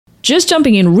Just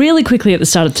jumping in really quickly at the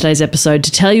start of today's episode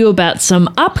to tell you about some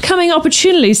upcoming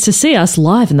opportunities to see us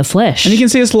live in the flesh. And you can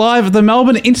see us live at the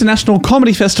Melbourne International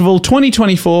Comedy Festival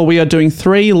 2024. We are doing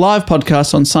 3 live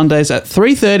podcasts on Sundays at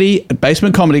 3:30 at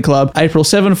Basement Comedy Club, April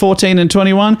 7, 14 and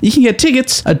 21. You can get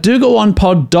tickets at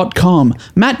dogoonpod.com.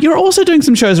 Matt, you're also doing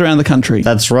some shows around the country.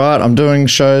 That's right. I'm doing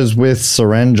shows with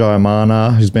Seren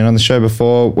Jayamana, who's been on the show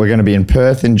before. We're going to be in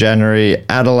Perth in January,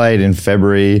 Adelaide in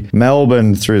February,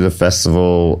 Melbourne through the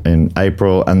festival in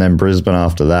April, and then Brisbane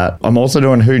after that. I'm also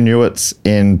doing Who Knew It's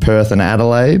in Perth and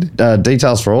Adelaide.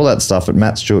 Details for all that stuff at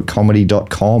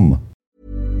mattstewartcomedy.com.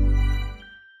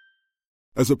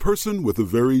 As a person with a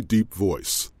very deep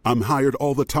voice, I'm hired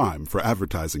all the time for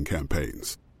advertising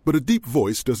campaigns. But a deep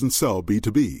voice doesn't sell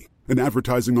B2B, and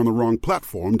advertising on the wrong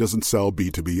platform doesn't sell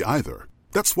B2B either.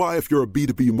 That's why if you're a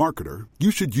B2B marketer,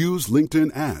 you should use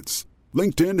LinkedIn ads.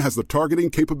 LinkedIn has the targeting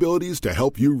capabilities to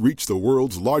help you reach the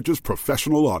world's largest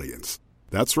professional audience.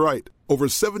 That's right, over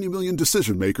 70 million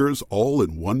decision makers all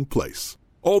in one place.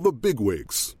 All the big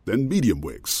wigs, then medium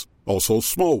wigs, also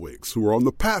small wigs who are on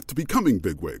the path to becoming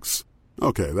big wigs.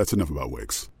 Okay, that's enough about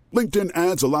wigs. LinkedIn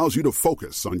ads allows you to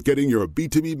focus on getting your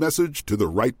B2B message to the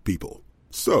right people.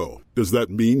 So, does that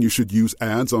mean you should use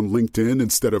ads on LinkedIn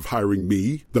instead of hiring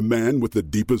me, the man with the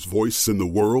deepest voice in the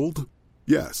world?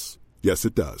 Yes. Yes,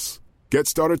 it does. Get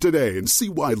started today and see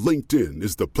why LinkedIn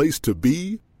is the place to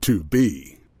be to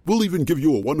be. We'll even give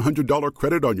you a $100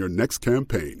 credit on your next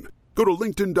campaign. Go to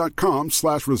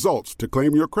linkedin.com/results to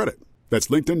claim your credit. That's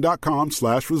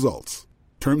linkedin.com/results.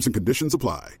 Terms and conditions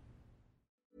apply.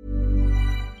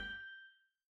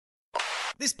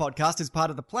 This podcast is part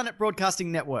of the Planet Broadcasting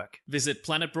Network. Visit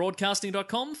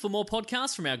planetbroadcasting.com for more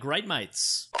podcasts from our great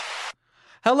mates.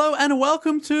 Hello and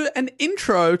welcome to an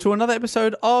intro to another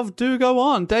episode of Do Go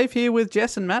On. Dave here with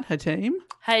Jess and Matt, her team.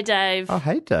 Hey, Dave. Oh,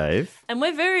 hey, Dave. And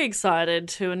we're very excited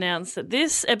to announce that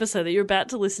this episode that you're about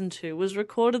to listen to was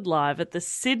recorded live at the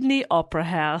Sydney Opera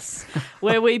House,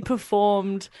 where we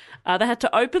performed. They had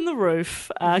to open the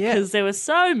roof because there were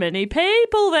so many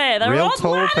people there. They were Real on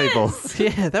tall ladders. people.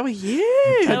 Yeah, that were huge.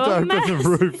 They Had to were open the massive.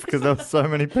 roof because there were so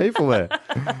many people there.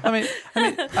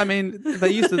 I mean,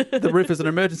 they used the roof as an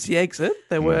emergency exit.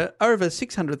 There were over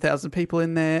 600,000 people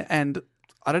in there, and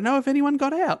I don't know if anyone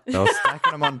got out. They were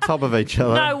stacking them on top of each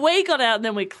other. No, we got out and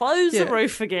then we closed Yeah. the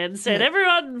roof again, said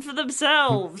everyone for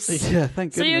themselves. Yeah,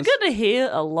 thank goodness. So you're going to hear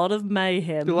a lot of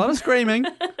mayhem. A lot of screaming,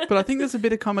 but I think there's a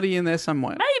bit of comedy in there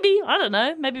somewhere. Maybe. I don't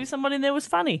know. Maybe someone in there was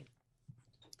funny.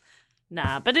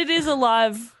 Nah, but it is a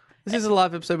live... This is a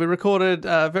live episode we recorded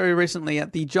very recently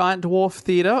at the Giant Dwarf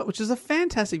Theatre, which is a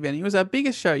fantastic venue. It was our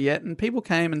biggest show yet, and people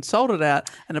came and sold it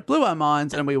out, and it blew our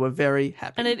minds, and we were very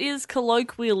happy. And it is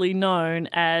colloquially known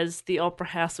as the Opera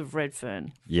House of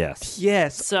Redfern. Yes.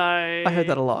 Yes, So... I heard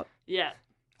that a lot. Yeah.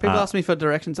 People asked me for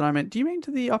directions, and I meant, do you mean to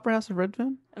the Opera House of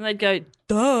Redfern? And they'd go,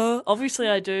 duh. Obviously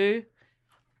I do.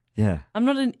 Yeah. I'm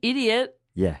not an idiot.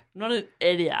 Yeah. I'm not an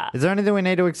idiot. Is there anything we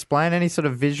need to explain? Any sort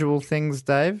of visual things,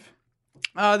 Dave?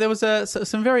 There was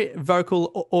some very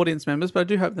vocal audience members, but I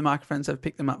do hope the microphones have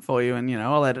picked them up for you, and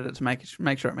I'll edit it to make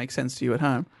sure it makes sense to you at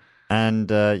home.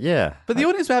 And yeah. But the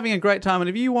audience were having a great time, and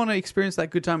if you want to experience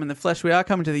that good time in the flesh, we are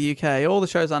coming to the UK. All the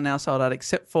shows are now sold out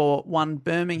except for one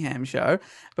Birmingham show,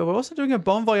 but we're also doing a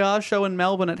Bon Voyage show in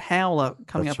Melbourne at Howler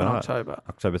coming That's up in right. October.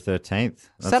 October 13th.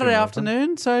 That's Saturday in Melbourne.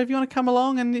 afternoon, so if you want to come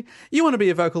along and you want to be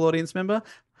a vocal audience member,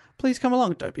 please come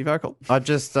along. Don't be vocal. I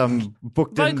just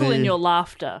booked Vocal in your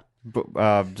laughter.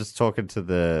 just talking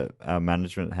to our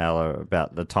management howler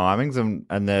about the timings,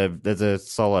 and there's a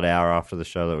solid hour after the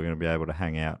show that we're going to be able to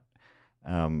hang out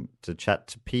to chat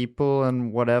to people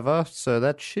and whatever. So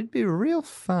that should be real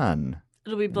fun.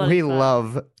 It'll be bloody We fun.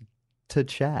 love to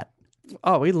chat.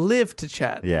 Oh, we live to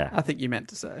chat. Yeah. I think you meant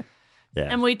to say. Yeah.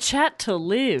 And we chat to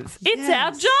live. It's Yes.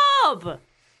 our job.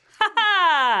 Ha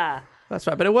ha. That's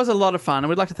right, but it was a lot of fun, and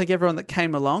we'd like to thank everyone that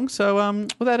came along. So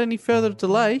without any further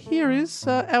delay, here is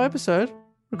our episode,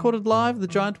 recorded live at the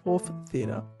Giant Dwarf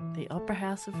Theatre. The Opera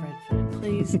House of Redfern.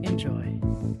 Please enjoy.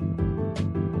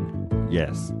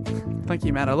 Yes. Thank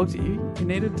you, Matt. I looked at you. You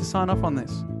needed to sign off on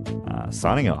this.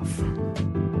 Signing off.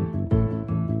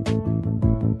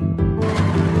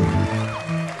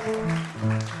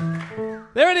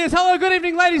 There it is. Hello, good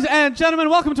evening, ladies and gentlemen.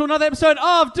 Welcome to another episode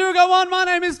of Do Go On. My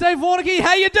name is Dave Warnicky.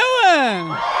 How you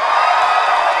doing?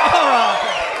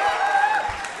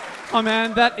 Oh,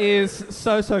 man, that is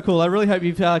so cool. I really hope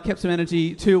you've kept some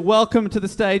energy to welcome to the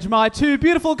stage my two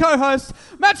beautiful co-hosts,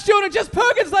 Matt Stewart and Jess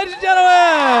Perkins, ladies and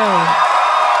gentlemen.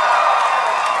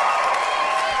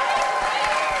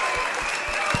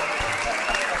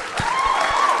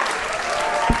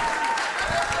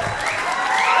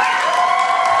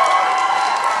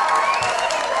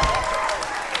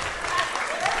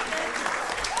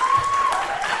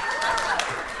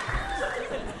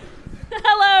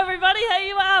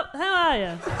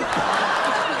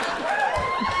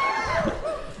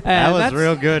 That was that's-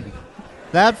 real good.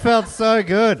 That felt so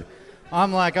good.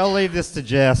 I'm like, I'll leave this to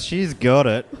Jess. She's got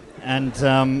it,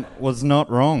 and was not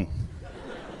wrong.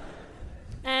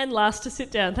 And last to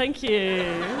sit down. Thank you.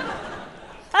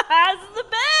 This is the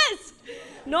best.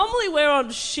 Normally we're on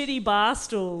shitty bar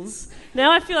stools.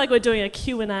 Now I feel like we're doing a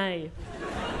Q&A.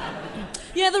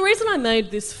 Yeah, the reason I made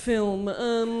this film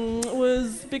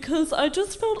was because I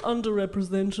just felt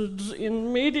underrepresented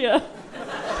in media.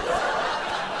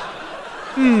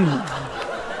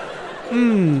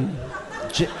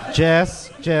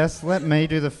 Jess, let me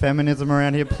do the feminism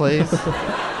around here, please.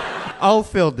 I'll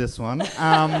field this one. What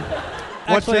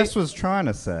Actually- Jess was trying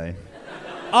to say.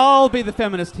 I'll be the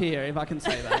feminist here, if I can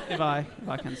say that. if I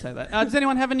can say that. Does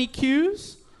anyone have any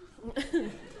Qs?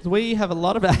 We have a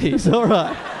lot of A's. All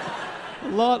right. A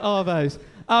lot of A's.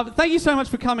 Thank you so much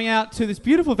for coming out to this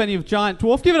beautiful venue of Giant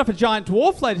Dwarf. Give it up for Giant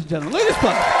Dwarf, ladies and gentlemen. Look at this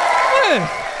place.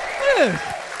 Look at this.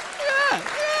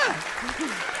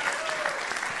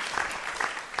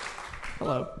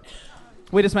 Hello.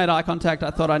 We just made eye contact.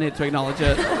 I thought I needed to acknowledge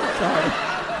it.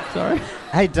 Sorry.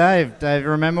 Hey, Dave,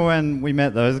 remember when we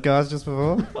met those guys just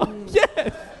before?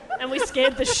 Yes. And we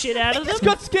scared the shit out of them. Just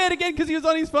got scared again because he was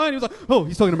on his phone. He was like, oh,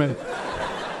 he's talking to me.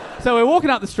 So we're walking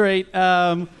up the street,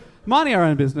 minding our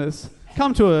own business,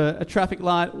 come to a traffic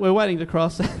light, we're waiting to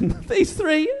cross, and these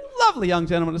three lovely young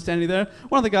gentlemen are standing there.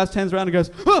 One of the guys turns around and goes,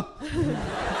 oh!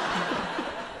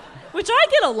 Which I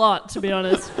get a lot, to be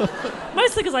honest.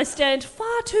 Mostly because I stand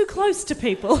far too close to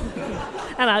people.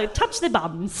 And I touch their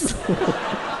bums.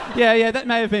 Yeah, that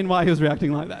may have been why he was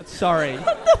reacting like that. Sorry.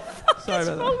 What the fuck Sorry is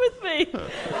about wrong with me?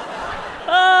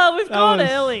 Oh, we've gone was-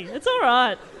 early. It's all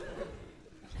right.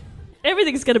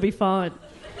 Everything's going to be fine.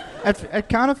 It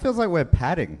kind of feels like we're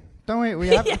padding, don't we? We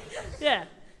have. Yeah.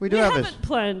 We do have a- haven't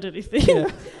planned anything.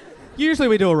 Yeah. Usually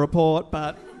we do a report,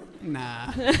 but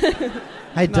nah.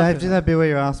 Hey, Dave, do that bit where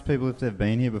you ask people if they've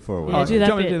been here before. Yeah, do do that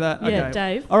you want me bit. to do that? Yeah, Okay.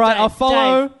 Dave. All right, Dave, I'll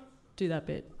follow... Dave, do that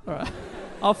bit. All right.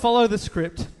 I'll follow the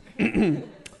script. Ladies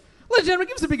and gentlemen,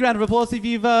 give us a big round of applause if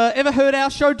you've ever heard our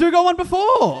show Do Go On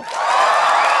before.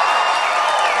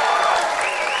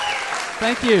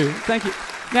 Thank you.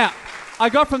 Now, I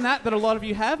got from that a lot of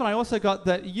you have, and I also got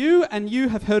that you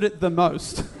have heard it the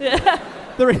most. Yeah.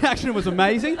 The reaction was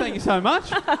amazing. Thank you so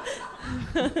much.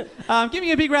 Give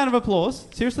me a big round of applause,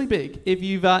 seriously big, if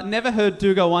you've never heard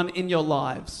Do Go On in your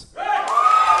lives.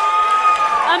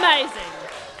 Amazing.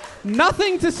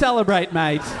 Nothing to celebrate,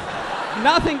 mate.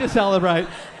 Nothing to celebrate.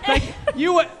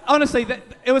 You were, honestly,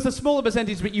 it was a smaller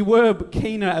percentage, but you were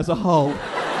keener as a whole.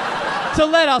 So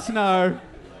let us know.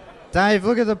 Dave,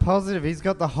 look at the positive. He's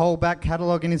got the whole back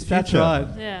catalogue in his future. That's right.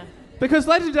 Yeah. Because,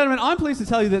 ladies and gentlemen, I'm pleased to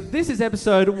tell you that this is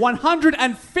episode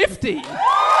 150.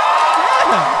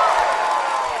 Yeah.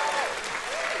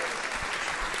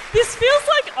 This feels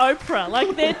like Oprah.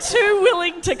 Like they're too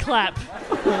willing to clap.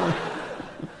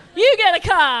 You get a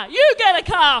car. You get a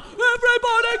car.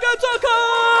 Everybody gets a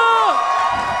car.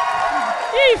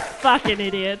 You fucking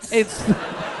idiots. It's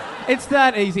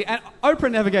that easy. And Oprah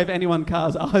never gave anyone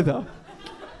cars either.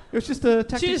 It was just a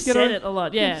tactic She just to get said her. it a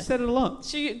lot, She yeah. just said it a lot.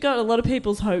 She got a lot of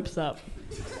people's hopes up.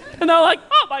 And they're like,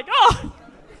 oh my God.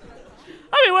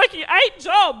 I've been working 8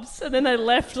 jobs. And then they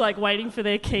left, like, waiting for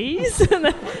their keys. And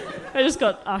they just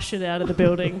got ushered out of the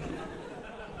building.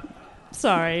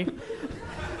 Sorry.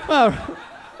 Well,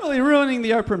 really ruining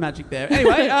the Oprah magic there.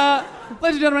 Anyway,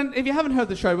 ladies and gentlemen, if you haven't heard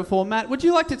the show before, Matt, would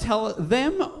you like to tell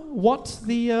them what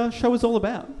the show is all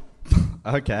about?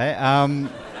 Okay.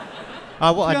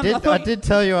 I did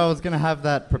tell you I was going to have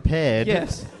that prepared.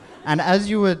 Yes. And as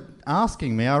you were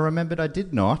asking me, I remembered I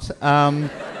did not.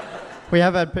 We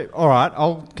have had... All right,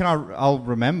 I'll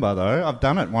remember, though. I've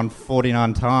done it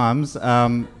 149 times,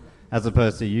 as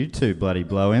opposed to you two bloody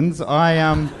blow-ins.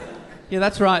 Yeah,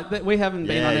 that's right. We haven't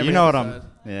been on every you know episode. what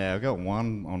Yeah, I've got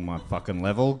one on my fucking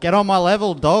level. Get on my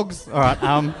level, dogs. All right,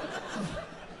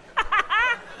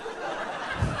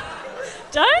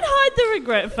 Don't hide the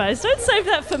regret face. Don't save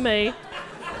that for me.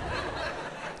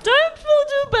 Don't do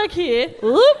it back here.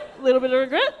 Oop, little bit of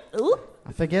regret. Oop.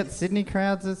 I forget Sydney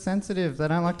crowds are sensitive. They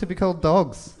don't like to be called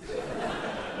dogs.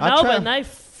 Melbourne, they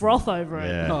froth over it.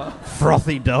 Yeah.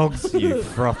 Frothy dogs, you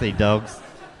frothy dogs.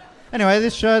 Anyway,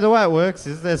 this show, the way it works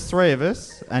is there's 3 of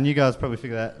us, and you guys probably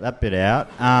figure that bit out.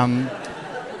 And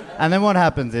then what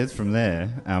happens is from there,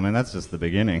 and that's just the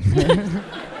beginning.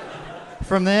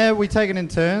 From there, we take it in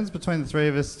turns between the 3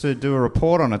 of us to do a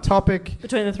report on a topic.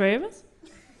 Between the 3 of us?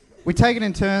 We take it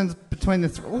in turns between the...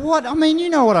 What? I mean, you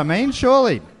know what I mean,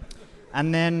 surely.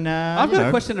 And then... I've got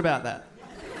a question about that.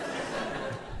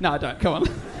 No, I don't. Come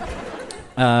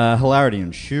on. Hilarity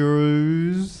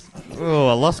ensues. Oh,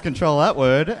 I lost control of that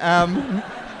word.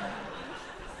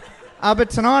 But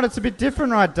tonight it's a bit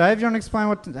different, right, Dave? Do you want to explain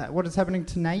what is happening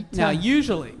tonight? Now,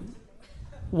 usually,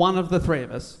 one of the three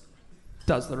of us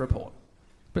does the report.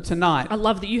 But tonight... I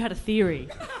love that you had a theory.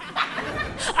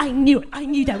 I knew it. I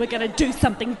knew they were going to do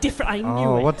something different. I knew it.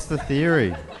 Oh, what's the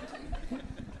theory?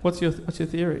 What's your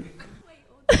theory?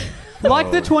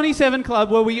 Like the 27 Club,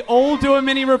 where we all do a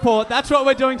mini report, that's what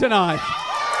we're doing tonight.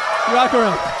 You are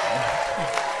correct.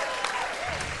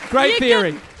 Great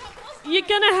theory. You're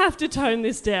going to have to tone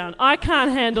this down. I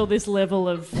can't handle this level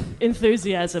of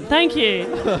enthusiasm. Thank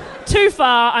you. Too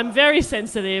far. I'm very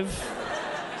sensitive.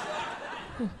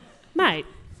 Mate,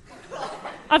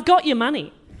 I've got your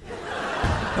money.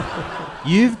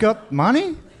 You've got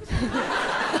money?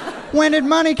 When did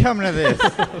money come to this?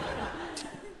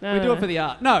 We do it for the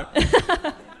art. No.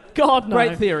 God, no.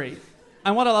 Great theory.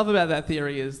 And what I love about that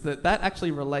theory is that actually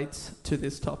relates to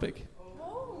this topic.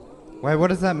 Wait, what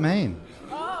does that mean?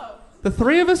 The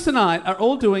three of us tonight are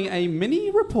all doing a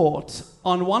mini report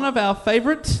on one of our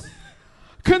favourite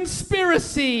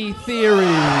conspiracy theories.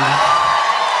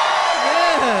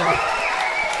 Yeah.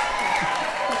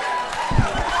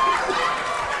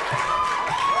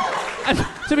 And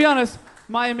to be honest,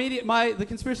 the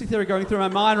conspiracy theory going through my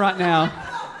mind right now,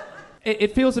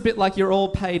 it feels a bit like you're all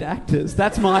paid actors.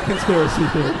 That's my conspiracy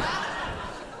theory.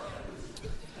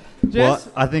 Jess?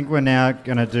 Well, I think we're now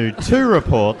going to do two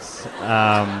reports.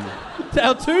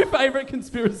 Our two favourite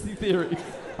conspiracy theories.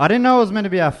 I didn't know it was meant to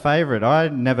be our favourite.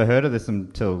 I'd never heard of this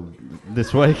until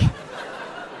this week.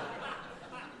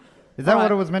 Is that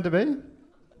what it was meant to be?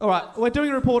 All right, we're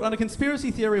doing a report on a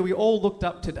conspiracy theory we all looked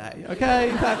up today,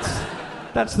 okay?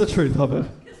 That's the truth of it.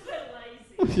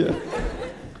 Yeah.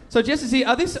 So, Jess is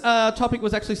here. This topic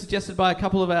was actually suggested by a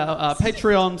couple of our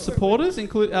Patreon supporters.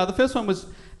 The first one was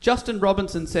Justin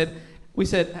Robinson we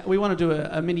said, we want to do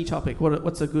a mini topic.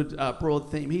 What's a good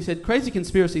broad theme? He said, crazy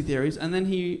conspiracy theories, and then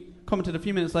he commented a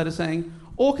few minutes later saying,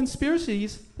 or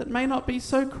conspiracies that may not be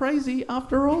so crazy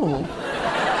after all.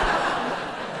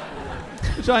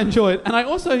 Which I enjoyed. And I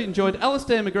also enjoyed,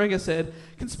 Alistair McGregor said,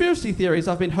 conspiracy theories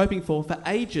I've been hoping for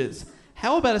ages.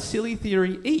 How about a silly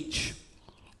theory each?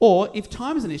 Or, if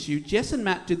time is an issue, Jess and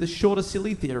Matt do the shorter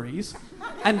silly theories,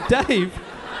 and Dave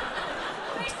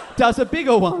does a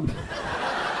bigger one.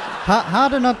 How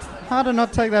to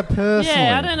not take that personally.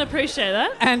 Yeah, I don't appreciate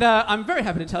that. And I'm very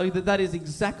happy to tell you that is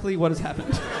exactly what has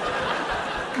happened.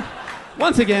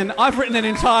 Once again, I've written an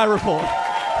entire report.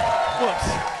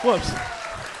 Whoops.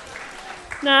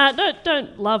 Nah,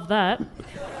 don't love that.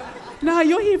 No,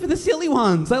 you're here for the silly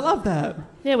ones. I love that.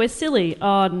 Yeah, we're silly.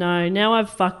 Oh, no. Now I've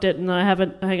fucked it and I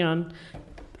haven't... Hang on.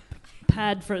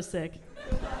 Pad for a sec.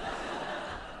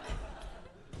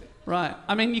 Right.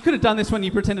 I mean, you could have done this when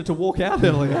you pretended to walk out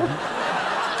earlier.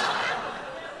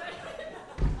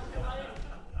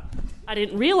 I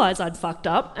didn't realise I'd fucked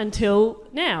up until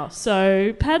now.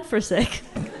 So, pad for a sec.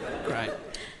 Great.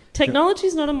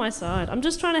 Technology's not on my side. I'm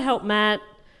just trying to help Matt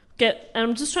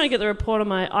I'm just trying to get the report on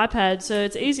my iPad so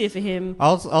it's easier for him.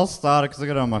 I'll start it because I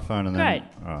got it on my phone and then... Great.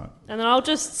 All right. And then I'll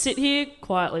just sit here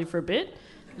quietly for a bit,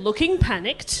 looking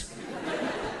panicked.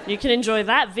 You can enjoy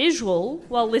that visual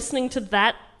while listening to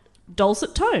that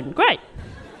dulcet tone. Great.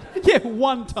 Yeah,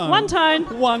 one tone. One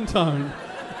tone. One tone.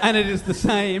 And it is the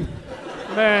same.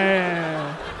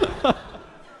 That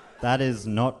is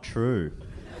not true.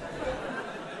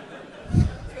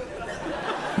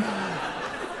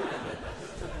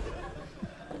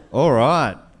 All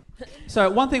right. So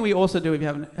one thing we also do, if you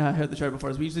haven't heard the show before,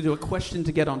 is we usually do a question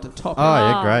to get onto topic. Oh,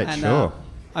 yeah, great, And, sure.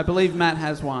 I believe Matt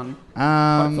has one,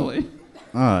 hopefully.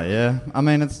 Oh, yeah. I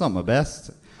mean, it's not my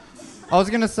best. I was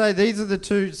going to say, these are the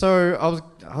two... So I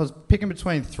was picking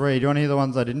between three. Do you want to hear the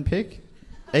ones I didn't pick?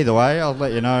 Either way, I'll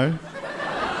let you know.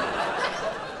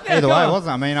 Either way, it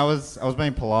wasn't. I mean, I was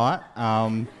being polite,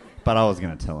 but I was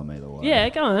going to tell him either way. Yeah,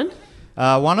 go on.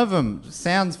 One of them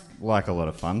sounds like a lot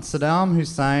of fun. Saddam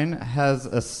Hussein has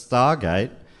a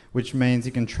Stargate, which means he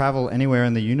can travel anywhere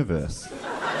in the universe.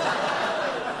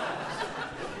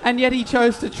 And yet he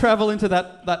chose to travel into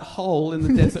that hole in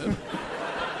the desert.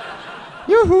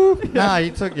 Yoo-hoo! Nah, he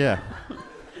took... Yeah.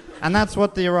 And that's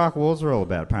what the Iraq wars were all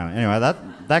about, apparently. Anyway,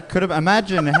 that could have...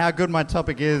 Imagine how good my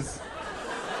topic is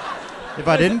if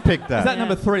I didn't pick that. Is that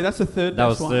number 3? That's the third That best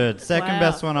was one. third. Second Wow.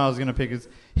 best one I was going to pick is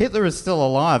Hitler is still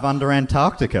alive under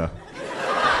Antarctica.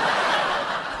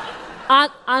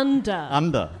 Under.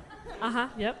 Under. Uh-huh,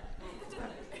 yep.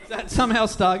 Is that somehow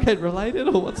Stargate related,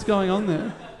 or what's going on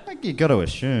there? I think you got to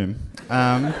assume.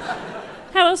 How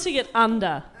else do you get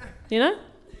under? You know?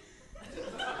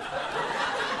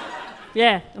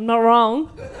 Yeah, I'm not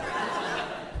wrong.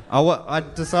 I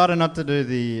decided not to do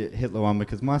the Hitler one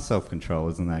because my self-control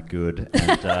isn't that good.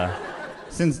 And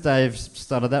Since Dave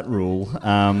started that rule,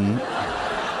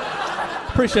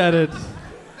 Appreciate it.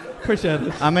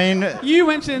 I mean, You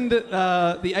mentioned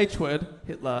the H word,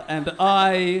 Hitler, and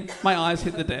my eyes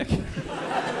hit the deck.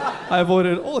 I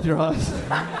avoided all of your eyes.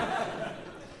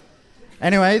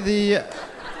 anyway,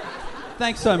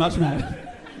 Thanks so much, mate.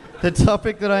 the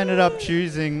topic that I ended up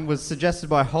choosing was suggested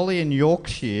by Holly in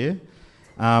Yorkshire,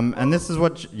 and this is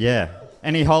what.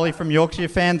 Any Holly from Yorkshire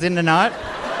fans in tonight?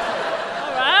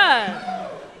 All right.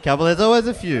 Couple, there's always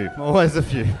a few.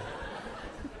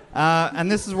 And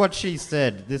this is what she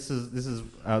said. This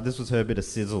was her bit of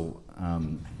sizzle.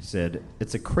 She said,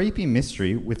 "It's a creepy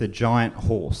mystery with a giant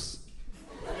horse."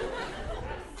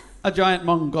 A giant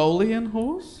Mongolian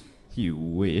horse? You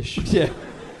wish. Yeah.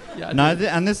 I No, do.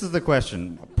 and this is the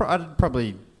question. I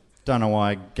probably don't know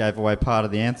why I gave away part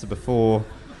of the answer before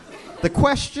the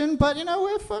question, but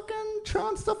we're fucking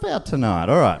trying stuff out tonight.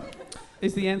 All right.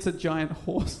 Is the answer giant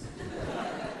horse?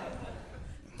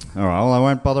 All right, well, I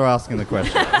won't bother asking the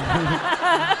question.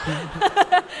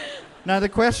 No, the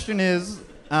question is,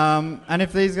 and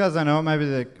if these guys don't know it, maybe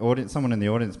the audience, someone in the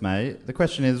audience may. The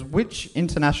question is, which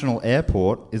international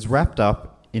airport is wrapped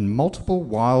up in multiple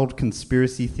wild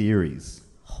conspiracy theories?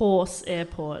 Horse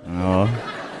Airport. Oh,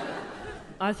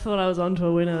 I thought I was onto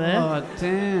a winner there. Oh,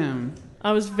 damn.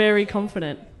 I was very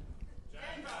confident.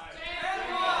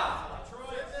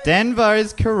 Denver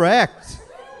is correct.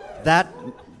 That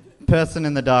person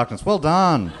in the darkness. Well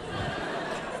done.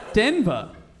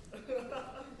 Denver.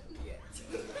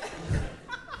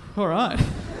 All right.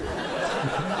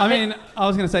 I mean, I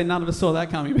was going to say none of us saw that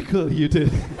coming, but clearly you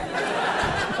did.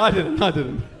 I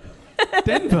didn't.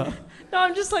 Denver. No,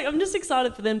 I'm just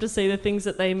excited for them to see the things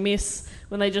that they miss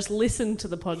when they just listen to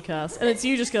the podcast. And it's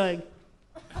you just going...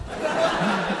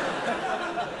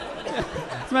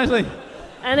 It's mostly...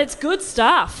 And it's good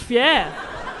stuff, yeah.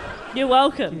 You're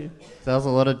welcome. That was a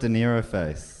lot of De Niro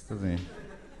face, doesn't he?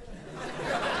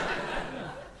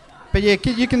 But yeah,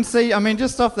 you can see, I mean,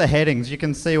 just off the headings, you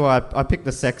can see why I picked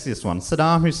the sexiest one.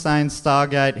 Saddam Hussein,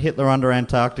 Stargate, Hitler under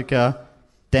Antarctica,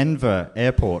 Denver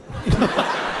Airport.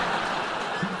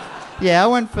 Yeah, I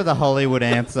went for the Hollywood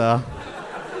answer.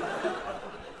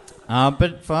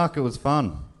 But fuck, it was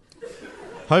fun.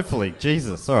 Hopefully,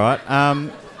 Jesus, all right.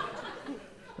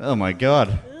 Oh my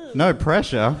God, no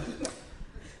pressure.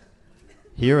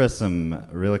 Here are some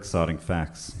real exciting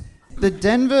facts. The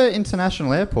Denver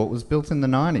International Airport was built in the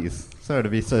 90s. Sorry to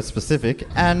be so specific.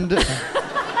 And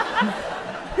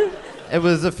it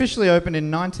was officially opened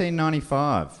in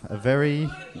 1995. A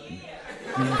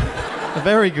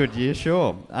very good year,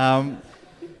 sure.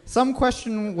 Some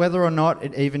question whether or not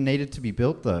it even needed to be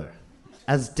built, though,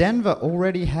 as Denver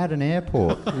already had an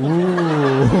airport.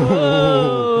 Ooh.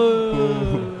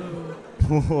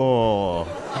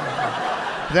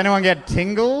 Does anyone get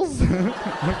tingles?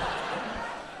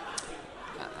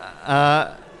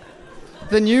 The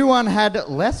new one had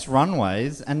less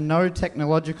runways and no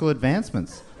technological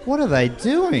advancements. What are they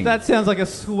doing? That sounds like a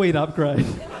sweet upgrade.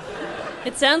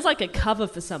 It sounds like a cover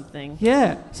for something.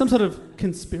 Yeah, some sort of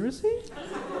conspiracy?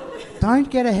 Don't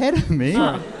get ahead of me.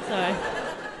 Oh, sorry.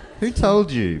 Who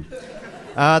told you?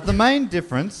 The main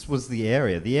difference was the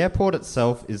area. The airport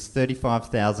itself is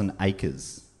 35,000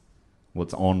 acres. Well,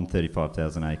 it's on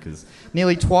 35,000 acres.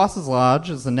 Nearly twice as large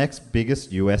as the next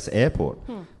biggest US airport.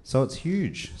 So it's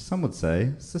huge. Some would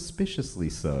say suspiciously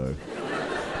so.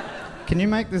 Can you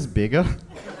make this bigger?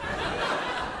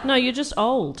 No, you're just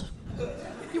old.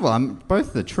 Well,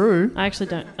 both are true. I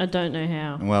don't know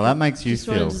how. Well, that makes you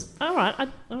feel All right.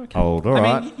 Okay. old. All right.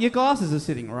 I mean, your glasses are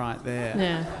sitting right there.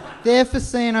 Yeah. They're for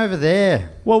seeing over there.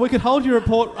 Well, we could hold your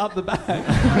report up the back.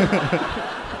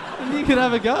 And you could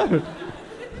have a go.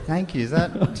 Thank you. Is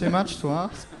that too much to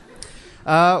ask?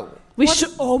 We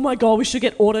should. Oh my God, we should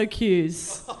get auto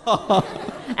cues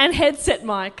and headset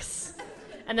mics,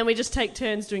 and then we just take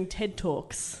turns doing TED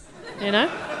Talks. You know?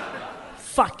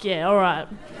 Fuck yeah! All right.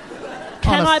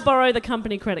 Can I borrow the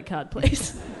company credit card,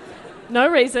 please? No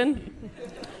reason.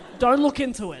 Don't look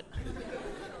into it.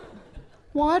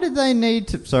 Why did they need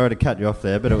to... Sorry to cut you off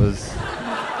there, but it was...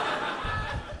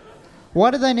 Why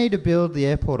did they need to build the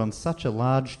airport on such a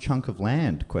large chunk of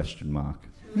land? Question mark.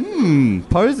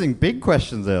 Posing big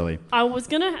questions early. I was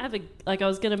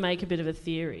gonna make a bit of a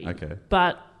theory. Okay.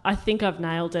 But I think I've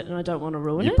nailed it, and I don't want to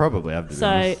ruin You it. probably have to be So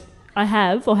honest. I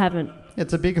have or haven't.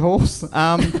 It's a big horse.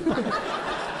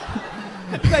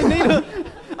 They need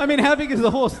I mean, how big is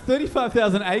the horse?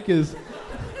 35,000 acres.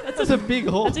 That's a big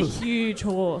horse. That's a huge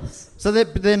horse. So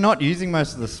they're not using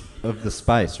most of the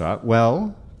space, right?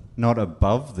 Well, not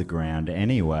above the ground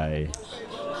anyway.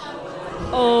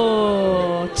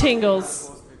 Oh, tingles.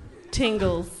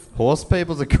 Horse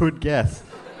people's a good guess.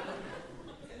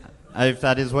 If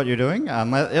that is what you're doing,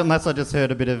 unless I just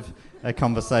heard a bit of a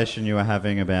conversation you were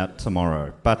having about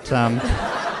tomorrow. But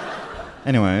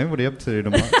anyway, what are you up to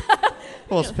tomorrow?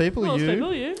 Horse people, Horse you?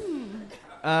 people, you.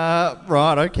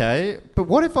 Right, okay. But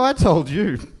what if I told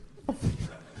you?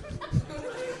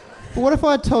 What if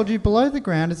I told you below the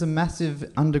ground is a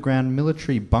massive underground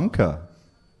military bunker?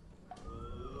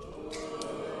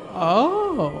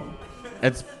 Oh.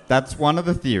 That's one of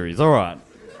the theories. All right.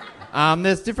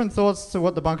 There's different thoughts to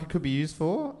what the bunker could be used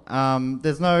for.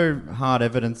 There's no hard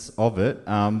evidence of it.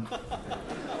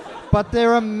 But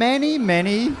there are many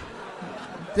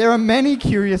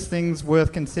curious things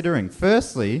worth considering.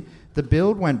 Firstly, the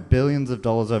build went billions of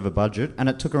dollars over budget, and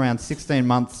it took around 16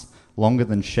 months longer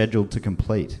than scheduled to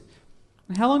complete.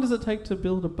 How long does it take to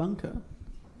build a bunker?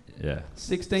 Yeah.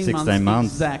 16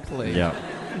 months. Exactly. Yeah.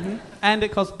 Mm-hmm. And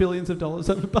it costs billions of dollars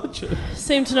over budget.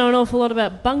 Seem to know an awful lot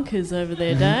about bunkers over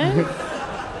there, Dave.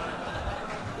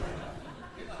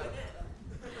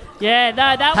 Yeah,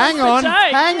 no, that Hang was on, the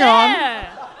joke. hang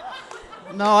yeah.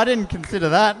 on. No, I didn't consider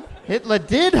that. Hitler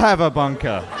did have a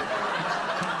bunker.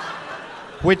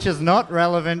 Which is not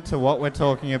relevant to what we're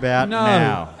talking about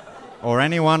now. Or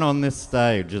anyone on this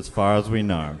stage, as far as we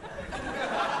know.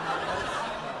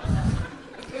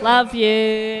 Love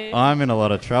you. I'm in a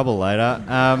lot of trouble later.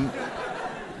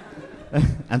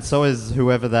 And so is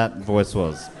whoever that voice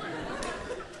was.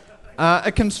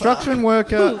 A construction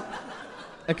worker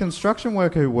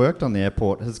who worked on the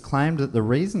airport has claimed that the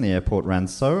reason the airport ran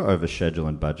so over schedule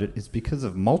and budget is because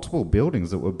of multiple buildings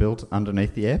that were built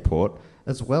underneath the airport,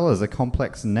 as well as a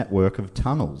complex network of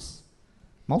tunnels.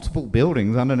 Multiple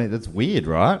buildings underneath. That's weird,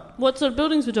 right? What sort of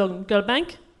buildings we're talking? Got a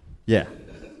bank? Yeah.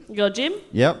 You got a gym?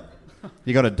 Yep.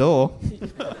 You got a door.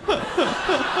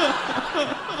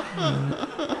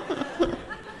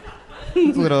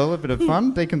 It's a bit of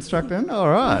fun deconstructing. All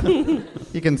right.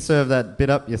 You can serve that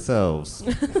bit up yourselves.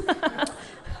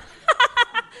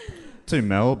 To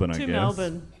Melbourne, I guess. To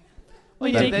Melbourne.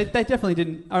 Well, yeah, they definitely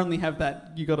didn't only have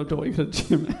that you got a door, you got a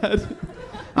gym ad.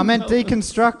 I meant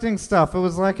deconstructing stuff. It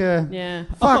was like a... Yeah.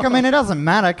 Fuck, I mean, it doesn't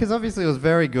matter, because obviously it was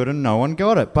very good and no one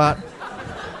got it, but...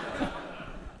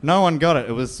 No one got it.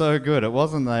 It was so good. It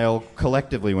wasn't they all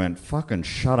collectively went, fucking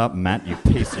shut up, Matt, you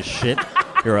piece of shit.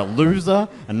 You're a loser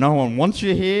and no one wants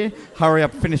you here. Hurry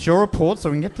up, finish your report so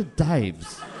we can get to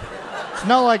Dave's. It's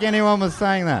not like anyone was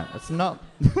saying that. It's not...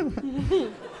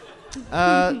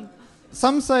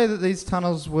 Some say that these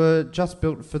tunnels were just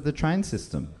built for the train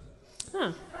system.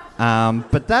 Huh.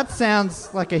 But that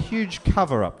sounds like a huge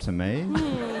cover-up to me.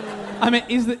 I mean,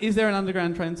 is there an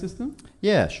underground train system?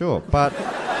 Yeah, sure, but...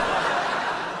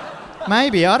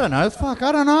 Maybe, I don't know. Fuck,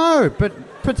 I don't know.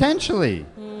 But potentially.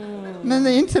 And then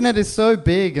the internet is so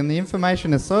big and the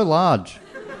information is so large.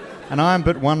 And I am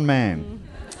but one man.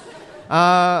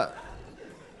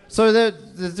 So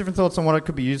there's different thoughts on what it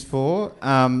could be used for.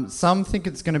 Some think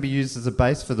it's going to be used as a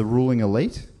base for the ruling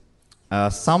elite.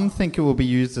 Some think it will be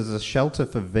used as a shelter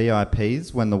for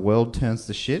VIPs when the world turns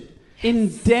to shit.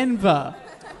 In Denver.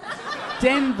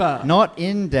 Denver. Not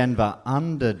in Denver,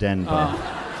 under Denver.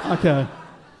 Oh, okay.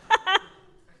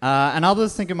 And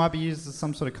others think it might be used as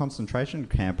some sort of concentration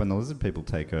camp when the lizard people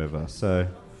take over. So,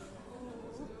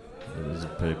 the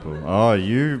lizard people. Oh,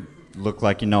 you look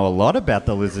like you know a lot about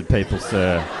the lizard people,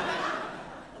 sir.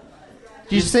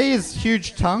 Do you see his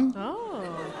huge tongue?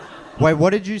 Oh. Wait, what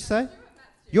did you say?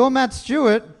 You're Matt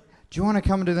Stewart. Do you want to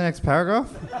come and do the next paragraph?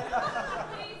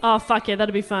 Oh, fuck yeah,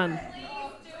 that'd be fun.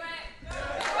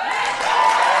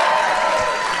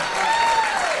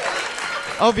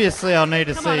 Obviously, I'll need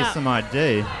to Come on see up. some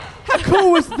ID. How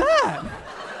cool was that?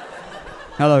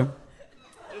 Hello.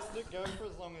 Just go for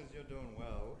as long as you're doing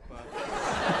well, but...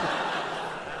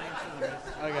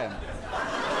 Okay.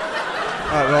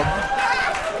 All right,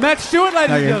 well, Matt Stewart, ladies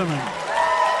Thank and you. gentlemen.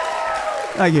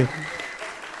 thank you.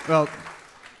 Well,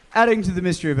 adding to the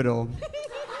mystery of it all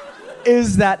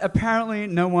is that apparently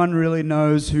no one really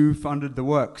knows who funded the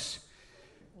works.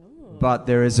 But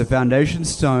there is a foundation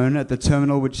stone at the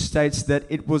terminal which states that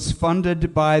it was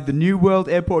funded by the New World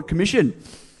Airport Commission.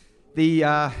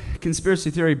 The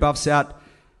conspiracy theory buffs out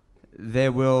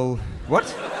there will... What?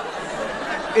 Is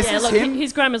Yeah, this look, him?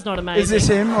 his grammar's not amazing. Is this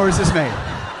him or is this me?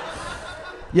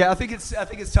 Yeah, I think it's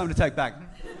time to take back.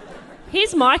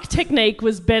 His mic technique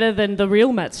was better than the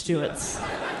real Matt Stewart's.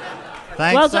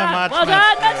 Thanks Well so done. much, Well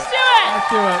Matt done, Matt Stewart.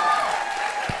 Stewart.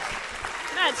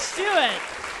 Matt Stewart.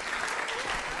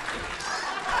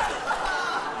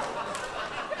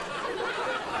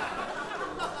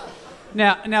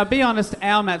 Now, be honest,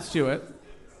 our Matt Stewart,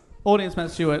 audience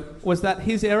Matt Stewart, was that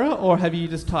his error or have you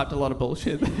just typed a lot of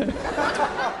bullshit there?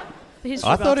 history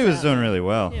I thought he was buffs doing out. really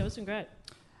well. Yeah, it was doing great.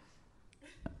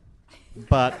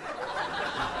 But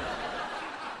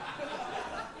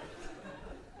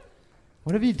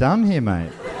what have you done here,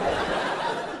 mate?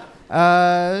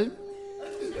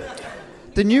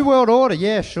 The New World Order,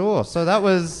 yeah, sure. So that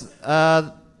was,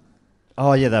 right.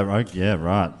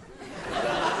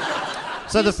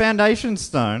 So the foundation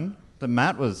stone that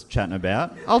Matt was chatting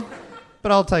about,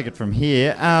 I'll take it from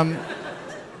here.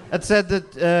 It said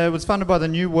that it was funded by the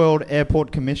New World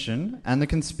Airport Commission, and the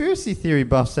conspiracy theory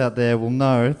buffs out there will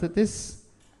know that this...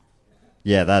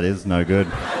 Yeah, that is no good.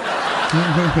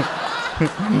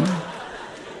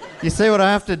 You see what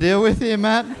I have to deal with here,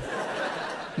 Matt?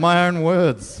 My own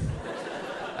words.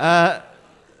 So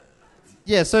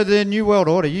the New World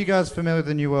Order. You guys familiar with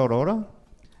the New World Order?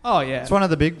 Oh, yeah. It's one of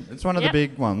the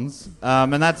big ones.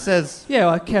 And that says... Yeah,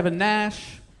 like Kevin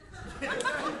Nash.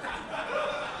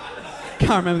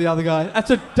 Can't remember the other guy.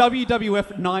 That's a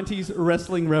WWF 90s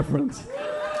wrestling reference.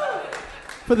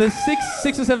 For the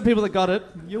six or seven people that got it,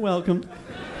 you're welcome.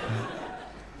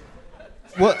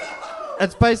 Well,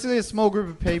 it's basically a small group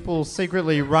of people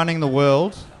secretly running the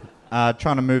world,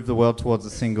 trying to move the world towards a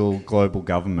single global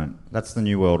government. That's the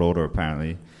New World Order,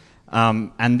 apparently.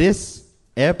 And this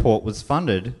airport was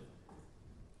funded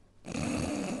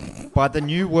by the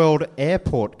New World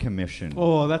Airport Commission.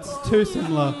 Oh, that's too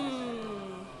similar.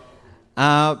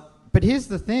 But here's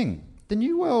the thing. The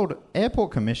New World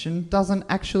Airport Commission doesn't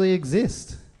actually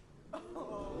exist.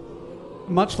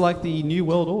 Much like the New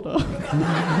World Order.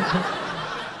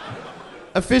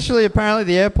 Officially, apparently,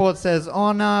 the airport says,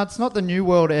 oh, no, it's not the New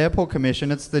World Airport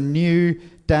Commission, it's the New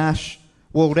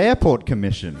World Airport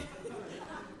Commission.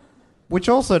 Which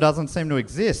also doesn't seem to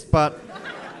exist, but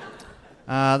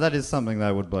that is something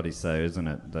they would bloody say, isn't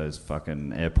it? Those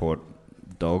fucking airport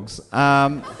dogs.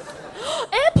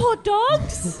 Airport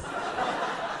dogs?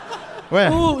 Where?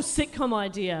 Ooh, sitcom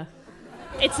idea.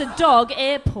 It's a dog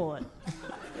airport.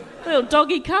 Little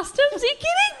doggy customs, are you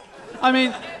kidding? I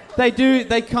mean,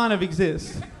 they kind of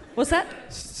exist. What's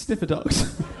that? Sniffer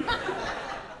dogs.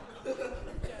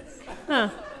 Huh.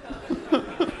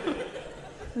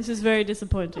 This is very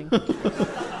disappointing.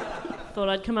 Thought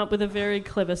I'd come up with a very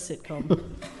clever sitcom.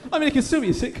 I mean, it can still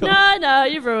be a sitcom. No,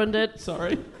 you've ruined it.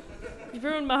 Sorry. You've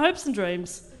ruined my hopes and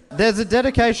dreams. There's a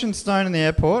dedication stone in the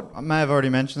airport. I may have already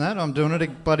mentioned that. I'm doing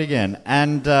it bloody again.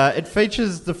 And it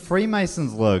features the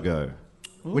Freemasons logo,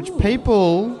 which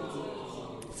people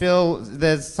feel...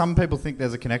 Some people think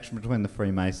there's a connection between the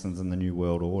Freemasons and the New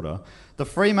World Order. The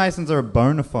Freemasons are a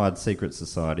bona fide secret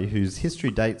society whose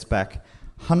history dates back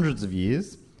hundreds of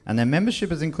years, and their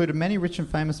membership has included many rich and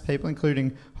famous people,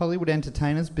 including Hollywood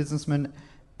entertainers, businessmen,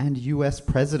 and US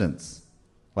presidents,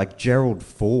 like Gerald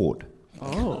Ford.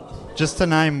 Oh. Just to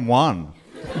name one.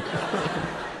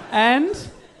 And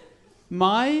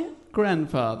my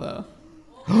grandfather.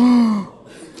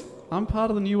 I'm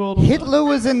part of the New World Order. Hitler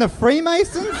was in the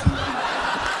Freemasons?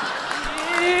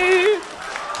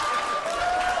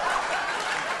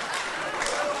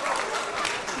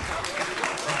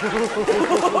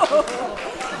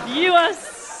 You are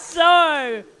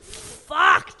so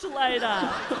fucked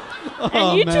later.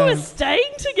 And you two are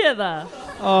staying together.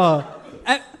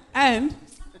 And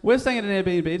we're staying at an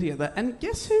Airbnb together, and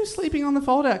guess who's sleeping on the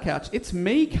fold-out couch? It's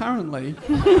me currently.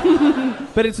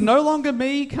 But it's no longer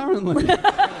me currently.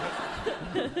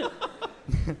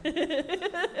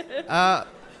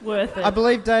 Worth it. I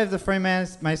believe, Dave, the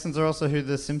Freemasons are also who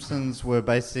the Simpsons were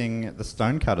basing the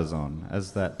Stonecutters on,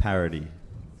 as that parody.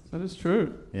 That is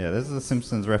true. Yeah, there's the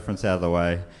Simpsons reference out of the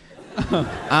way.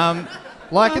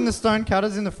 Like in the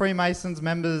Stonecutters, in the Freemasons,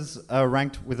 members are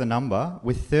ranked with a number,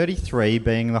 with 33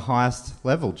 being the highest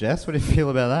level. Jess, what do you feel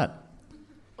about that?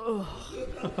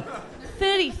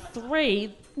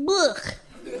 33? Blech.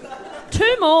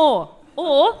 2 more.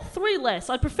 Or 3 less.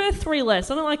 I'd prefer 3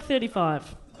 less. I don't like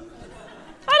 35.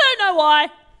 I don't know why.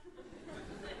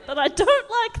 But I don't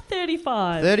like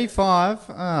 35. 35?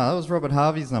 Oh, that was Robert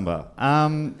Harvey's number.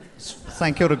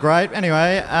 St Kilda great.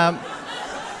 Anyway,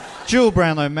 Jewel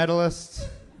Brownlow medalist.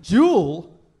 Jewel?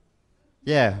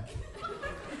 Yeah.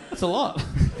 That's a lot.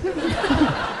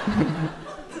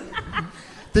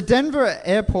 The Denver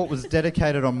airport was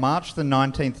dedicated on March the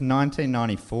 19th,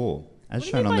 1994. As What do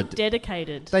shown you on mean the by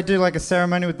dedicated? They do like a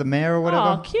ceremony with the mayor or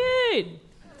whatever. Oh, cute.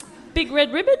 Big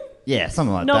red ribbon? Yeah,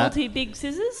 something like Novelty big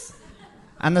scissors?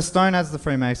 And the stone has the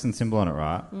Freemason symbol on it,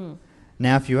 right? Mm.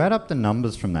 Now, if you add up the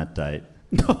numbers from that date...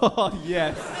 Oh,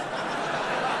 yes.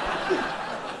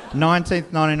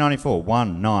 19th, 1994,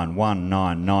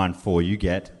 191994, you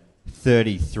get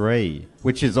 33,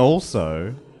 which is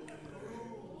also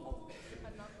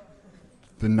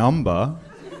the number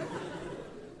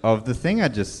of the thing I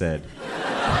just said.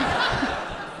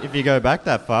 If you go back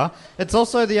that far. It's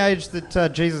also the age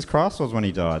that Jesus Christ was when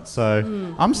he died.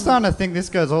 So I'm starting to think this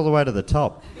goes all the way to the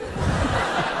top.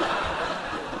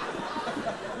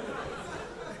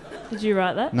 Did you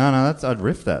write that? No, I'd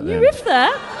riff that then. You riffed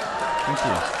that? Thank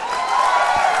you.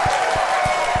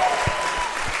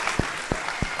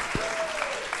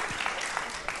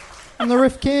 I'm the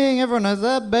riff king. Everyone knows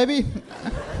that, baby.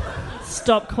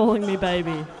 Stop calling me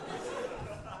baby.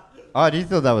 Oh, you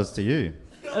thought that was to you?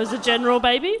 It was a general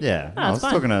baby? Yeah. Oh, I was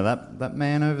fine. talking to that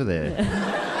man over there.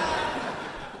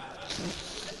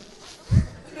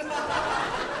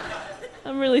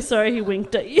 I'm really sorry he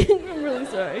winked at you. I'm really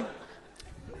sorry.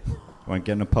 Won't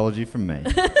get an apology from me.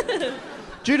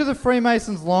 Due to the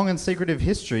Freemasons' long and secretive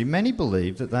history, many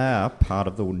believe that they are part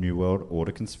of the New World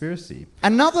Order conspiracy.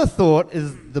 Another thought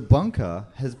is the bunker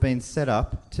has been set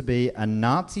up to be a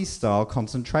Nazi-style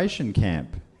concentration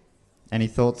camp. Any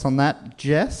thoughts on that,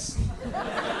 Jess?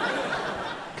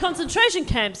 Concentration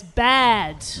camps,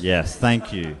 bad. Yes,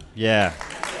 thank you. Yeah.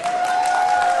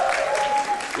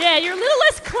 Yeah, you're a little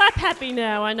less clap happy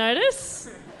now, I notice.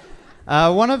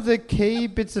 One of the key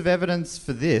bits of evidence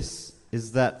for this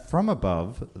is that from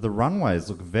above, the runways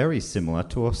look very similar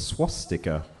to a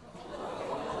swastika.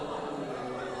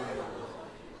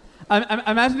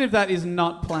 Imagine if that is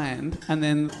not planned, and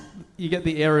then you get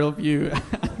the aerial view.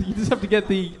 You just have to get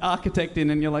the architect in,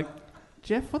 and you're like,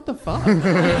 Jeff, what the fuck?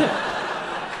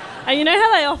 And you know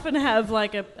how they often have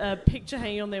like a picture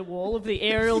hanging on their wall of the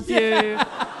aerial view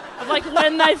of like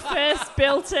when they first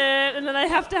built it, and then they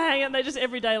have to hang it, and they just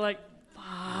every day like,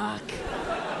 fuck.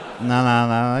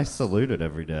 No, they salute it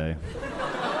every day.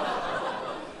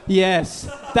 Yes,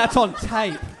 that's on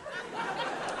tape.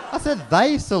 I said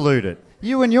they salute it.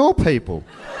 You and your people.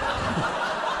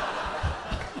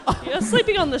 You're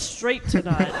sleeping on the street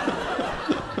tonight.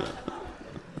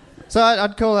 So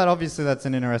I'd call that, obviously, that's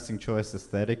an interesting choice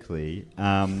aesthetically.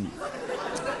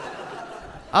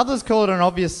 Others call it an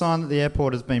obvious sign that the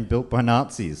airport has been built by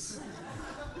Nazis.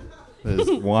 Those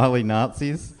wily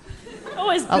Nazis.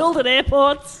 Always build at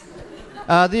airports.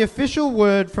 The official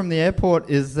word from the airport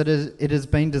is that it has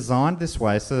been designed this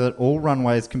way so that all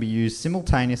runways can be used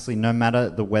simultaneously no matter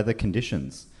the weather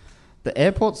conditions. The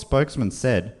airport spokesman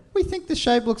said, "We think the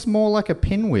shape looks more like a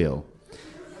pinwheel."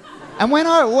 And when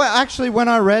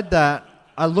I read that,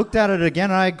 I looked at it again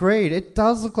and I agreed. It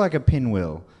does look like a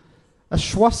pinwheel. A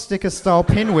swastika-style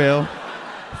pinwheel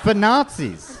for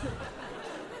Nazis.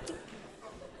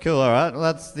 Cool, all right. Well,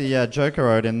 that's the Joker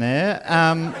wrote in there.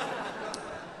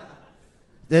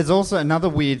 There's also another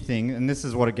weird thing, and this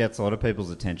is what it gets a lot of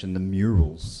people's attention, the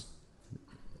murals.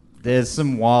 There's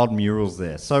some wild murals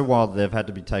there. So wild that they've had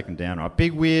to be taken down. Right?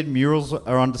 Big, weird murals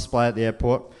are on display at the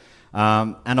airport.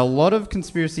 And a lot of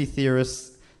conspiracy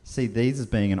theorists see these as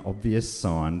being an obvious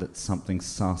sign that something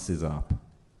sus is up.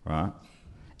 Right?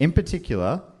 In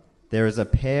particular, there is a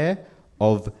pair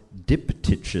of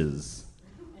diptychs,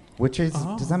 which is...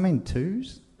 Oh. Does that mean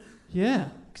twos? Yeah.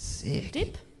 Sick.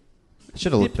 Dip? I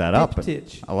should have looked that up. But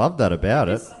Diptych. I love that about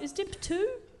it. Is dip 2?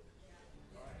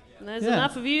 And there's Yeah.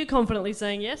 enough of you confidently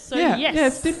saying yes, so Yeah, yes. yeah,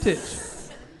 it's diptych.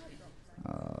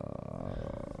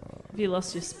 Have you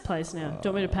lost your place now? Do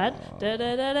you want me to pad? Da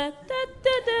da da da da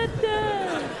da da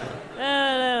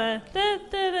da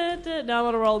da da da. No, I'm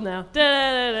on a roll now. Da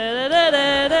da da da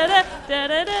da da da da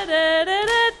da da da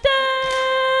da da.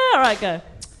 All right, go.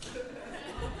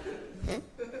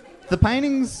 The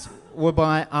paintings were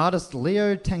by artist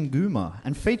Leo Tanguma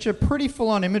and feature pretty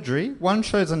full-on imagery. One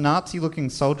shows a Nazi-looking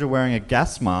soldier wearing a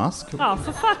gas mask. Oh,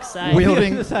 for fuck's sake. I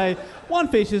Wielding- was gonna say, one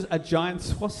features a giant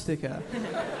swastika.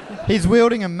 He's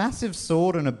wielding a massive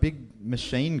sword and a big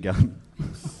machine gun.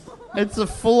 It's so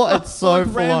Like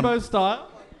full-on. Rambo style.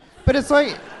 But it's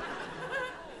like...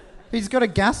 He's got a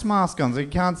gas mask on, so you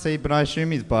can't see, but I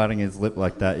assume he's biting his lip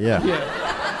like that, yeah.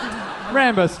 Yeah.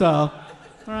 Rambo style.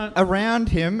 All right. Around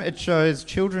him, it shows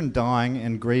children dying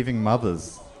and grieving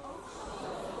mothers.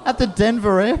 At the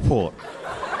Denver airport.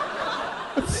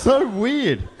 It's so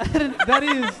weird.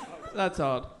 That's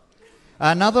odd.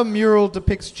 Another mural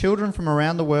depicts children from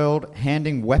around the world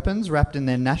handing weapons wrapped in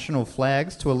their national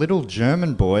flags to a little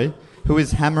German boy who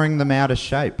is hammering them out of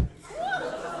shape.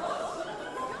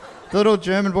 The little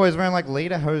German boy is wearing like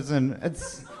lederhosen.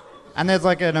 And there's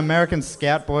like an American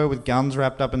scout boy with guns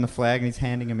wrapped up in the flag and he's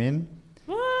handing them in.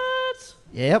 What?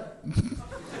 Yep.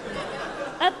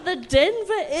 At the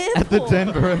Denver airport? At the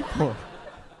Denver airport.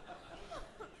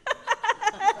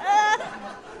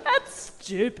 That's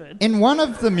stupid. In one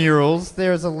of the murals,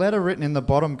 there is a letter written in the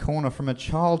bottom corner from a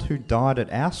child who died at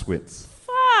Auschwitz.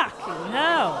 Fucking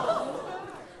hell.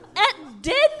 At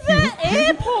Denver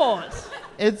airport?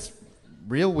 It's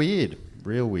real weird.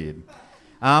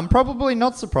 Probably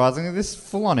not surprisingly, this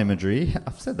full-on imagery,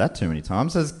 I've said that too many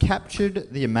times, has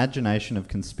captured the imagination of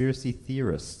conspiracy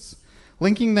theorists,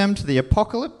 linking them to the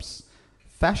apocalypse,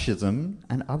 fascism,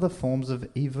 and other forms of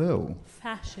evil.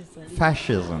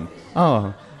 Fascism.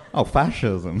 Oh,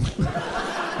 fascism.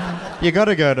 You got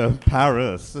to go to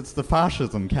Paris. It's the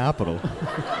fascism capital.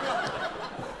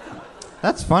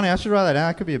 That's funny. I should write that down.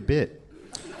 That could be a bit.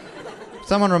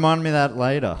 Someone remind me of that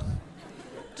later.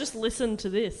 Just listen to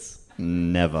this.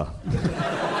 Never.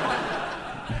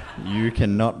 You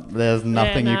cannot. There's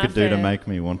nothing you could do to make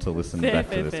me want to listen back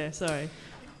to this. Fair. Sorry.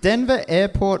 Denver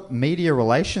Airport Media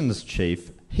Relations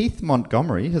Chief Heath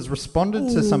Montgomery has responded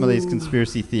to some of these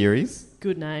conspiracy theories.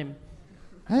 Good name.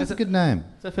 That's a good name.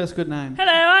 It's our first good name.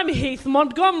 Hello, I'm Heath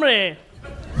Montgomery.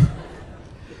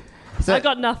 So, I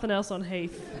got nothing else on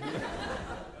Heath.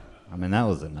 I mean, that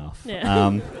was enough.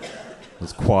 Yeah. It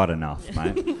was quite enough,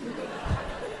 mate.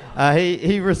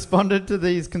 He responded to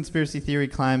these conspiracy theory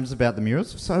claims about the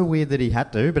murals. So weird that he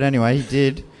had to, but anyway, he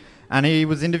did. And he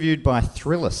was interviewed by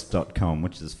Thrillist.com,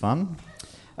 which is fun.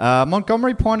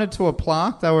 Montgomery pointed to a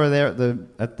plaque. They were there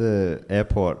at the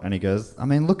airport, and he goes, I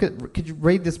mean, could you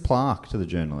read this plaque to the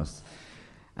journalists?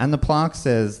 And the plaque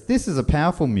says, "This is a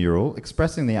powerful mural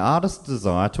expressing the artist's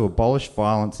desire to abolish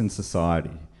violence in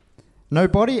society.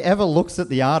 Nobody ever looks at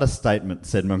the artist statement,"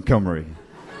 said Montgomery.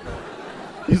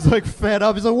 He's like fed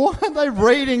up. He's like, why aren't they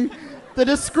reading the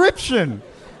description?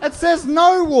 It says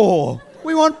no war.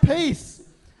 We want peace.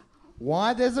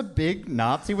 Why there's a big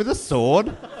Nazi with a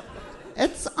sword?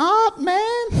 It's art,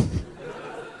 man.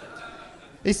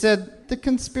 He said, the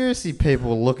conspiracy people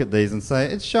will look at these and say,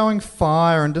 it's showing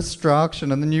fire and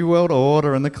destruction and the New World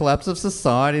Order and the collapse of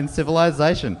society and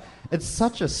civilization. It's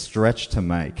such a stretch to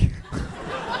make.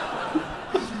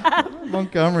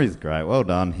 Montgomery's great. Well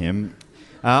done, him.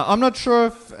 I'm not sure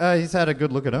if he's had a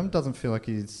good look at him. Doesn't feel like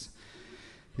he's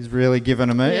really given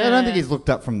him a... Yeah. I don't think he's looked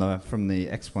up from the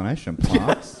explanation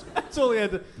plaques. That's all he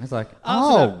had to... He's like,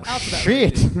 Answer that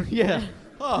shit. Yeah.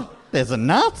 Oh. There's a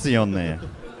Nazi on there.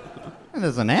 And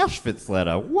there's an Auschwitz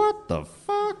letter. What the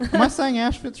fuck? Am I saying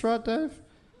Auschwitz right, Dave?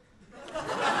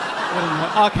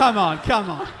 Oh, come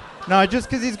on. No, just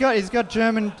because he's got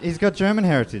German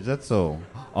heritage, that's all.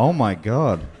 Oh my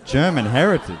God. German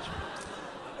heritage.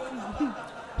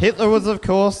 Hitler was, of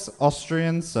course,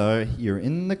 Austrian, so you're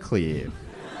in the clear.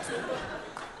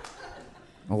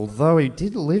 Although he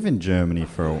did live in Germany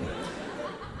for a while.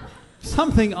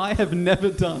 Something I have never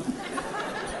done.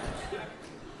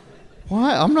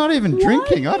 Why? I'm not even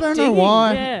drinking. I don't know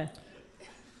why. Yeah.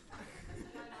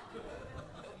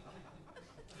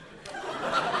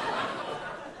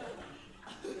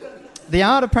 The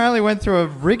art apparently went through a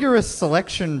rigorous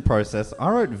selection process. I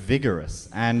wrote vigorous,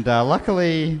 and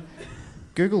luckily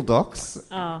Google Docs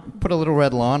put a little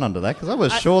red line under that because I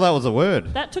was sure that was a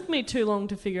word. That took me too long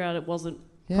to figure out it wasn't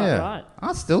quite Yeah, right.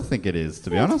 I still think it is, to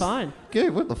be Yeah, it's honest. fine.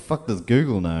 Good. What the fuck does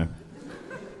Google know?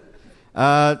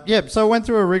 So it went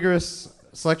through a rigorous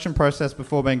selection process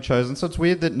before being chosen, so it's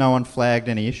weird that no one flagged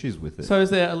any issues with it. So is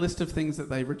there a list of things that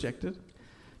they rejected?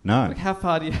 No. Like, how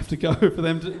far do you have to go for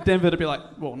Denver to be like,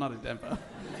 well, not in Denver.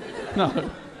 No,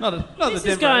 not the Denver. This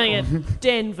is going airport. at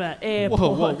Denver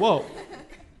Airport. Whoa.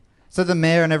 So the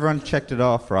mayor and everyone checked it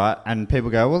off, right? And people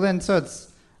go, well then, so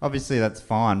it's obviously that's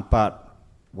fine, but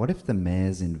what if the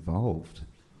mayor's involved?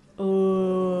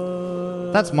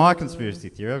 That's my conspiracy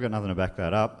theory. I've got nothing to back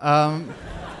that up.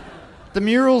 The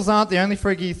murals aren't the only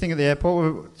freaky thing at the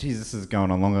airport. Jeez, this is going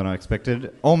on longer than I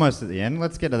expected. Almost at the end.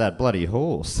 Let's get to that bloody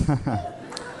horse.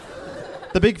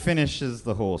 The big finish is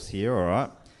the horse here, all right?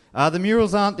 The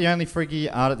murals aren't the only freaky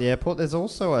art at the airport. There's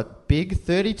also a big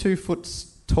 32-foot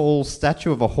tall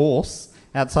statue of a horse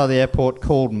outside the airport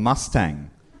called Mustang.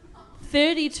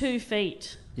 32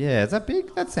 feet. Yeah, is that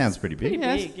big? That sounds pretty big.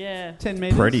 Pretty big, yeah. 10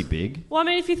 metres. Pretty big. Well, I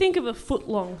mean, if you think of a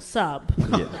foot-long sub,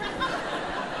 Yeah.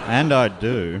 And I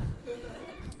do.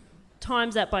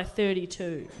 times that by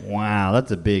 32. Wow,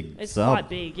 that's a big It's sub. quite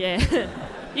big, yeah.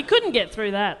 You couldn't get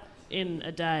through that in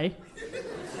a day.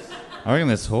 I reckon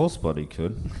this horse body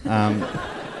could.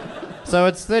 So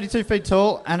it's 32 feet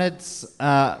tall, and it's...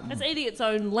 It's eating its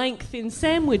own length in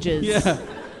sandwiches. Yeah.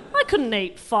 I couldn't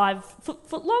eat 5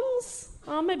 foot-longs.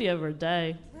 Oh, maybe over a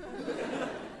day.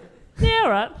 Yeah, all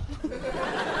right.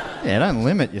 Yeah, don't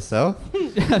limit yourself.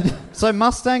 So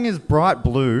Mustang is bright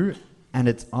blue, and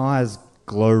its eyes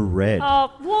glow red,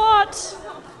 Oh, what?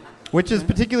 which is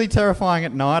particularly terrifying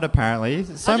at night, apparently.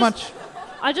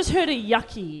 I just heard a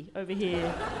yucky over here,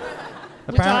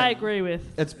 which Apparently- I agree with.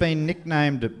 It's been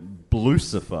nicknamed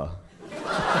Blucifer.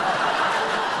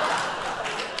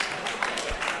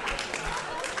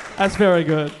 That's very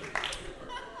good.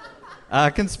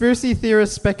 Conspiracy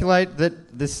theorists speculate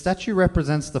that the statue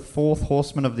represents the fourth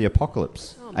horseman of the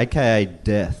apocalypse, aka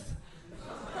death.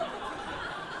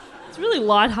 It's a really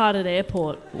light-hearted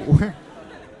airport.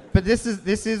 But this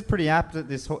is pretty apt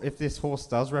that if this horse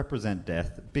does represent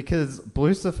death, because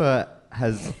Lucifer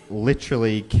has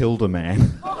literally killed a man.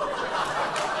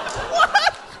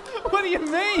 What do you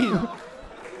mean?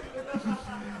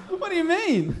 What do you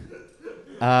mean?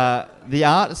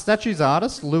 The statue's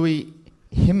artist, Louis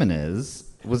Jimenez,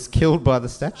 was killed by the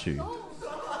statue.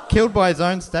 Killed by his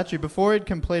own statue. Before he'd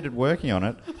completed working on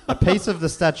it, a piece of the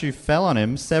statue fell on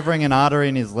him, severing an artery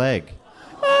in his leg.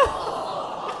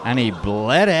 And he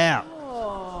bled out.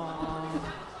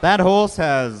 That horse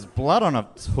has blood on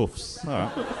its hoofs. All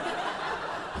right.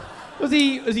 Was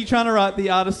he trying to write the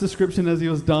artist's description as he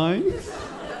was dying?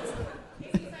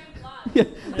 Yeah,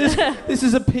 this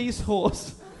is a peace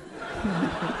horse.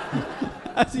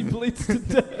 As he bleeds to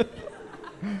death.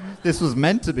 This was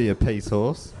meant to be a peace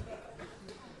horse.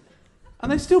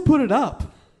 And they still put it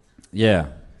up. Yeah.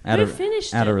 Out Who of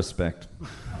finished out it? of respect.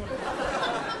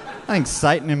 I think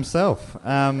Satan himself.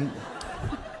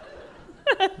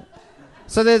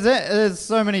 So there's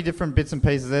so many different bits and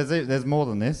pieces. There's more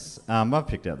than this. I've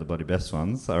picked out the bloody best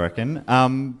ones, I reckon.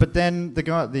 But then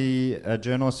the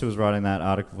journalist who was writing that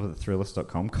article for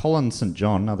Thrillist.com, Colin St.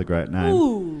 John, another great name.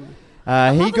 Ooh.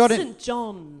 He got it. St.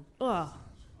 John. Oh,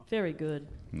 very good.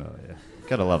 Oh yeah,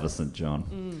 gotta love a St.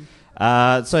 John.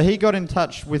 So he got in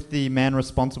touch with the man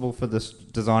responsible for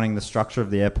designing the structure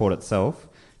of the airport itself,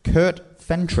 Kurt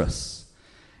Fentress,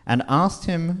 and asked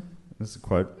him. This is a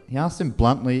quote. He asked him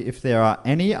bluntly if there are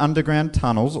any underground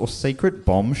tunnels or secret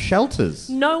bomb shelters.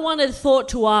 No one had thought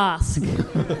to ask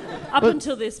up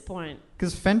until this point.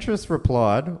 Because Fentress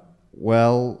replied,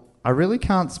 "Well, I really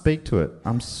can't speak to it.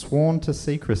 I'm sworn to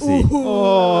secrecy."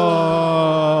 Oh.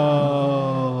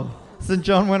 St.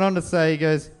 John went on to say, he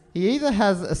goes, he either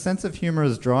has a sense of humour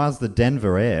as dry as the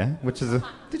Denver air, which is a...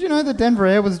 Did you know the Denver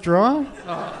air was dry?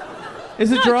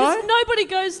 Is it No, dry? 'cause nobody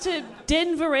goes to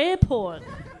Denver Airport.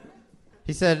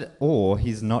 He said, or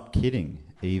he's not kidding,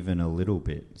 even a little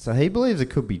bit. So he believes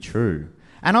it could be true.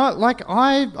 And I've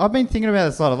been thinking about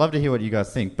this a lot. I'd love to hear what you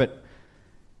guys think. But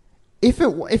if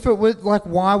it would, like,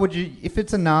 why would you, if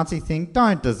it's a Nazi thing,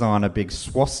 don't design a big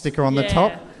swastika on the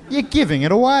top. You're giving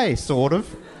it away, sort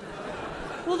of.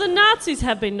 Well, the Nazis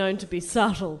have been known to be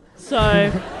subtle,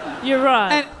 so you're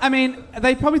right. And, I mean,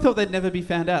 they probably thought they'd never be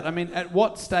found out. I mean, at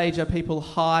what stage are people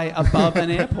high above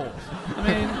an airport? I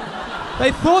mean,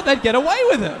 they thought they'd get away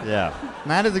with it. Yeah,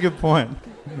 that is a good point.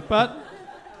 But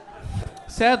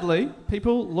sadly,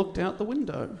 people looked out the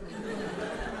window.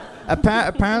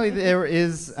 Apparently there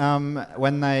is,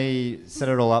 when they set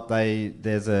it all up,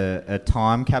 there's a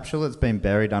time capsule that's been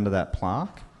buried under that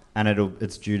plaque, and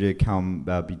it's due to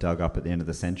be dug up at the end of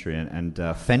the century, and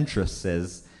Fentress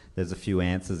says there's a few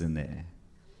answers in there.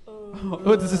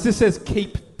 Oh, it just says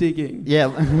keep digging.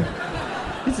 Yeah.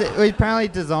 He apparently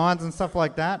designs and stuff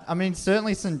like that. I mean,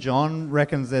 certainly St. John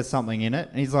reckons there's something in it,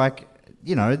 and he's like,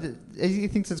 you know, he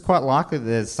thinks it's quite likely that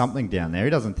there's something down there. He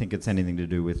doesn't think it's anything to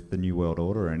do with the New World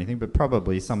Order or anything, but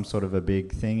probably some sort of a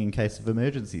big thing in case of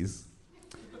emergencies.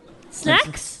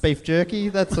 Snacks? Beef jerky,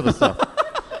 that sort of stuff.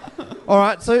 All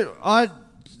right, so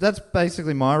that's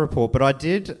basically my report, but I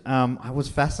was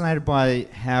fascinated by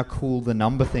how cool the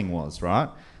number thing was, right?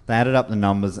 They added up the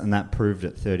numbers, and that proved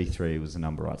that 33 was the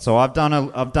number right. So I've done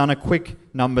a quick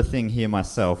number thing here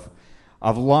myself.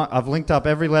 I've linked up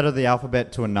every letter of the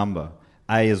alphabet to a number.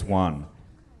 A is 1,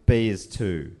 B is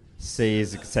 2, C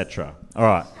is etc. All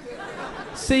right.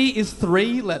 C is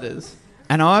 3 letters.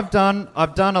 And I've done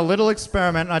a little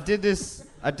experiment. I did this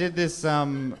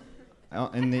in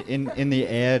the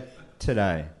air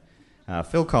today,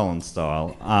 Phil Collins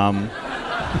style.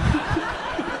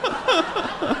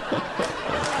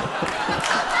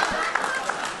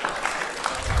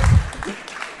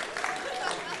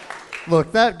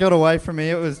 Look, that got away from me.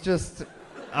 It was just,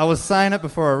 I was saying it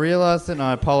before I realised it, and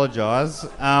I apologise.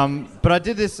 But I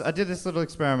did this little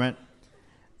experiment,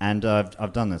 and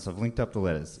I've done this. I've linked up the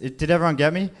letters. Did everyone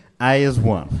get me? A is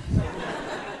 1.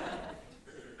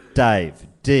 Dave,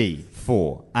 D,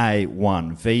 4, A,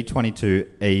 1, V, 22,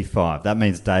 E, 5. That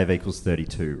means Dave equals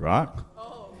 32, right?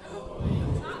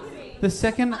 The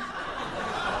second...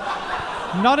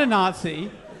 Not a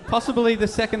Nazi, possibly the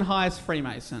second highest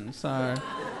Freemason, so...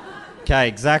 Okay,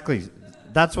 exactly.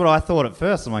 That's what I thought at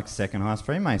first. I'm like, second highest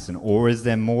Freemason. Or is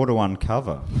there more to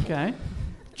uncover? Okay.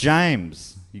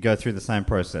 James, you go through the same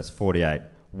process, 48.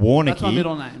 Warnicky. That's my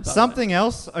middle name. Something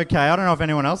else, okay, I don't know if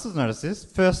anyone else has noticed this.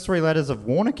 First 3 letters of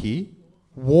Warnicky,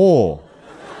 war.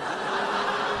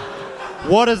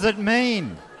 What does it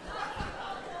mean?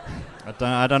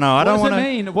 I don't know. I don't want to. What does it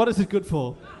mean? What is it good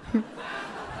for?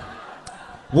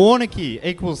 Warnicky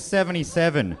equals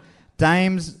 77.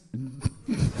 Dames.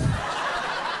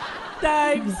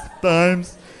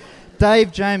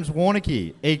 Dave James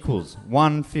Warnicky equals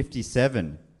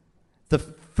 157. The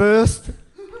first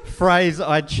phrase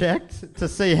I checked to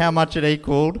see how much it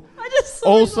equaled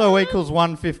also equals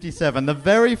 157. The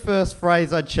very first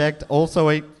phrase I checked also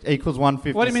equals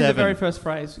 157. What do you mean the very first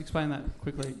phrase? Explain that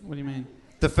quickly. What do you mean?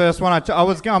 The first one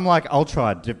I'm like, I'll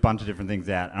try a bunch of different things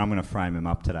out, and I'm going to frame him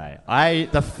up today.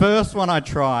 The first one I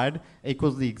tried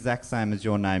equals the exact same as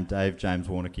your name, Dave James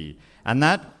Warnicky, and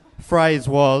that phrase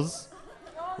was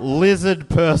lizard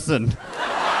person.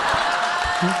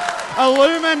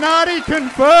 Illuminati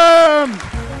confirmed.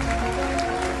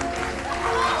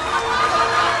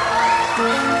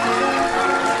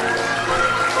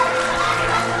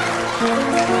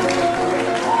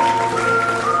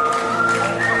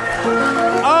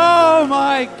 Oh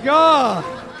my God!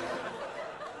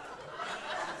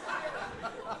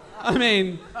 I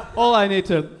mean, all I need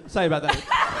to say about that.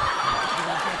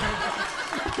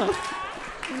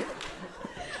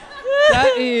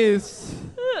 That is.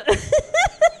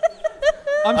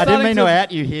 I didn't mean to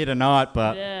out you here tonight,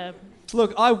 but Yeah.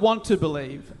 Look, I want to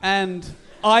believe, and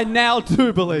I now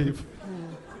do believe.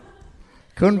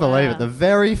 couldn't believe it. The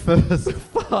very first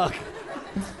Fuck.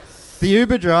 The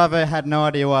Uber driver had no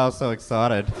idea why I was so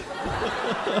excited.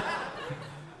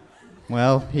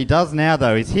 Well, he does now,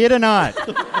 though. He's here tonight.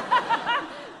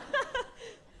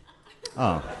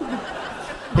 Oh.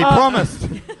 He promised.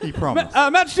 He promised.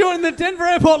 Matt Stewart in the Denver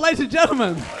airport, ladies and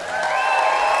gentlemen.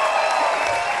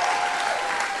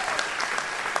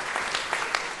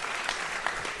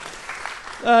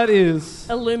 That is...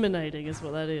 Illuminating is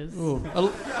what that is.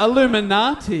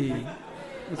 Illuminati.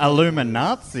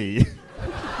 Illuminati.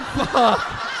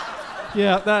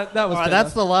 Yeah, that was All right, better.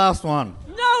 that's the last one.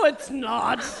 No, it's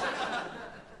not.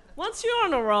 Once you're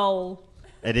on a roll,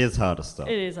 It is hard to stop.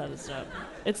 it is hard to stop.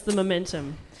 It's the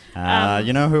momentum.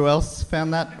 You know who else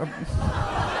found that?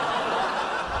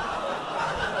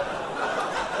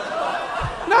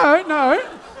 No.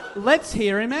 Let's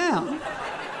hear him out.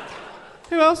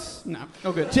 Who else? No,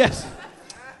 all good. Jess.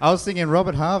 I was thinking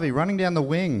Robert Harvey running down the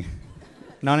wing.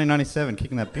 1997,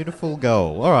 kicking that beautiful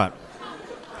goal. All right.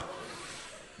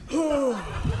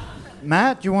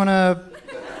 Matt, do you want to...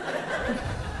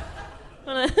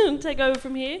 Want to take over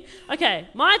from here? Okay,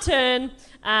 my turn.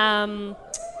 And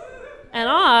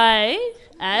I,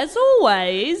 as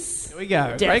always, Here we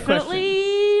go. Great question.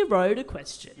 definitely wrote a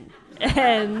question.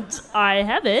 And I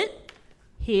have it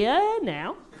here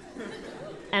now.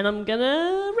 And I'm going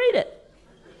to read it.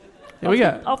 Here we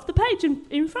go. Off the page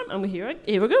in front. Here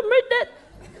we go. I'm reading it.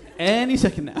 Any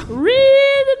second now.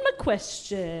 Reading my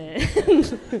question.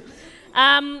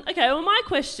 Okay, well, my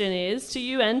question is to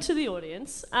you and to the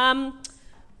audience.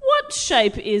 What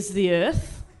shape is the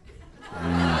Earth?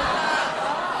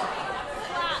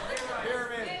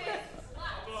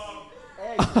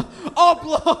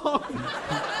 Oblong.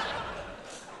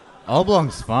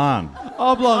 Oblong's fun.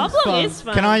 Oblong's Oblong fun. is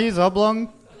fun. Can I use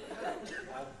oblong?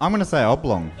 I'm going to say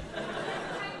oblong.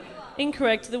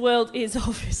 Incorrect. The world is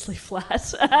obviously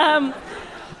flat.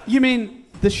 You mean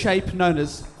the shape known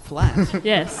as flat?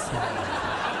 Yes.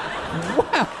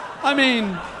 Wow. I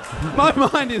mean, my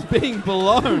mind is being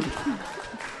blown.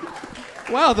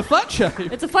 Wow, the flat shape.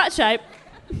 It's a flat shape.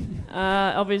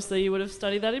 Obviously, you would have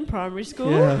studied that in primary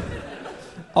school. Yeah.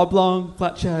 Oblong,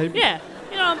 flat shape. Yeah.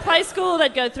 You know, in play school,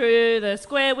 they'd go through the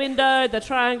square window, the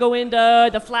triangle window,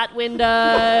 the flat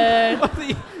window.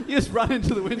 You just run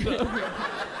into the window.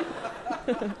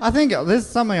 I think there's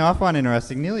something I find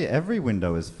interesting. Nearly every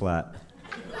window is flat.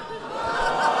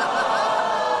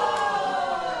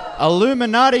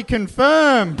 Illuminati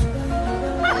confirmed. So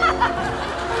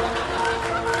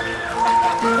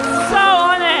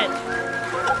on it.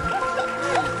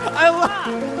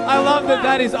 I love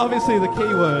that is obviously the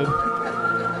key word.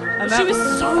 And She was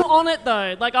so on it,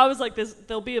 though. Like, I was like,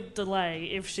 there'll be a delay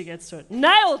if she gets to it.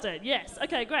 Nailed it. Yes.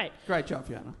 Okay, great. Great job,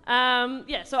 Fiona.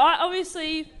 Yeah, so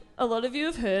obviously a lot of you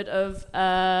have heard of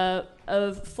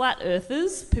flat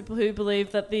earthers, people who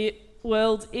believe that the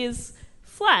world is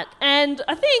flat. And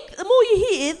I think the more you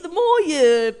hear, the more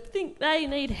you think they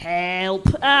need help.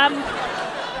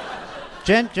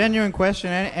 Genuine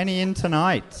question. Any in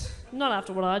tonight? Not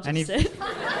after what I just said.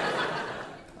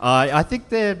 I think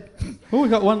they're... Oh, we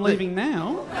got one leaving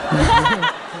now.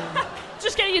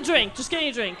 Just get your drink. Just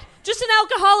an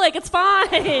alcoholic. It's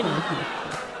fine.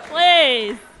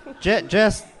 Please.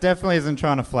 Jess definitely isn't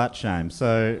trying to flat shame,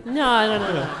 so...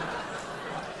 No.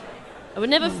 I would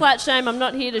never flat shame. I'm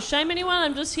not here to shame anyone.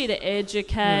 I'm just here to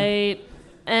educate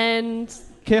and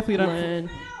Careful you don't. learn.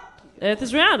 Earth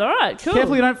is round. All right, cool.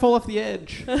 Careful you don't fall off the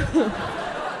edge. It's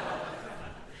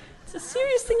a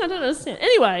serious thing I don't understand.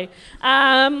 Anyway,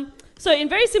 so in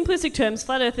very simplistic terms,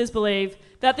 flat earthers believe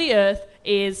that the Earth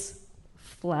is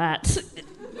flat.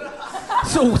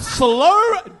 So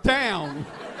slow down.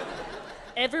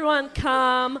 Everyone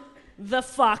calm the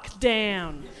fuck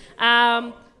down.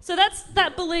 So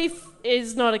that belief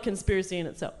is not a conspiracy in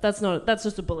itself. That's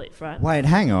just a belief, right? Wait,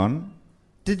 hang on.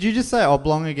 Did you just say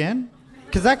oblong again?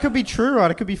 Because that could be true, right?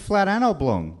 It could be flat and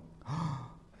oblong.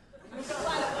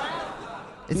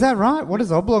 Is that right? What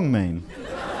does oblong mean?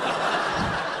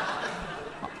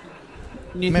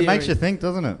 It makes you think,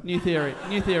 doesn't it? New theory.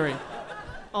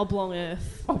 Oblong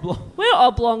Earth. Oblong. We're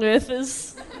oblong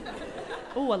Earthers.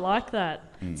 Oh, I like that.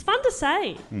 It's fun to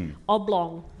say.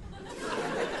 Oblong.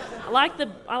 I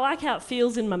like how it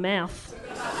feels in my mouth.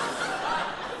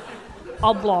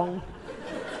 Oblong.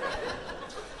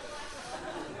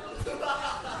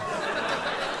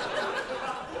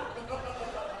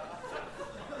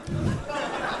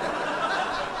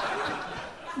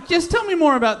 Just tell me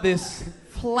more about this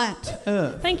flat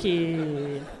Earth. Thank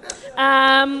you.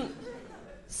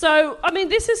 So, I mean,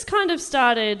 this has kind of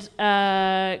started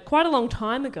quite a long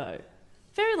time ago.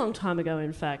 Very long time ago,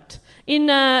 in fact. In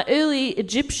early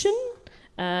Egyptian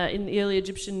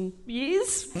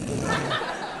years.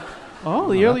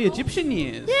 Oh, the early Egyptian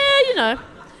years. Yeah, you know.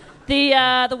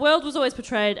 The world was always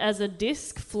portrayed as a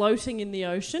disc floating in the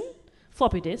ocean.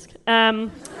 Floppy disk.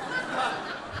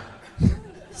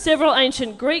 Several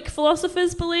ancient Greek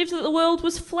philosophers believed that the world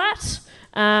was flat.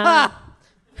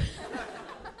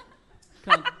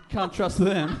 Can't trust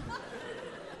them.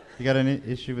 You got any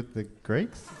issue with the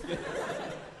Greeks?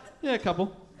 Yeah, a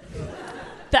couple.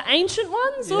 The ancient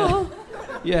ones, Yeah. or?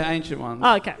 Yeah, ancient ones.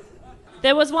 Oh, okay.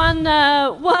 There was one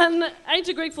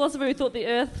ancient Greek philosopher who thought the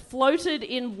Earth floated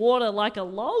in water like a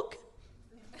log,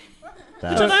 which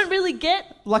I don't really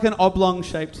get. Like an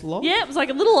oblong-shaped log? Yeah, it was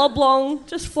like a little oblong,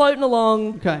 just floating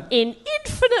along in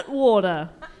infinite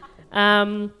water.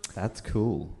 That's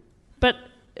cool. But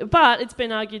it's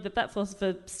been argued that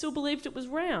philosopher still believed it was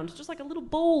round, just like a little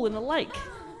ball in a lake.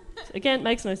 Again, it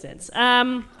makes no sense.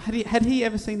 Had he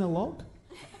ever seen a log?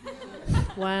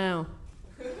 Wow.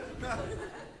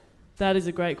 That is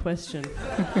a great question.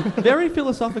 Very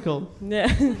philosophical. Yeah.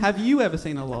 Have you ever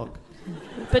seen a log?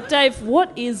 But Dave,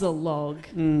 what is a log? I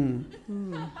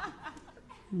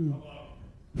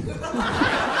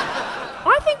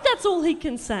think that's all he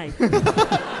can say.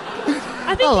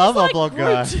 I love oblong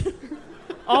guy.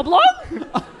 Oblong?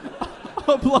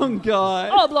 Oblong guy.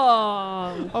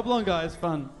 Oblong. Oblong guy is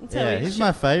fun. Yeah, he's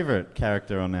my favourite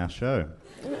character on our show.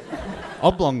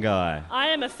 Oblong guy. I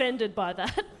am offended by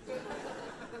that.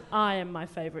 I am my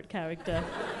favourite character.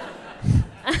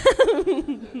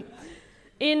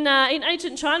 In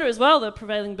ancient China as well, the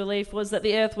prevailing belief was that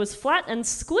the Earth was flat and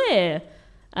square,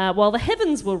 while the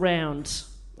heavens were round.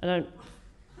 I don't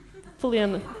fully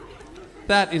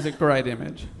That is a great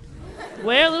image.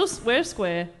 We're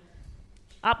square.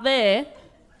 Up there,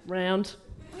 round.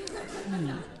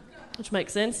 Which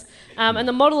makes sense. And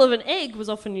the model of an egg was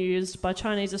often used by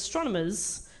Chinese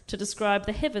astronomers to describe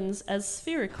the heavens as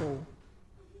spherical.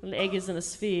 An egg isn't a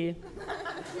sphere.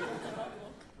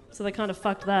 So they kind of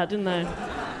fucked that, didn't they?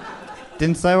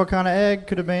 Didn't say what kind of egg.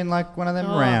 Could have been like one of them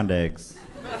round eggs.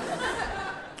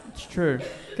 It's true.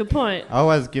 Good point. I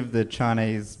always give the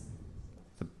Chinese...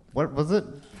 What was it?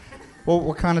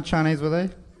 What kind of Chinese were they?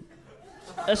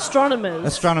 Astronomers.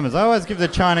 Astronomers. I always give the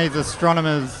Chinese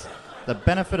astronomers the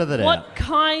benefit of the doubt. What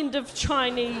kind of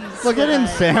Chinese? Look, it were didn't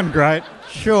they? sound great.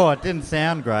 Sure, it didn't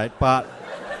sound great, but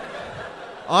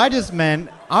I just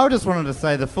wanted to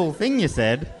say the full thing you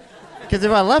said. Because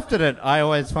if I left it at, I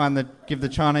always find that give the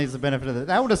Chinese the benefit of the doubt.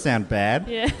 That would have sounded bad.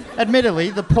 Yeah.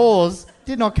 Admittedly, the pause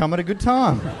did not come at a good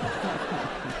time.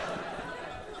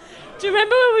 Do you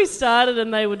remember when we started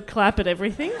and they would clap at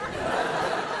everything?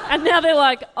 And now they're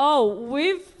like, oh,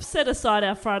 we've set aside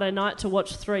our Friday night to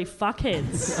watch 3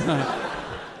 fuckheads.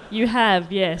 You have,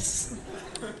 yes.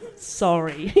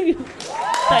 Sorry. Thank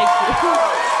you.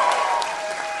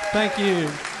 Thank you.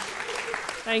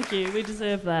 Thank you. We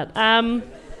deserve that.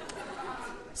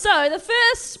 So the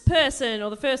first person or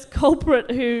the first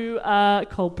culprit who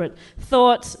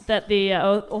thought that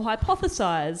or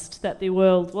hypothesized that the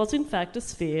world was in fact a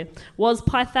sphere was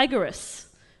Pythagoras.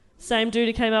 Same dude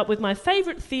who came up with my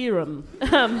favourite theorem.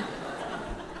 I'm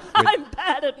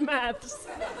bad at maths.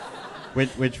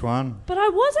 Which one? But I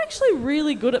was actually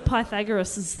really good at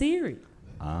Pythagoras' theory.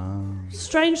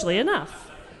 Strangely enough.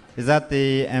 Is that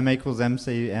the m equals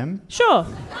mc m? Sure.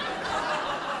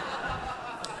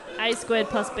 A squared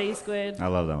plus B squared. I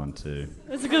love that one too.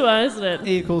 It's a good one, isn't it?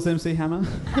 E equals MC Hammer.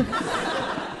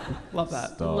 Love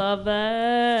that. Stop. Love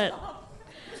that.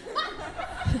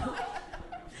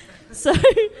 So,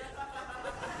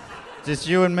 Just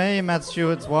you and me, Matt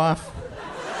Stewart's wife.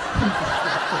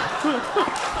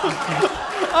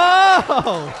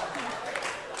 Oh!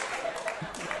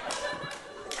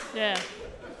 yeah.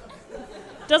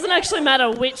 Doesn't actually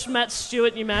matter which Matt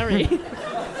Stewart you marry.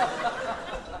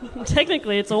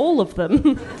 Technically, it's all of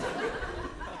them.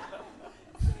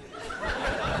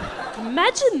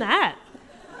 Imagine that.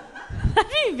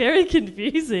 That'd be very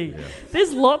confusing. Yeah.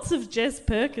 There's lots of Jess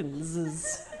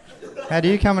Perkinses. How do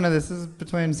you come into this? This is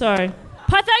between... Sorry.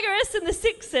 Pythagoras in the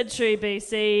 6th century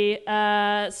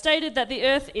BC stated that the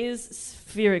Earth is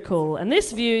spherical, and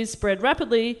this view spread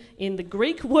rapidly in the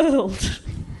Greek world.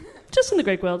 Just in the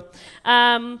Greek world.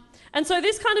 And so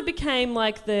this kind of became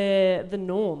like the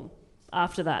norm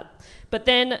after that. But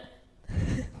then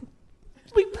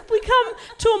we come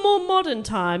to a more modern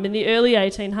time in the early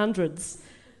 1800s.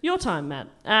 Your time, Matt.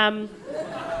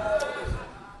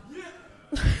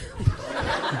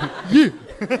 You.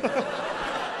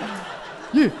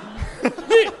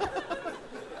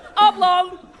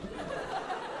 Oblong.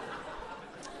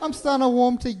 I'm starting to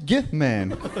warm to you,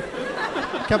 man.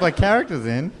 A couple of characters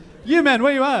in. You, man,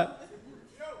 where you at?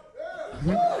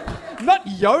 Not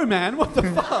yo, man. What the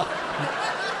fuck?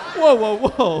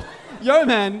 Whoa. Yo,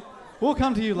 man. We'll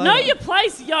come to you later. Know your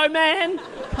place, yo, man.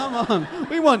 Come on.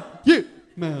 We want you,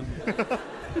 man.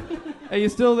 Are you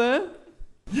still there?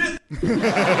 Yeah.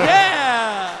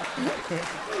 Yeah.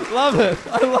 Love it.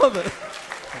 I love it.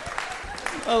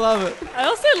 I love it. I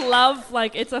also love,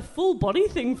 like, it's a full body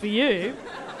thing for you.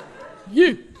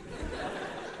 You.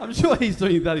 I'm sure he's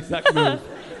doing that exact move.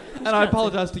 And I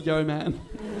apologise to Yo Man.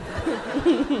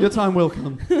 Your time will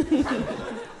come.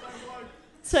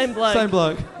 Same bloke. Same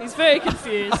bloke. He's very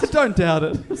confused. I don't doubt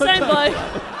it. Same bloke.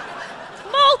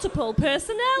 Multiple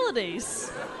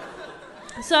personalities.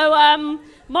 So,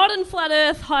 modern flat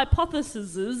Earth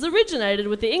hypotheses originated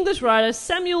with the English writer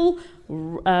Samuel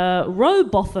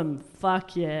Rowbotham.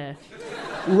 Fuck yeah.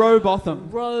 Rowbotham.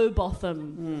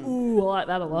 Rowbotham. Ooh, I like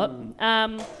that a lot.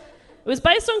 It was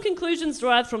based on conclusions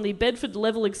derived from the Bedford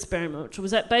Level experiment, which was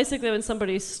that basically when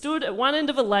somebody stood at one end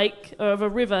of a lake, or of a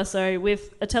river,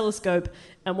 with a telescope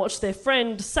and watched their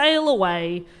friend sail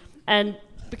away, and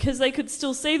because they could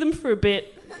still see them for a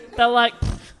bit, they're like,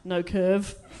 no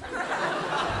curve.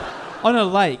 On a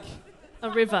lake.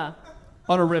 A river.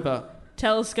 On a river.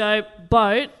 Telescope,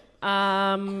 boat.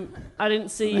 I didn't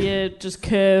see you just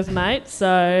curve, mate, so...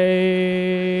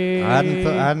 I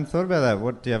hadn't thought about that.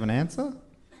 What, do you have an answer?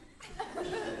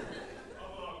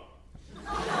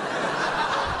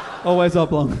 Always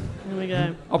oblong. Here we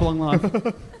go. Oblong life.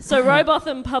 So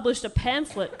Rowbotham published a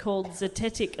pamphlet called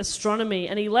Zetetic Astronomy,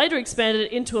 and he later expanded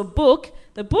it into a book.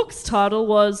 The book's title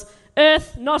was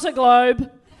Earth, Not a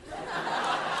Globe.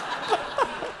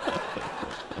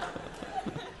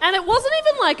 And it wasn't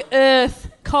even like Earth,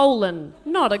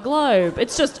 not a globe.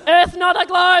 It's just Earth, not a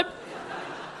globe.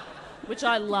 Which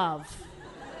I love.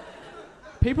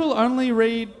 People only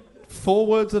read 4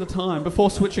 words at a time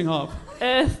before switching off.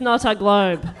 Earth, not a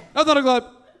globe. Oh, not a globe.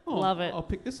 Oh, Love it. I'll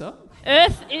pick this up.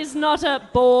 Earth is not a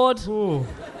board. Ooh.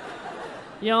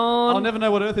 Yawn. I'll never know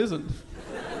what Earth isn't.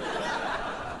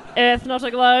 Earth, not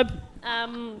a globe.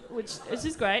 Which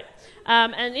is great.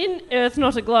 And in Earth,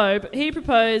 Not a Globe, he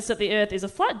proposed that the Earth is a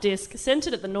flat disk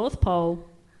centred at the North Pole,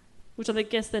 which I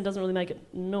guess then doesn't really make it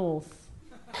north.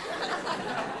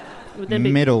 It would then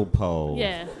be Middle pole.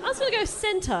 Yeah. I was going to go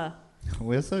centre.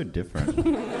 We're so different.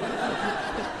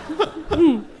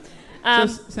 So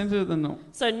centre at the north.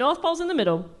 So North Pole's in the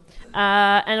middle,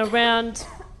 and around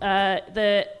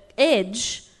the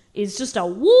edge is just a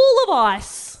wall of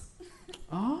ice.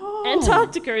 Oh.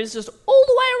 Antarctica is just all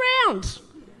the way around.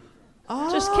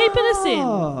 Just keeping us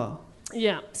in.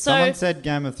 Yeah. So Someone said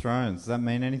Game of Thrones. Does that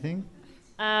mean anything?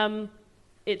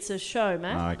 it's a show,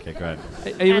 Matt. Oh, okay, great.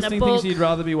 Are you And a listening to things book. you'd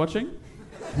rather be watching?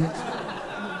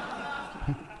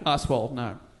 Swole,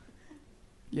 no.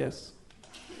 Yes.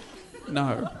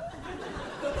 No.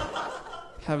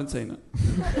 Haven't seen it.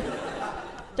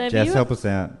 Dave, Jess, help us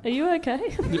out. are you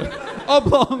okay?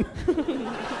 Oblong!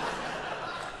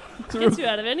 Gets you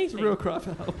out of It's a anything. real cry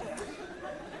for help.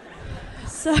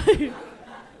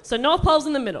 So North Pole's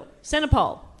in the middle. Centre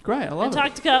Pole. Great, I love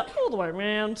Antarctica all the way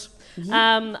around.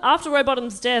 After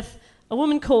Rowbottom's death, a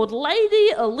woman called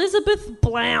Lady Elizabeth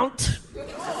Blount.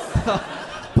 it.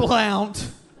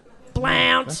 Blount.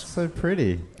 Blount. That's so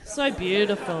pretty. So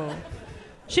beautiful.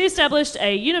 She established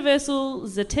a Universal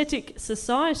Zetetic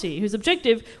Society whose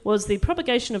objective was the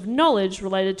propagation of knowledge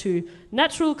related to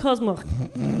natural cosmos.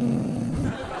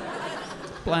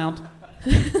 Blount.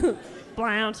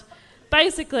 Blount.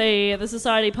 Basically, the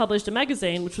society published a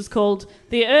magazine which was called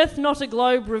The Earth Not a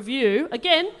Globe Review.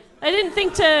 Again, they didn't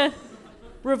think to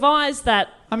revise that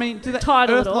I mean, do that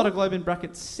title Earth at all. Not a Globe in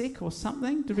brackets sick or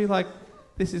something? To be like,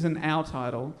 this isn't our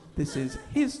title, this is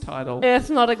his title. Earth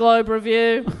Not a Globe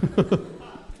Review.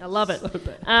 I love it.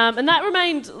 And that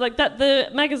remained, like that,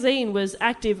 the magazine was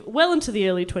active well into the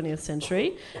early 20th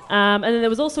century. And then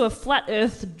there was also a flat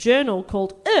earth journal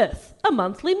called Earth, a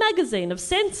monthly magazine of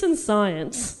sense and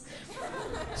science.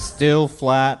 Still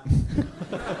flat.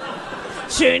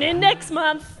 Tune in next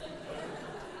month.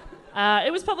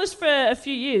 It was published for a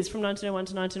few years, from 1901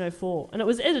 to 1904, and it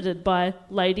was edited by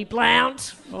Lady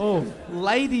Blount. Oh,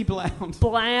 Lady Blount.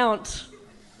 Blount.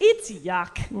 It's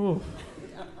yuck. Ooh.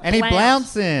 Any Blount.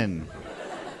 Blounts in?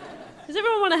 Does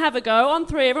everyone want to have a go? On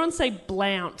three, everyone say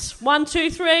Blount. 1, 2,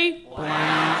 3.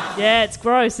 Blount. Yeah, it's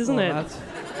gross, isn't Oh, it?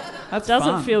 That's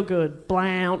Doesn't fun. feel good.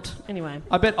 Blount. Anyway.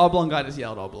 I bet Oblong Guy just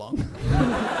yelled Oblong.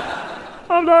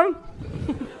 Hold on.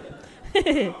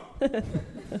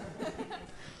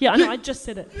 Yeah, I know, I just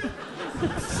said it.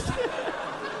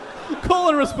 Call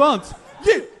and response.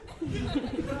 Yeah.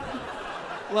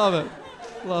 Love it.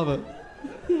 Love it.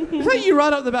 Is that you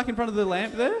right up the back in front of the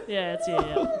lamp there? Yeah, it's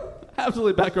yeah.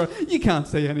 Absolute back row. You can't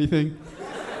see anything.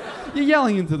 You're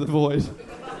yelling into the void.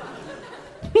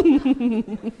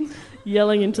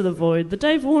 Yelling into the void. The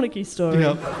Dave Warnicky story.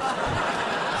 Yep.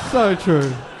 So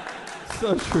true.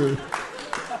 So true.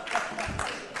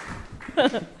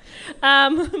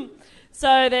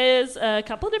 So there's a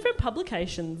couple of different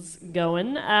publications going.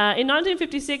 In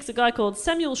 1956, a guy called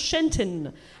Samuel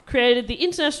Shenton created the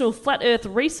International Flat Earth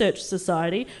Research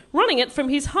Society, running it from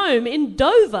his home in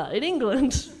Dover, in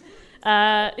England.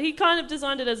 He kind of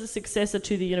designed it as a successor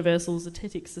to the Universal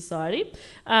Zetetic Society.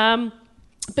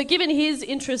 But given his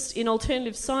interest in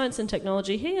alternative science and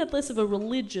technology, he had less of a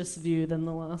religious view than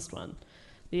the last one.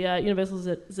 The Universal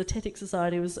Zetetic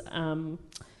Society was...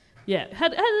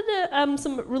 had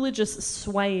some religious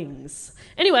swayings.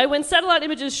 Anyway, when satellite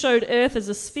images showed Earth as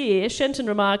a sphere, Shenton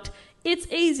remarked, "It's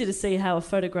easy to see how a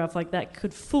photograph like that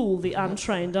could fool the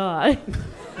untrained eye."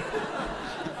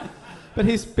 But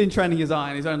he's been training his eye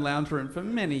in his own lounge room for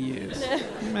many years.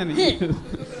 Many years.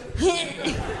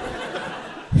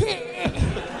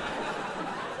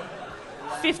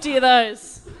 50 of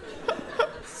those.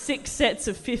 6 sets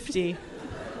of 50.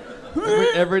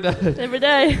 Every day. Every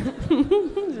day.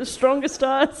 The strongest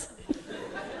eyes.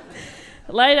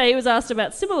 Later, he was asked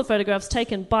about similar photographs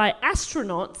taken by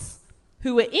astronauts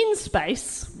who were in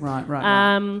space. Right.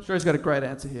 Sure he's got a great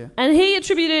answer here. And he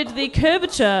attributed the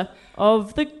curvature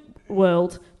of the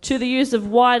world to the use of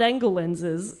wide-angle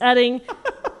lenses, adding,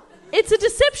 "It's a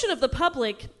deception of the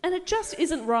public, and it just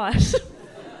isn't right." So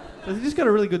he's just got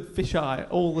a really good fish eye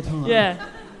all the time. Yeah.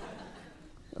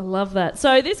 I love that.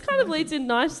 So this kind of leads in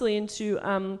nicely into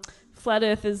flat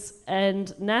earthers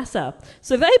and NASA.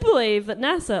 So they believe that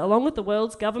NASA, along with the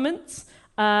world's governments,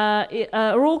 are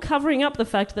all covering up the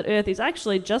fact that Earth is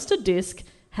actually just a disk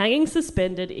hanging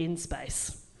suspended in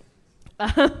space.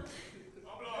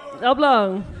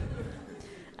 Oblong.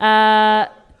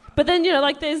 But then,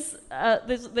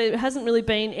 there hasn't really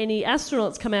been any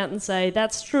astronauts come out and say,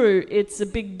 "That's true, it's a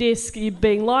big disk, you're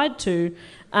being lied to."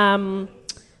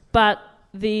 But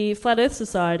the Flat Earth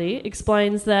Society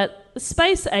explains that the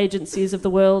space agencies of the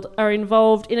world are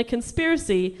involved in a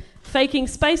conspiracy faking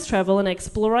space travel and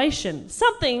exploration,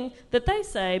 something that they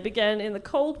say began in the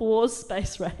Cold War's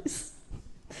space race.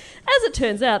 As it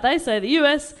turns out, they say the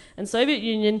US and Soviet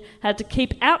Union had to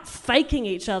keep out faking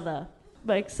each other.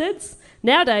 Makes sense?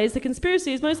 Nowadays, the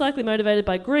conspiracy is most likely motivated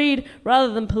by greed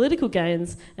rather than political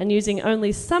gains, and using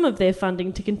only some of their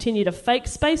funding to continue to fake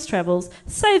space travels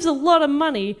saves a lot of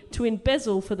money to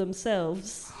embezzle for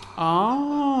themselves.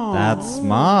 Oh. That's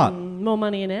smart. More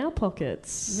money in our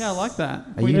pockets. Yeah, I like that.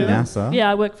 Are you NASA?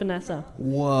 Yeah, I work for NASA.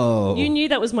 Whoa. You knew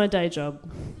that was my day job.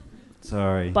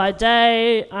 Sorry. By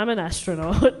day, I'm an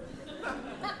astronaut.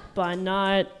 By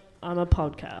night, I'm a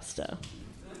podcaster.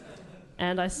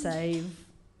 And I save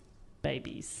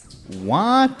babies.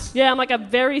 What? Yeah, I'm like a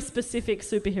very specific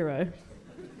superhero.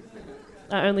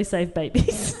 I only save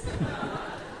babies.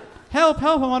 Help,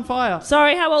 I'm on fire.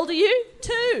 Sorry, how old are you?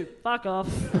 2. Fuck off.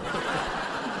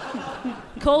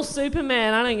 Call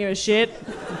Superman, I don't give a shit.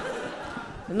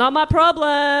 Not my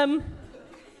problem.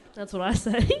 That's what I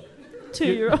say.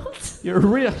 2-year-olds. You're a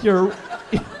real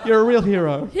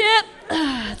hero. Yep.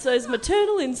 It's those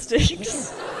maternal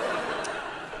instincts.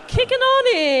 kicking on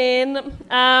in.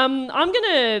 I'm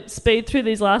going to speed through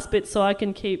these last bits so I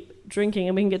can keep drinking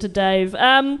and we can get to Dave.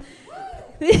 So,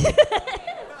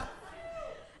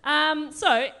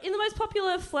 in the most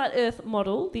popular flat Earth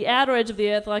model, the outer edge of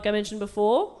the Earth, like I mentioned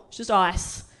before, is just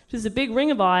ice. It's just a big ring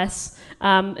of ice.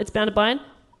 It's bounded by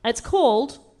it's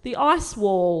called the ice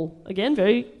wall. Again,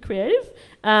 very creative.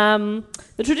 The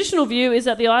traditional view is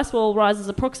that the ice wall rises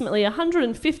approximately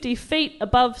 150 feet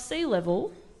above sea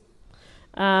level.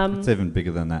 It's even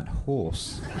bigger than that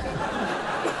horse.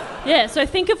 Yeah, so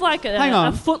think of like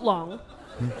a foot long.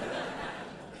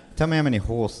 Tell me how many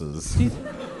horses.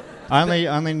 I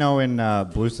only know in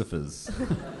Blucifers.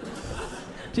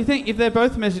 Do you think if they're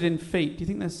both measured in feet, do you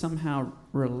think they're somehow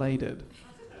related?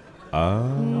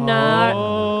 No.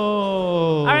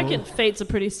 I reckon feet's a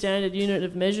pretty standard unit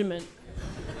of measurement.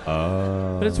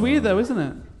 But it's weird though, isn't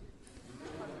it?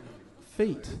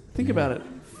 Feet. Think about it.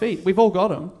 Feet. We've all got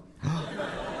them.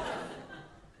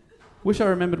 Wish I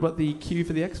remembered what the cue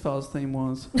for the X-Files theme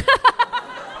was.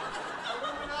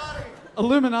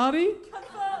 Illuminati?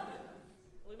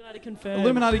 Illuminati confirmed.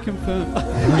 Illuminati confirmed.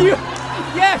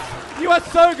 Yes! You are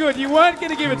so good. You weren't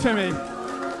going to give it to me.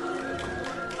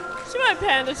 She won't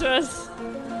pander to us.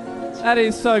 That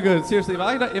is so good. Seriously, if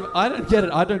I don't get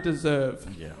it, I don't deserve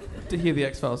to hear the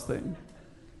X-Files theme.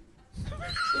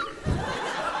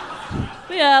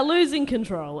 We are losing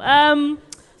control.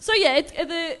 So yeah,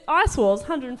 the ice wall's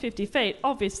 150 feet,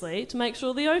 obviously, to make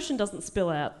sure the ocean doesn't spill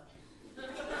out.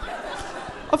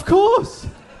 Of course.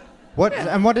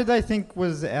 And what did they think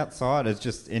was outside? It's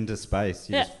just into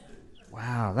space.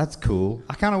 Wow, that's cool.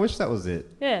 I kind of wish that was it.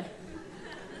 Yeah.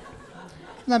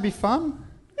 Wouldn't that be fun?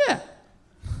 Yeah.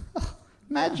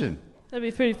 Imagine. That'd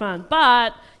be pretty fun.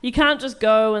 But you can't just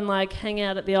go and like hang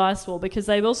out at the ice wall because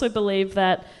they also believe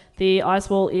that the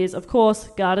ice wall is, of course,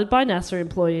 guarded by NASA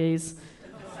employees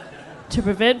to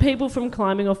prevent people from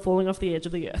climbing or falling off the edge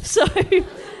of the Earth. So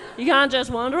you can't just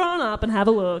wander on up and have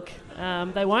a look.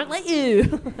 They won't let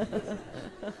you.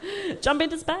 Jump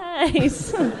into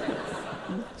space.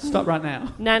 Stop right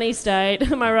now. Nanny state,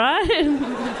 am I right?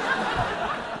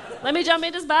 Let me jump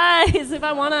into space if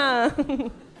I wanna.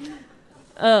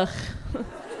 Ugh.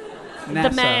 NASA.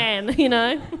 The man, you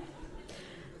know.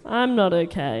 I'm not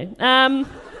okay.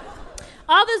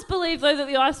 Others believe, though, that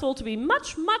the ice wall to be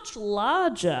much, much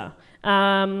larger.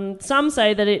 Some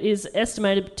say that it is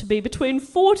estimated to be between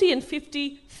 40 and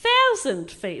 50,000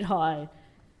 feet high.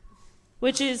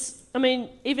 Which is, I mean,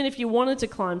 even if you wanted to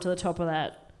climb to the top of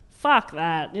that, fuck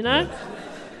that, you know?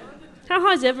 How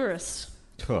high is Everest?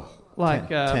 Like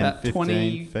 10, about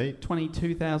 15 feet.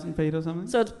 22,000 feet or something.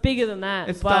 So it's bigger than that.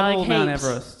 It's by double like Mount heaps.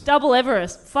 Everest. Double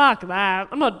Everest. Fuck that.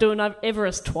 I'm not doing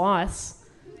Everest twice.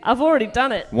 I've already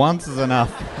done it. Once is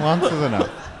enough. Once is enough.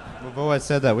 We've always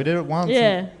said that. We did it once.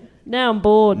 Yeah. Now I'm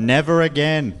bored. Never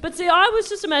again. But see, I was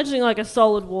just imagining like a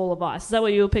solid wall of ice. Is that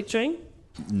what you were picturing?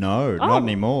 No, not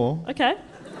anymore. Okay.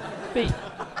 But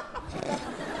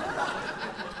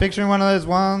Picturing one of those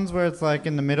ones where it's like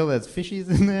in the middle there's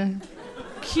fishies in there.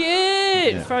 cute.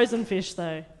 Yeah. Frozen fish,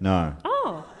 though. No.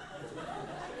 Oh.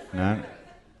 No.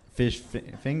 Fish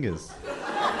fingers.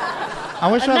 I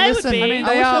wish And I they would listened. be- I mean, I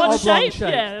they wish are what oblong shape? shaped.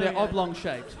 Yeah, there we They're go. oblong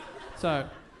shaped. So,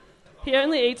 He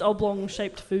only eats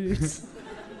oblong-shaped foods.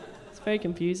 It's very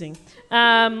confusing.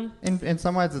 In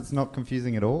some ways it's not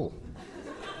confusing at all.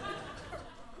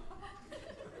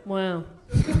 Wow.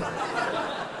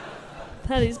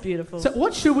 That is beautiful. so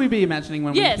what should we be imagining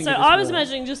when we Yeah, think so of this I was wall?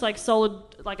 imagining just like solid,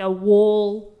 like a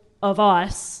wall of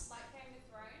ice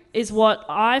is what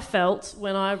I felt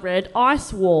when I read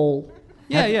Ice Wall.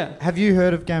 Yeah. Have you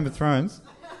heard of Game of Thrones?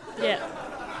 Yeah.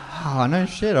 Oh, no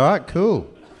shit. All right, cool.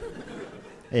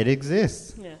 It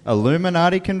exists. Yeah.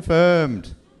 Illuminati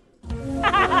confirmed.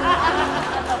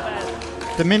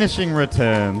 Diminishing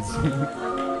returns.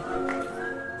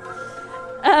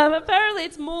 Apparently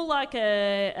it's more like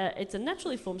it's a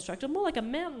naturally formed structure, more like a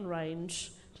mountain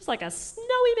range. Just like a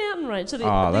snowy mountain range. So the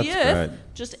that's Earth great.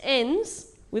 just ends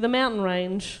with a mountain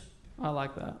range. I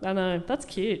like that. I know, that's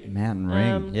cute. Mountain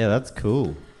ring. Yeah, that's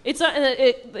cool.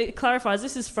 It clarifies,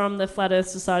 this is from the Flat Earth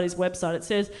Society's website. It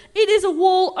says, it is a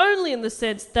wall only in the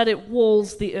sense that it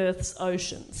walls the Earth's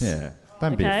oceans. Yeah.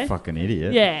 Don't be Okay. a fucking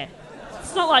idiot. Yeah.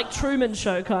 It's not like Truman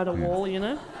Show kind of wall, you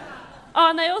know? Oh,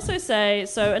 and they also say,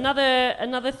 so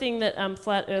another thing that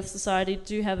Flat Earth Society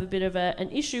do have a bit of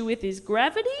an issue with is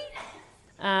gravity.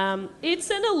 It's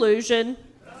an illusion.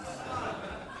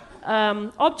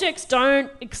 Objects don't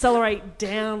accelerate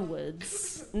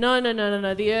downwards. No.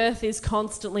 The Earth is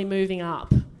constantly moving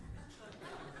up.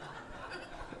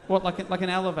 What, like an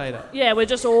elevator? Yeah, we're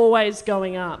just always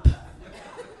going up.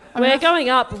 We're going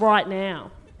up right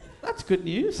now. That's good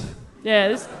news. Yeah,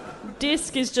 this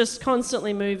disc is just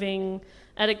constantly moving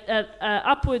at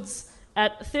upwards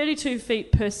at 32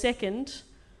 feet per second,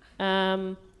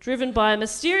 driven by a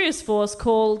mysterious force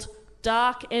called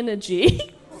dark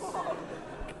energy.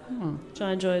 Which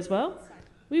I enjoy as well. Are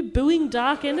we booing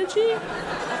dark energy?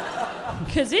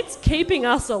 Because it's keeping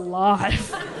us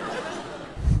alive.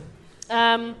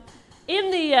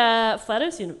 In the flat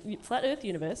Earth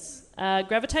universe,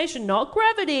 gravitation, not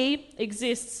gravity,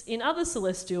 exists in other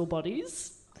celestial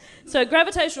bodies. So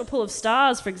gravitational pull of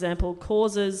stars, for example,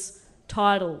 causes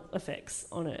tidal effects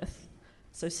on Earth.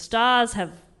 So stars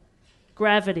have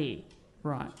gravity.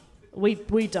 Right. We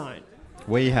don't.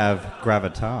 We have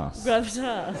gravitas.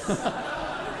 Gravitas.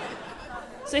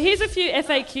 So here's a few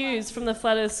FAQs from the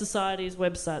Flat Earth Society's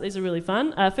website. These are really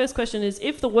fun. First question is,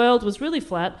 if the world was really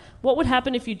flat, what would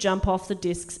happen if you jump off the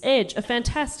disk's edge? A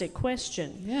fantastic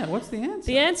question. Yeah, what's the answer?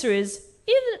 The answer is,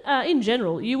 in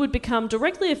general, you would become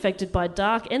directly affected by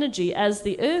dark energy as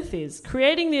the Earth is,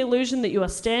 creating the illusion that you are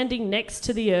standing next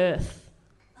to the Earth.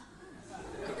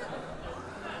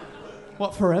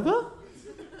 What, forever?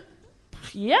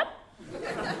 Yep.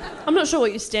 I'm not sure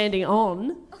what you're standing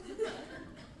on.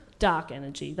 Dark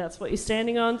energy, that's what you're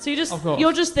standing on. So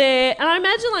you're just there, and I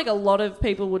imagine like a lot of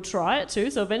people would try it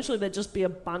too, so eventually there'd just be a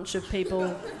bunch of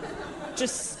people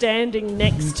just standing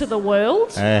next to the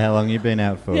world. Hey, how long you been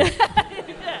out for? Yeah.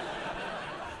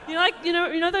 You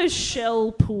know those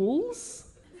shell pools?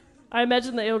 I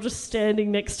imagine that you're just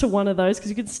standing next to one of those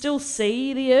because you can still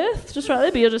see the Earth just right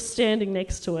there, but you're just standing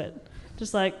next to it.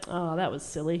 Just like, oh, that was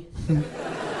silly. Can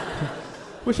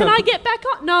I get back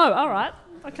on? No, all right.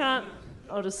 I can't.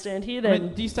 I'll just stand here then. I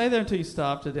mean, do you stay there until you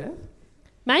starve to death?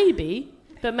 Maybe.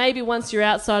 But maybe once you're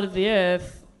outside of the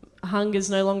Earth, hunger's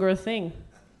no longer a thing.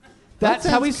 That's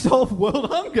how we solve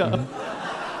world hunger.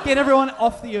 Get everyone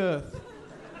off the Earth.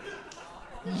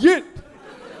 Yet.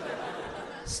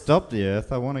 Stop the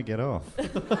Earth, I want to get off. Is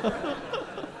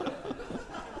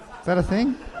that a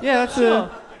thing? Yeah,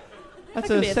 Sure. that's That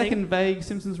could a be a second vague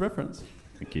Simpsons reference.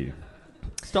 Thank you.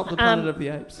 Stop the Planet of the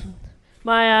Apes.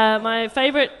 My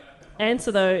favourite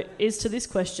answer, though, is to this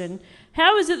question.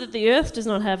 How is it that the Earth does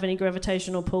not have any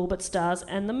gravitational pull but stars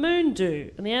and the Moon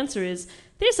do? And the answer is,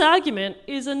 this argument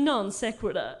is a non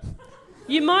sequitur.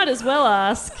 You might as well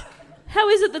ask, how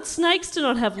is it that snakes do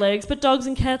not have legs but dogs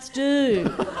and cats do?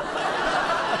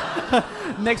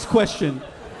 Next question.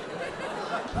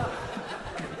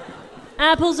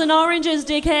 Apples and oranges,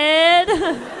 dickhead.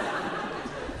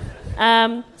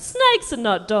 Snakes are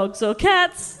not dogs or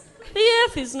cats. The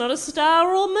Earth is not a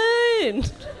star or moon.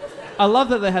 I love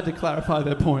that they had to clarify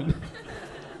their point.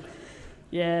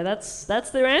 Yeah, that's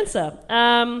their answer.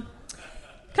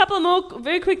 Couple of more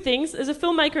very quick things. There's a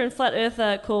filmmaker and flat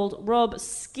earther called Rob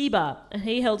Skiba, and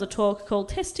he held a talk called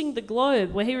Testing the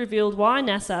Globe, where he revealed why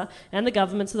NASA and the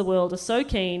governments of the world are so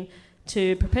keen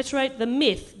to perpetuate the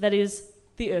myth that is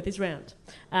the Earth is round.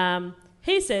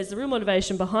 He says the real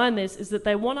motivation behind this is that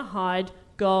they want to hide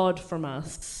God from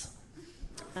us.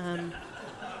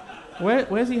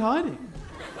 Where's he hiding?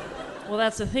 Well,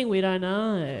 that's the thing, we don't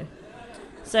know.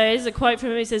 So here's a quote from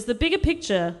him. He says, the bigger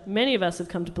picture, many of us have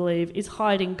come to believe, is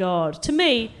hiding God. To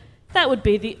me, that would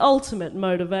be the ultimate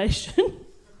motivation.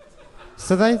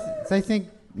 So they think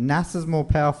NASA's more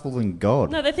powerful than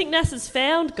God? No, they think NASA's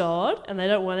found God, and they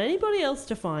don't want anybody else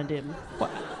to find him. What?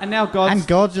 And now God's... And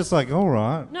God's just like, all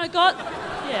right. No, God...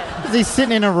 Yeah. Is he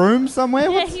sitting in a room somewhere?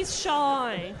 Yeah, he's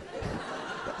shy.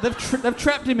 They've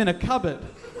trapped him in a cupboard.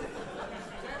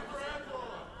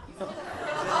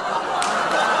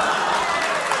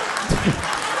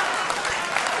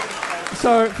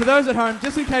 So, for those at home,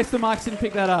 just in case the mics didn't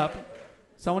pick that up,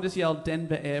 someone just yelled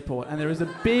Denver Airport, and there is a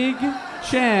big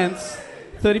chance,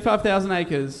 35,000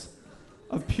 acres,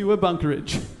 of pure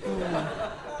bunkerage.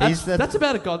 That's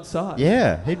about a God's size.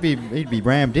 Yeah, he'd be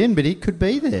rammed in, but he could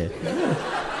be there.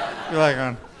 You're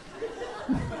like,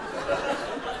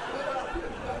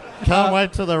 can't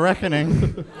wait till the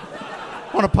reckoning.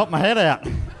 Want to pop my head out.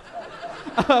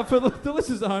 For the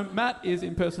listeners at home, Matt is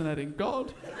impersonating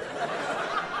God.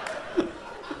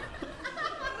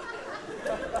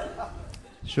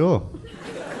 Sure.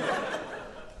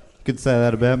 Could say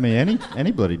that about me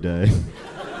any bloody day.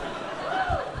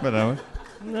 But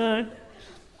no.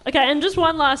 Okay, and just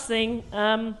one last thing.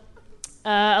 A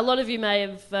lot of you may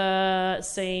have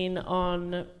seen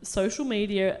on social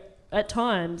media at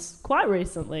times, quite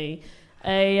recently,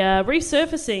 a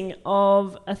resurfacing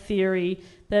of a theory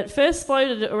that first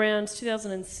floated around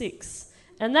 2006,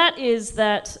 and that is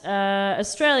that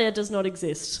Australia does not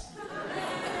exist.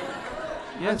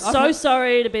 Yes, I'm so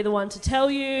sorry to be the one to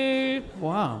tell you.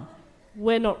 Wow.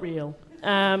 We're not real.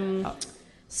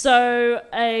 So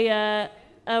a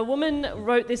woman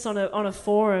wrote this on a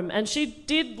forum, and she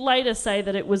did later say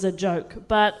that it was a joke,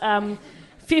 but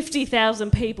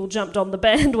 50,000 people jumped on the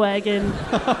bandwagon.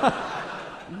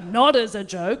 Not as a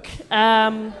joke.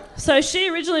 So she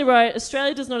originally wrote,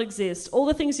 Australia does not exist. All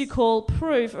the things you call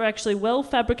proof are actually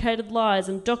well-fabricated lies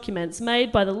and documents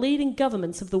made by the leading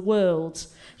governments of the world.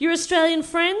 Your Australian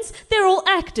friends, they're all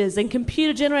actors and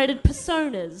computer-generated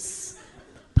personas.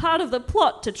 Part of the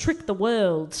plot to trick the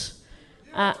world.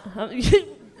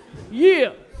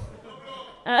 Yeah.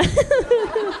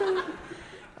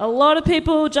 A lot of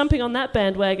people jumping on that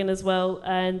bandwagon as well,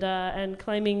 and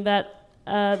claiming that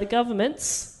the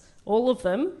governments, all of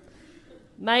them,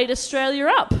 made Australia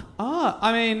up.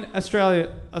 I mean,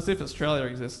 Australia, as if Australia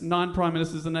exists. 9 prime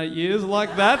ministers in 8 years,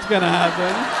 like that's going to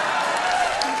happen.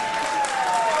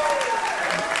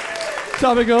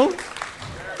 Topical.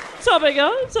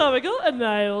 I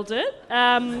nailed it.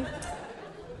 I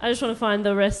just want to find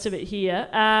the rest of it here.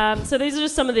 So these are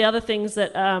just some of the other things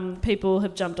that people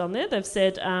have jumped on there. They've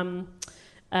said, I'm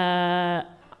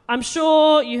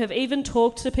sure you have even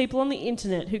talked to people on the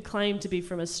internet who claim to be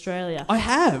from Australia. I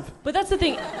have. But that's the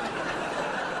thing.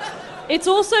 It's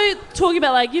also talking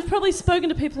about, like, you've probably spoken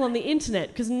to people on the internet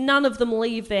because none of them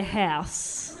leave their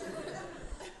house.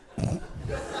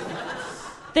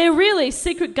 They're really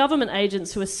secret government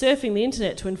agents who are surfing the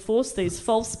internet to enforce these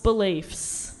false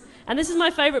beliefs. And this is my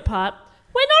favourite part.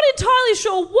 We're not entirely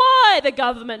sure why the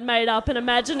government made up an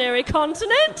imaginary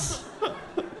continent.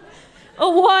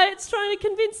 Or why it's trying to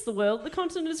convince the world the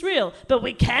continent is real. But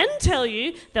we can tell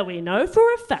you that we know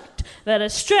for a fact that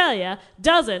Australia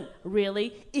doesn't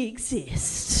really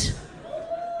exist.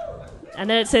 And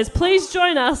then it says, please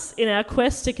join us in our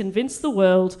quest to convince the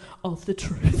world of the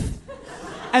truth.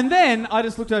 And then I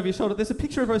just looked over your shoulder. There's a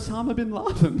picture of Osama bin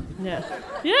Laden.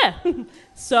 Yeah.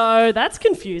 So that's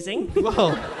confusing.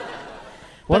 Well,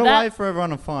 what a way for everyone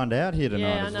to find out here tonight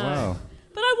Yeah, I as know. well.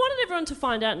 But I wanted everyone to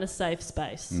find out in a safe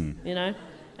space, you know,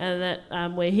 and that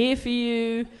we're here for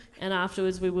you. And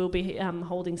afterwards, we will be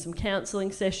holding some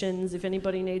counselling sessions if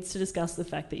anybody needs to discuss the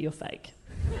fact that you're fake.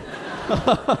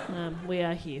 We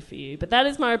are here for you. But that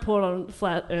is my report on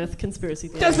flat Earth conspiracy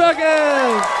theory. just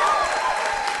focus!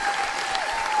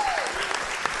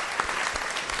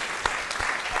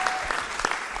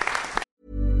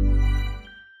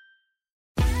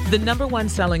 The #1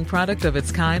 selling product of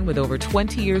its kind with over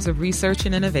 20 years of research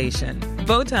and innovation.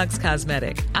 Botox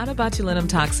Cosmetic, out of botulinum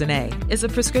toxin A, is a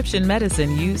prescription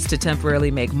medicine used to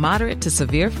temporarily make moderate to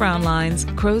severe frown lines,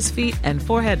 crow's feet, and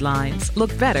forehead lines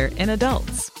look better in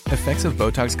adults. Effects of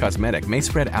Botox Cosmetic may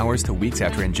spread hours to weeks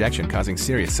after injection, causing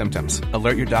serious symptoms.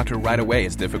 Alert your doctor right away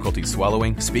as difficulty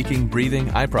swallowing, speaking, breathing,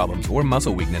 eye problems, or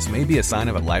muscle weakness may be a sign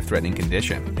of a life-threatening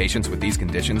condition. Patients with these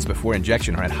conditions before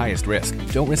injection are at highest risk.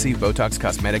 Don't receive Botox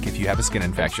Cosmetic if you have a skin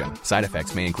infection. Side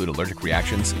effects may include allergic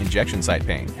reactions, injection site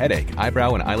pain, headache,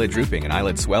 eyebrow and eyelid drooping, and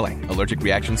eyelid swelling. Allergic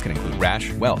reactions can include rash,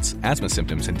 welts, asthma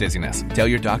symptoms, and dizziness. Tell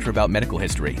your doctor about medical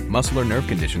history, muscle or nerve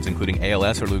conditions including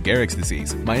ALS or Lou Gehrig's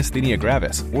disease, myasthenia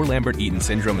gravis, or Lambert-Eaton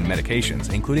syndrome and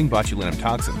medications, including botulinum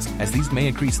toxins, as these may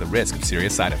increase the risk of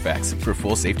serious side effects. For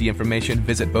full safety information,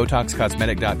 visit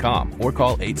BotoxCosmetic.com or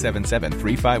call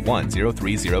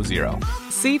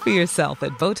 877-351-0300. See for yourself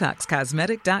at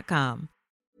BotoxCosmetic.com.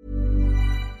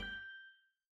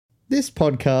 This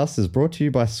podcast is brought to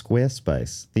you by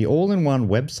Squarespace, the all-in-one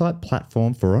website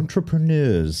platform for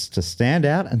entrepreneurs to stand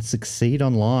out and succeed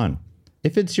online.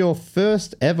 If it's your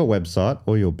first ever website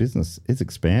or your business is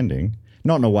expanding,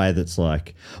 not in a way that's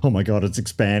like, oh my God, it's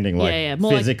expanding, like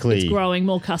more physically. like it's growing,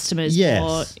 more customers,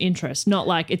 more interest, not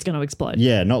like it's going to explode.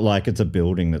 Yeah, not like it's a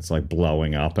building that's like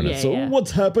blowing up and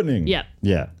what's happening? Yeah.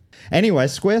 Yeah. Anyway,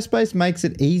 Squarespace makes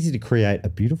it easy to create a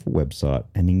beautiful website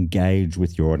and engage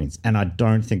with your audience. And I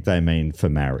don't think they mean for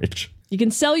marriage. You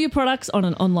can sell your products on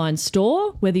an online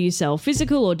store, whether you sell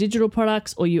physical or digital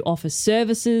products, or you offer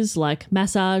services like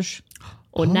massage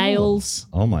or nails.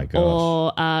 Oh my gosh.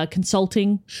 Or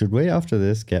consulting. Should we, after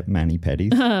this, get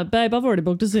mani-pedis? Babe, I've already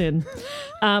booked us in.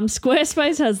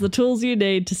 Squarespace has the tools you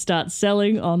need to start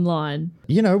selling online.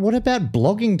 You know, what about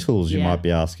blogging tools, you might be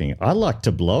asking? I like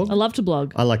to blog. I love to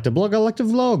blog. I like to blog. I like to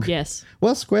vlog. Yes.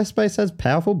 Well, Squarespace has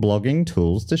powerful blogging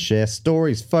tools to share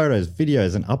stories, photos,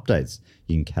 videos, and updates.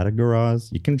 You can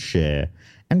categorize, you can share,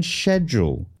 and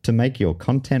schedule to make your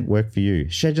content work for you.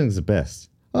 Scheduling's the best.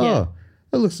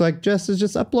 It looks like Jess has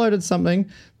just uploaded something.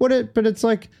 But it's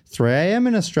like 3 a.m.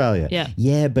 in Australia. Yeah.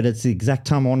 Yeah, but it's the exact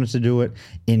time I wanted to do it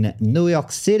in New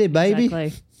York City, baby.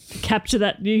 Exactly. capture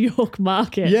that New York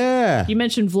market. Yeah. You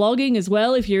mentioned vlogging as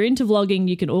well. If you're into vlogging,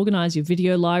 you can organise your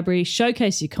video library,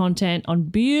 showcase your content on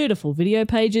beautiful video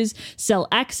pages, sell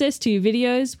access to your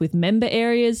videos with member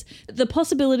areas. The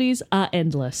possibilities are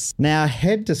endless. Now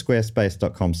head to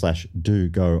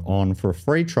squarespace.com/do-go-on for a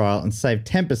free trial and save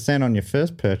 10% on your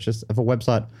first purchase of a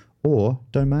website or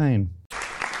domain.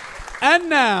 And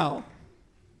now,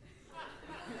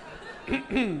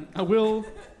 I will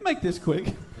make this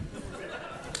quick.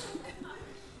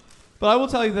 But I will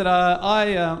tell you that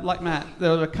like Matt,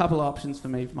 there were a couple of options for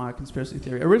me for my conspiracy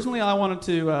theory. Originally, I wanted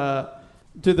to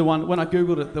do the one, when I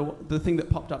Googled it, the thing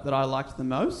that popped up that I liked the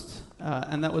most,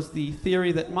 and that was the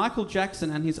theory that Michael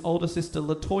Jackson and his older sister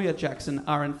LaToya Jackson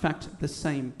are in fact the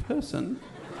same person.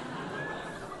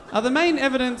 The main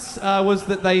evidence was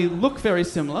that they look very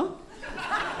similar,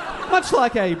 much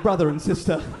like a brother and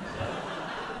sister.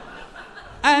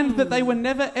 And that they were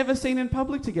never ever seen in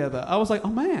public together. I was like, oh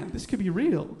man, this could be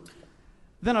real.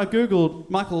 Then I Googled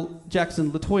Michael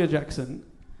Jackson, LaToya Jackson,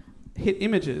 hit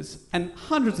images, and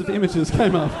hundreds of images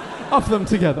came up of them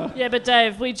together. Yeah, but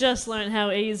Dave, we just learned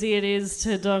how easy it is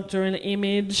to doctor an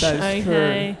image. That is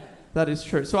true. That is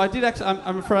true. So I did actually,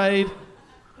 I'm afraid,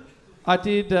 I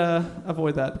did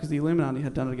avoid that because the Illuminati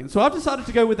had done it again. So I've decided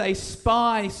to go with a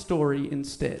spy story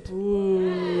instead.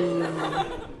 Ooh.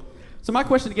 So my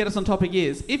question to get us on topic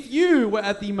is, if you were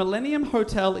at the Millennium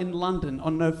Hotel in London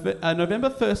on November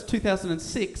 1st,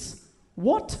 2006,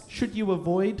 what should you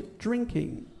avoid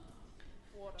drinking?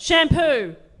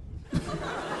 Shampoo.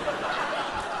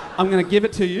 I'm going to give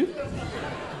it to you.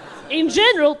 In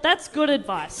general, that's good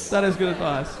advice. That is good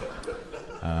advice.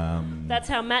 That's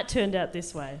how Matt turned out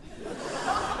this way.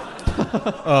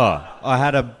 I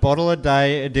had a bottle a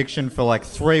day addiction for like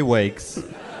 3 weeks,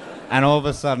 and all of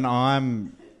a sudden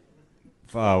I'm...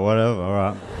 Oh, whatever, all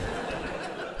right.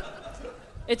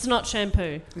 It's not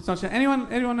shampoo. It's not shampoo.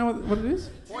 Anyone know what it is?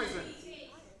 Poison.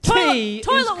 Tea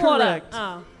toilet is water. correct.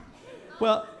 Oh.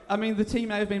 Well, I mean, the tea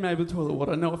may have been made with toilet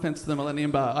water. No offence to the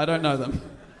Millennium Bar. I don't know them.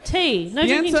 Tea. No the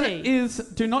drinking answer tea. is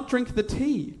do not drink the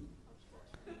tea.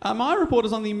 My report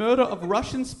is on the murder of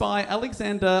Russian spy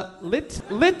Alexander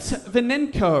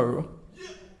Litvinenko.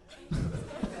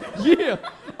 Yeah.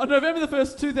 On November the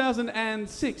 1st,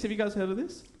 2006. Have you guys heard of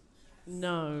this?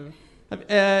 No.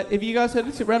 Have you guys heard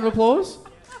of this? A round of applause.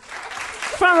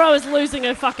 Front row is losing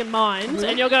her fucking mind,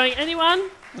 and you're going, anyone?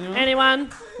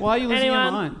 Anyone? Why are you losing your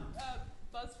mind?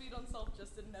 BuzzFeed Unsolved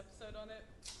just did an episode on it.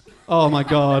 Oh my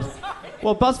God.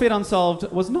 Well, BuzzFeed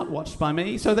Unsolved was not watched by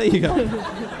me, so there you go.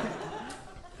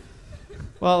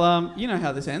 Well, you know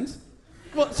how this ends.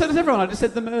 Well, so does everyone. I just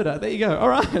said the murder. There you go. All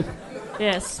right.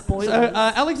 Yes, spoilers. So,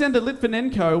 Alexander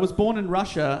Litvinenko was born in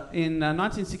Russia in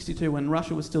 1962 when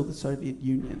Russia was still the Soviet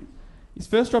Union. His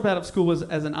first job out of school was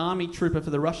as an army trooper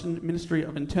for the Russian Ministry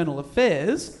of Internal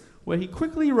Affairs, where he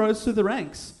quickly rose through the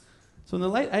ranks. So in the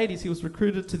late 80s, he was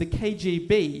recruited to the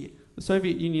KGB, the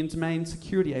Soviet Union's main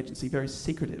security agency, very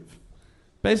secretive.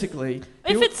 Basically...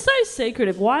 If it's so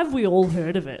secretive, why have we all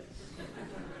heard of it?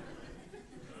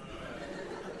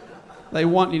 They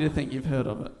want you to think you've heard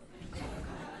of it.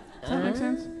 Does that make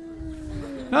sense?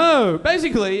 No,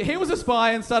 basically, he was a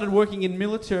spy and started working in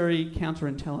military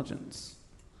counterintelligence.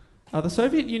 The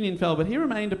Soviet Union fell, but he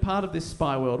remained a part of this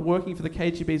spy world, working for the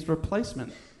KGB's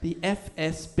replacement, the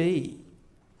FSB.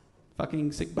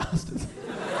 Fucking sick bastards.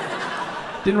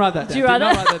 Didn't write that down. Did you write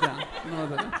that? Didn't write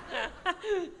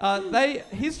that down.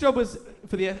 His job was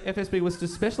for the FSB was to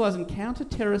specialise in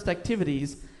counter-terrorist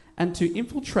activities and to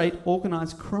infiltrate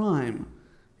organised crime.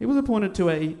 He was appointed to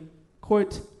a,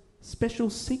 quote, special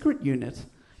secret unit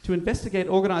to investigate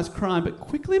organised crime, but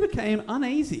quickly became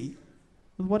uneasy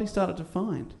with what he started to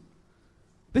find.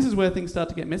 This is where things start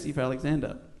to get messy for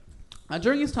Alexander.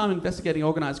 During his time investigating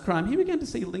organised crime, he began to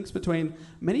see links between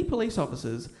many police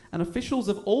officers and officials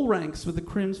of all ranks with the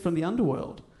crims from the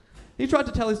underworld. He tried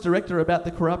to tell his director about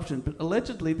the corruption, but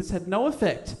allegedly this had no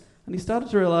effect, and he started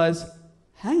to realise,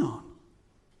 hang on,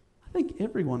 I think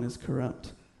everyone is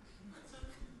corrupt.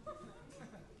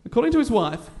 According to his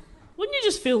wife... Wouldn't you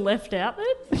just feel left out then?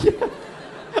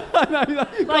 I know,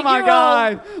 like, come on, you're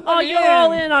guys. You're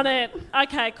all in on it.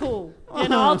 Okay, cool. You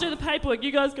know, I'll do the paperwork.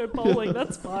 You guys go bowling.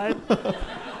 That's fine.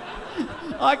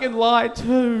 I can lie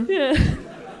too. Yeah.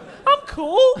 I'm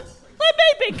cool. Let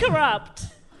me be corrupt.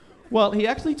 Well, he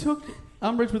actually took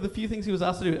umbrage with a few things he was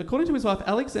asked to do. According to his wife,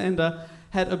 Alexander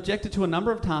had objected to a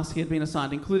number of tasks he had been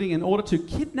assigned, including an order to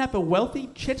kidnap a wealthy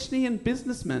Chechnyan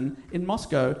businessman in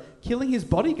Moscow, killing his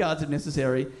bodyguards if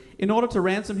necessary, in order to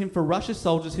ransom him for Russia's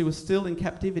soldiers who were still in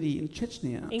captivity in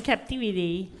Chechnya. In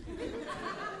captivity.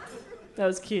 That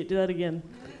was cute. Do that again.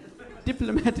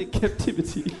 Diplomatic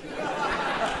captivity.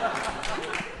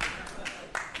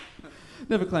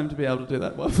 Never claimed to be able to do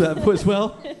that voice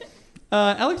well.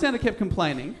 Alexander kept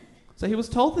complaining, so he was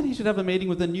told that he should have a meeting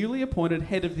with the newly appointed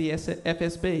head of the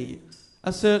FSB,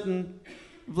 a certain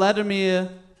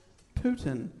Vladimir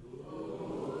Putin.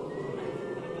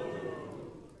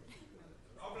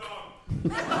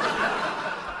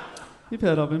 You've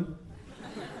heard of him.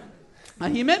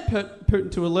 He met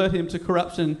Putin to alert him to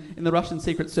corruption in the Russian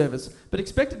Secret Service, but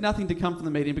expected nothing to come from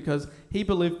the meeting because he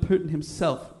believed Putin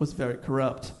himself was very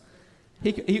corrupt.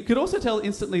 He could also tell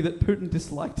instantly that Putin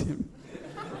disliked him.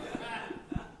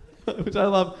 Which I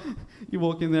love. You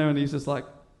walk in there and he's just like,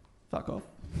 fuck off.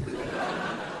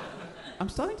 I'm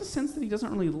starting to sense that he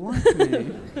doesn't really like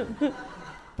me.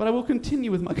 But I will continue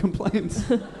with my complaints.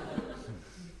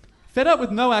 Fed up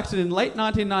with no action in late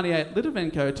 1998,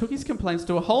 Litvinenko took his complaints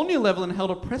to a whole new level and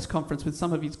held a press conference with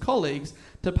some of his colleagues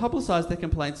to publicise their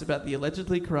complaints about the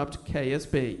allegedly corrupt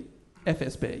KSB,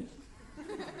 FSB,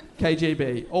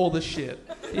 KGB, all the shit.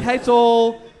 He hates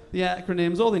all the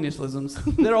acronyms, all the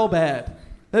initialisms. They're all bad.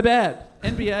 They're bad.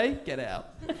 NBA, get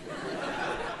out.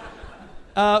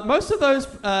 Most of those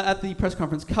at the press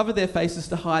conference covered their faces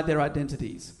to hide their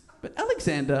identities. But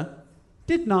Alexander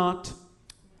did not.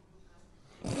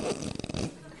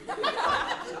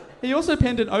 He also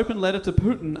penned an open letter to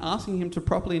Putin asking him to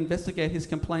properly investigate his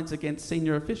complaints against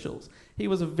senior officials. He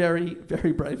was a very,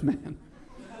 very brave man.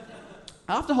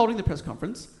 After holding the press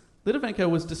conference, Litvinenko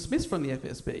was dismissed from the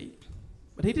FSB,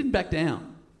 but he didn't back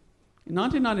down. In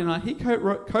 1999, he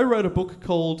co-wrote a book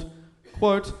called,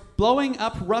 quote, Blowing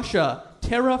Up Russia,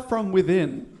 Terror from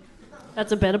Within.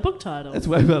 That's a better book title. It's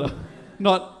way better.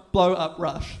 Not Blow Up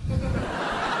Rush.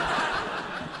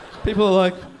 People are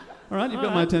like, all right, you've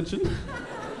got my attention.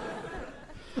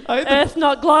 Earth,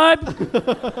 not globe.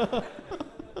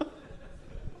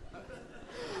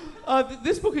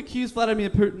 This book accused Vladimir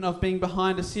Putin of being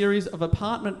behind a series of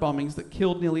apartment bombings that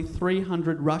killed nearly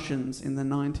 300 Russians in the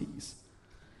 90s.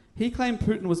 He claimed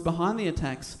Putin was behind the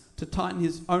attacks to tighten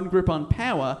his own grip on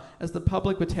power as the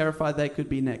public were terrified they could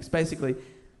be next. Basically,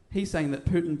 he's saying that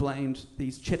Putin blamed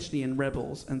these Chechnyan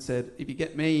rebels and said, if you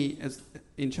get me as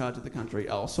in charge of the country,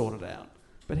 I'll sort it out.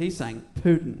 But he's saying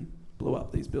Putin blew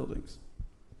up these buildings.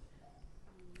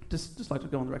 Just like to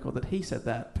go on the record that he said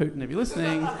that. Putin, if you're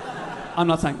listening, I'm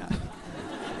not saying that.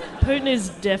 Putin is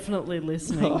definitely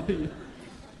listening. Oh, yeah.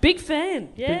 Big fan.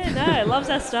 Yeah, loves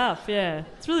our stuff. Yeah,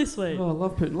 it's really sweet. Oh, I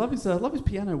love Putin. Love his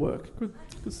piano work.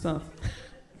 Good stuff.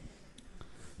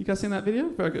 You guys seen that video?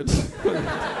 Very good.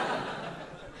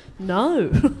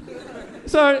 No.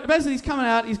 So basically he's coming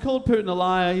out, he's called Putin a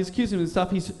liar, he's accused him of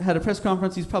stuff, he's had a press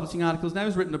conference, he's publishing articles, now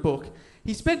he's written a book.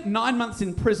 He spent 9 months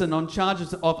in prison on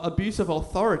charges of abuse of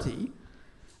authority,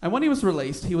 and when he was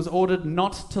released, he was ordered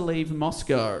not to leave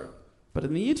Moscow. But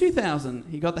in the year 2000,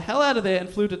 he got the hell out of there and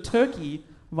flew to Turkey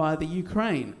via the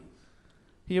Ukraine.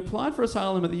 He applied for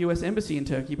asylum at the US Embassy in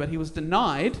Turkey, but he was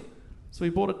denied, so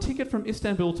he bought a ticket from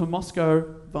Istanbul to Moscow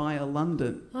via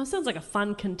London. Oh, sounds like a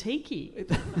fun Kentucky.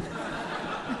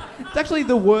 It's actually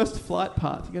the worst flight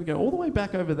path. You got to go all the way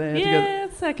back over there. Yeah,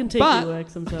 that's how Kentucky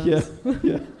works sometimes.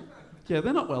 Yeah,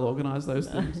 they're not well organised, those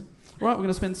things. Right, we're going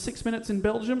to spend 6 minutes in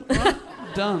Belgium. Right,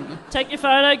 done. Take your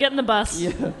photo, get in the bus.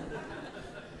 Yeah.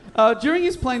 During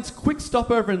his plane's quick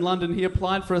stopover in London, he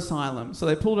applied for asylum. So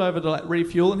they pulled over to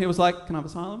refuel, and he was like, "Can I have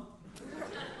asylum?"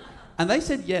 And they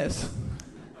said yes.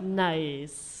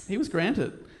 Nice. He was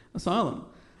granted asylum.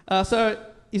 So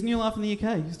his new life in the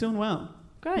UK, he's doing well.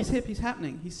 Great. He's hip, he's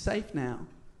happening. He's safe now.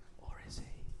 Or is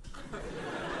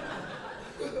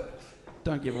he?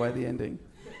 Don't give away the ending.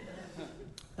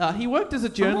 He worked as a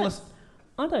journalist.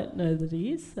 I don't know that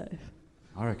he is safe.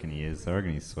 I reckon he is. I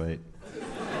reckon he's sweet.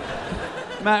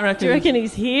 Matt reckons. Do you reckon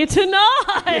he's here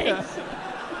tonight? Yeah.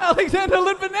 Alexander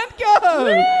Litvinenko! Woo!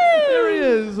 There he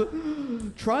is.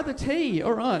 Try the tea.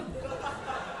 All right.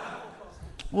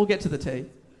 We'll get to the tea.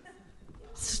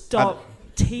 Stop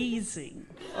teasing.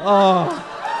 Oh.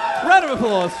 Round of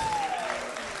applause.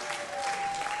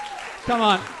 Come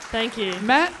on. Thank you.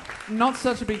 Matt, not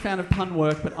such a big fan of pun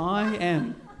work, but I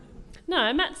am.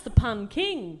 No, Matt's the pun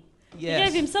king. Yes. He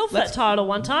gave himself that title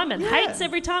one time and hates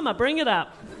every time I bring it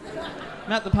up.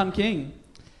 Matt the pun king.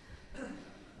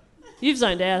 You've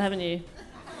zoned out, haven't you?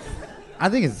 I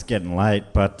think it's getting late,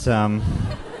 but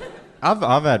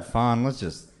I've had fun.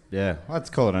 Let's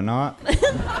call it a night.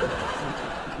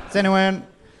 Does anyone...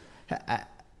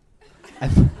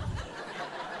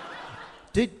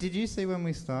 Did you see when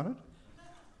we started?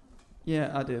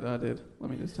 Yeah, I did. Let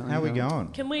me just tell you. How are we going?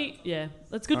 Can we... Yeah,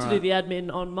 it's good to do the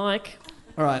admin on mic.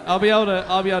 All right, I'll be able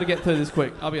to get through this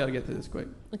quick.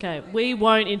 Okay, we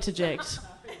won't interject.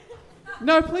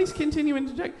 No, please continue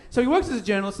interject. So he works as a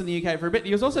journalist in the UK for a bit.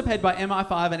 He was also paid by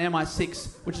MI5 and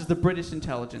MI6, which is the British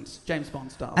intelligence, James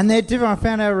Bond style. And they're different. I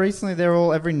found out recently they're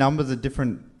all, every number's a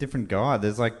different guy.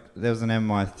 There was an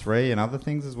MI3 and other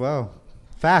things as well.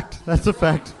 Fact. That's a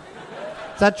fact.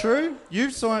 Is that true? You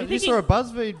saw a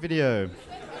BuzzFeed video.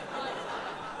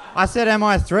 I said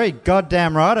MI3.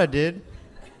 Goddamn right I did.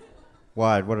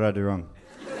 Why? What did I do wrong?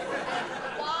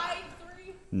 Why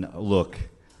 3? No, look.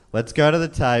 Let's go to the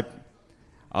tape.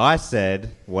 I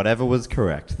said whatever was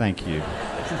correct. Thank you.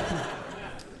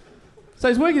 So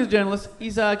he's working as a journalist.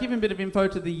 He's giving a bit of info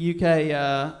to the UK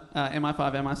MI5,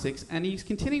 MI6, and he's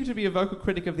continuing to be a vocal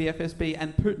critic of the FSB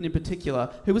and Putin in particular,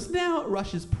 who is now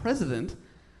Russia's president,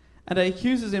 and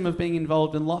accuses him of being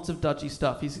involved in lots of dodgy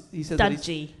stuff. He says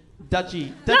Dodgy.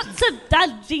 Dodgy. Lots of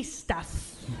dodgy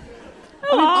stuff.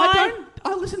 I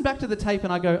listen back to the tape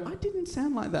and I go, I didn't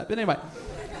sound like that. But anyway.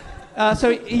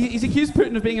 So he's accused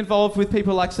Putin of being involved with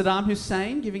people like Saddam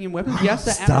Hussein, giving him weapons.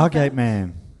 Stargate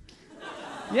man.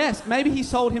 Yes, maybe he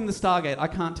sold him the Stargate. I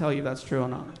can't tell you if that's true or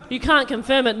not. You can't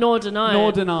confirm it nor deny Nor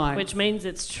it. deny. Which means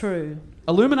it's true.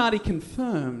 Illuminati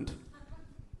confirmed.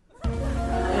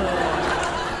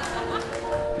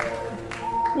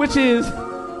 Which is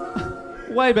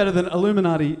way better than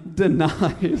Illuminati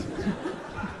denied.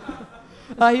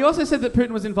 He also said that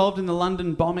Putin was involved in the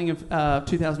London bombing of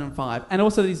 2005, and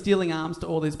also that he's dealing arms to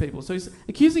all these people. So he's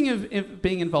accusing him of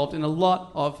being involved in a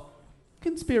lot of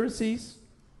conspiracies,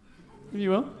 if you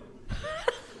will.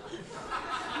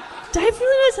 Dave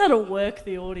really knows how to work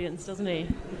the audience, doesn't he?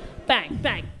 Bang,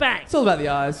 bang, bang. It's all about the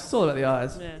eyes. It's all about the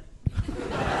eyes. Yeah.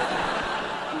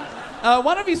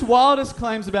 One of his wildest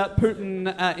claims about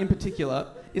Putin in particular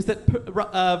is that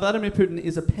Vladimir Putin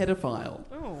is a pedophile.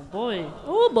 Oh, boy.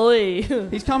 Oh, boy.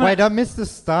 He's come Wait, I missed the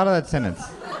start of that sentence.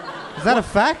 Is that a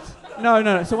fact?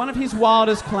 No. So one of his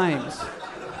wildest claims.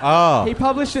 Oh. He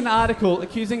published an article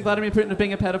accusing Vladimir Putin of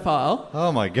being a pedophile.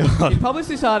 Oh, my God. He published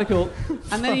this article,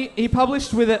 and then he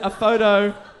published with it a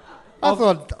photo I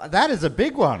thought, that is a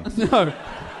big one. No.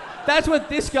 That's what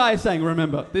this guy is saying,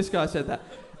 remember. This guy said that.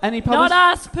 And he published...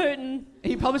 Not us, Putin.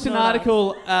 He published an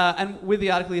article, and with the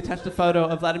article he attached a photo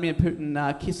of Vladimir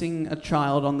Putin kissing a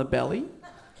child on the belly,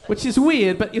 which is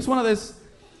weird, but it's one of those,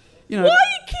 you know... Why are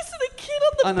you kissing a kid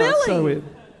on the I know, belly? it's so weird.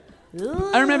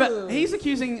 I remember, he's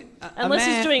accusing Unless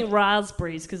he's doing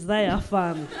raspberries, because they are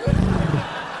fun.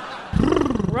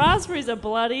 Raspberries are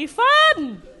bloody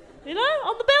fun! You know,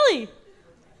 on the belly.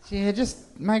 Yeah,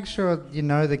 just make sure you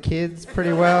know the kids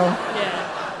pretty well.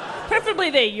 Yeah. Preferably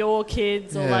they're your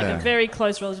kids or like Yeah. a very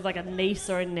close relative, like a niece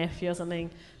or a nephew or something,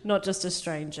 not just a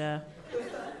stranger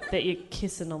that you're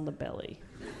kissing on the belly.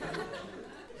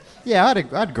 Yeah, I'd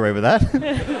agree with that.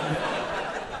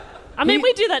 I mean,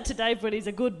 we do that to Dave when he's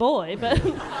a good boy, but...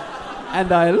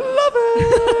 And I love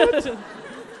it!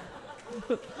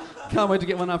 Can't wait to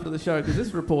get one after the show, because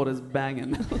this reporter's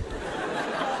banging.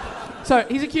 So,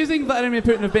 he's accusing Vladimir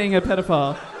Putin of being a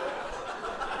pedophile.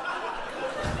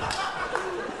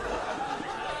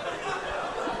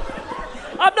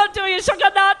 I'm not doing a sugar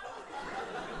nut!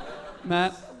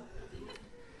 Matt?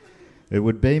 It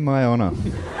would be my honour.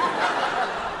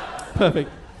 Perfect.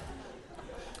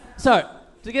 So,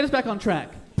 to get us back on track,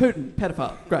 Putin,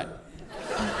 pedophile, great.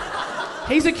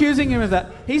 He's accusing him of that.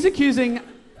 He's accusing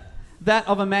that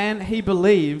of a man he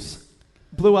believes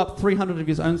blew up 300 of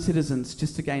his own citizens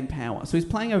just to gain power. So he's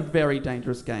playing a very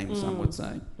dangerous game, some would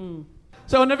say.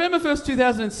 So on November 1st,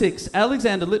 2006,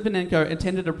 Alexander Litvinenko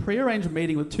attended a pre-arranged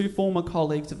meeting with two former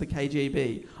colleagues of the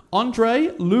KGB, Andrei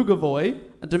Lugovoy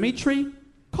and Dmitry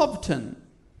Kovtun.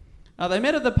 They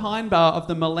met at the Pine Bar of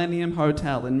the Millennium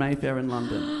Hotel in Mayfair in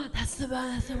London. That's the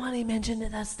one he mentioned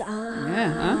at the start.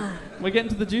 Yeah, huh? We're getting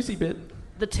to the juicy bit.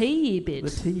 The tea bit. The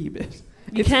tea bit.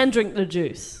 You can drink the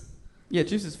juice. Yeah,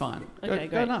 juice is fine. Okay,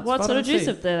 go great. nuts. What sort of Vitamin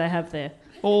juice C. do they have there?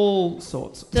 All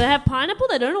sorts. Do they have pineapple?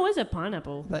 They don't always have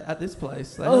pineapple. At this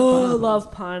place. They Oh, have I pineapple.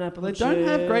 love pineapple They juice. don't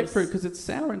have grapefruit because it's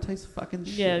sour and tastes fucking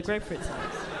shit. Yeah, grapefruit's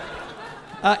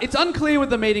nice. It's unclear what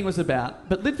the meeting was about,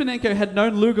 but Litvinenko had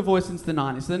known Lugovoy since the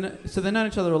 90s, so they've known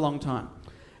each other a long time.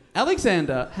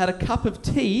 Alexander had a cup of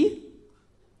tea.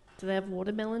 Do they have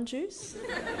watermelon juice?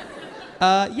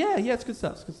 Yeah, it's good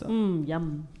stuff. It's good stuff.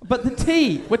 Yum. But the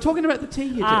tea, we're talking about the tea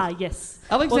here. Jess. Yes.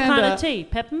 Alexander, What kind of tea?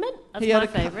 Peppermint? That's he had my a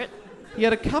cu- favourite. He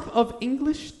had a cup of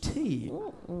English tea,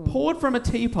 poured from a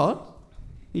teapot.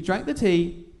 He drank the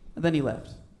tea, and then he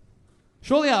left.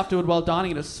 Shortly afterward, while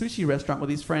dining at a sushi restaurant with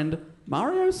his friend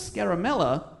Mario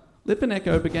Scaramella,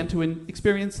 Litvinenko began to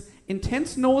experience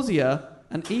intense nausea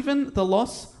and even the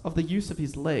loss of the use of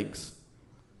his legs.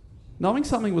 Knowing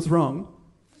something was wrong...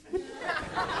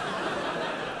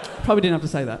 Probably didn't have to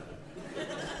say that.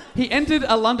 He entered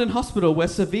a London hospital where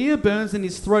severe burns in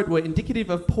his throat were indicative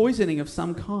of poisoning of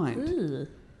some kind. Ugh.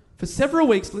 For several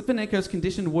weeks, Litvinenko's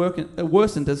condition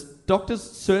worsened as doctors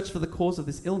searched for the cause of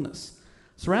this illness.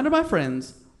 Surrounded by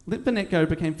friends, Litvinenko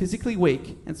became physically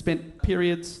weak and spent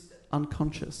periods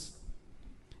unconscious.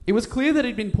 It was clear that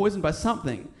he'd been poisoned by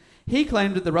something. He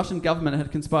claimed that the Russian government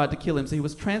had conspired to kill him, so he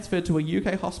was transferred to a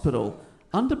UK hospital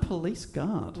under police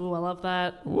guard. Oh, I love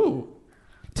that. Ooh.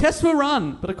 Tests were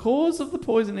run, but a cause of the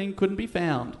poisoning couldn't be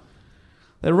found.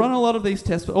 They run a lot of these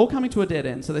tests, but all coming to a dead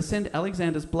end, so they send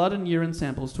Alexander's blood and urine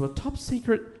samples to a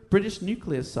top-secret British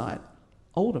nuclear site,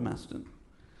 Aldermaston.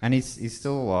 And he's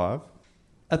still alive?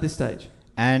 At this stage.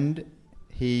 And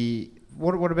he...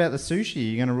 What about the sushi? Are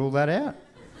you going to rule that out?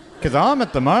 Because I'm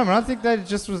at the moment, I think that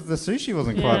just was the sushi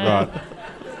wasn't quite right.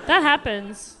 That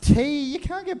happens. Tea? You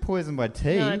can't get poisoned by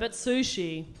tea. No, but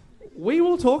sushi. We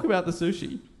will talk about the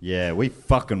sushi. Yeah, we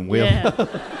fucking will. Yeah.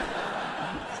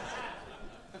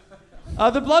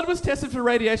 The blood was tested for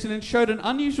radiation and showed an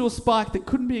unusual spike that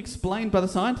couldn't be explained by the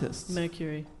scientists.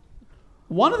 Mercury.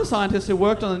 One of the scientists who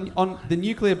worked on the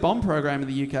nuclear bomb program in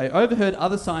the UK overheard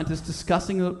other scientists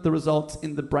discussing the results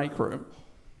in the break room.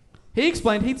 He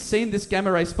explained he'd seen this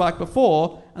gamma ray spike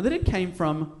before and that it came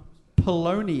from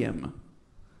polonium.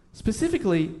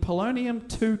 Specifically,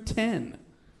 polonium-210.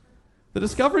 The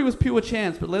discovery was pure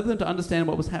chance, but led them to understand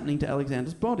what was happening to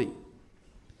Alexander's body.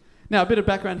 Now, a bit of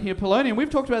background here. Polonium, we've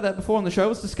talked about that before on the show,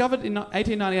 was discovered in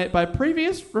 1898 by a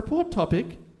previous report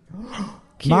topic.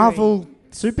 Marvel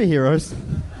superheroes.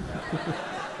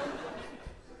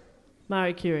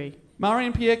 Marie Curie. Marie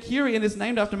and Pierre Curie, and is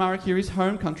named after Marie Curie's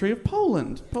home country of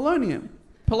Poland. Polonium.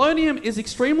 Polonium is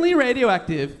extremely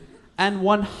radioactive and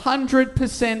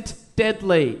 100%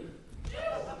 deadly.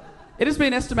 It has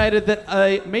been estimated that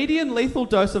a median lethal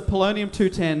dose of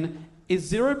polonium-210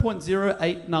 is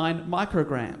 0.089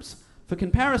 micrograms. For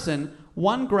comparison,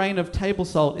 1 grain of table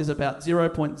salt is about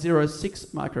 0.06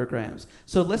 micrograms.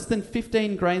 So less than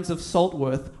 15 grains of salt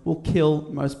worth will kill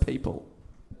most people.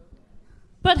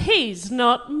 But he's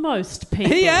not most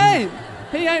people. He ain't!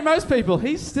 He ain't most people.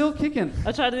 He's still kicking.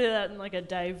 I tried to do that in like a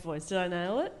Dave voice. Did I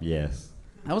nail it? Yes.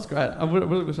 That was great. I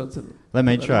really wish I'd said it. Let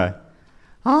me try.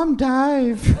 I'm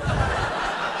Dave.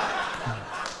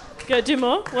 Go, do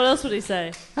more. What else would he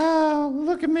say? Oh,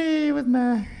 look at me with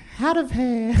my hat of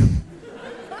hair.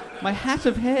 My hat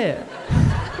of hair?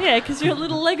 Yeah, because you're a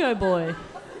little Lego boy.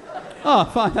 Oh,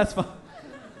 fine, that's fine.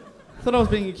 I thought I was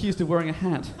being accused of wearing a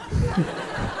hat.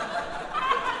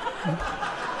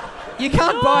 You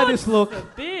can't buy this look,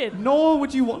 nor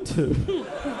would you want to.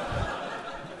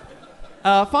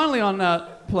 Finally on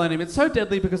polonium, it's so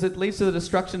deadly because it leads to the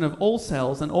destruction of all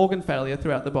cells and organ failure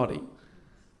throughout the body.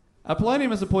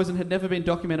 Polonium as a poison had never been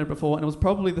documented before, and it was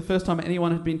probably the first time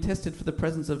anyone had been tested for the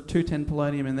presence of 210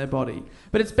 polonium in their body.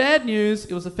 But it's bad news,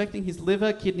 it was affecting his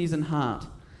liver, kidneys and heart.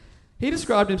 He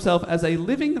described himself as a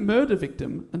living murder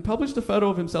victim and published a photo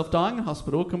of himself dying in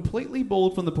hospital, completely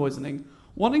bald from the poisoning,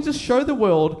 wanting to show the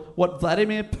world what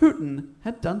Vladimir Putin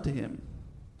had done to him.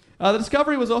 The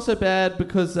discovery was also bad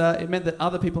because it meant that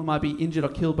other people might be injured or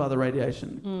killed by the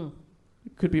radiation.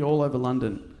 It could be all over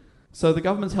London. So the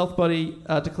government's health body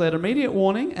declared immediate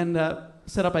warning and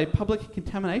set up a public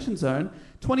contamination zone.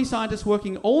 20 scientists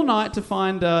working all night to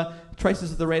find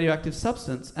traces of the radioactive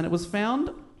substance, and it was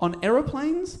found on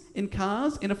aeroplanes, in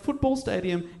cars, in a football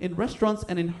stadium, in restaurants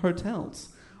and in hotels.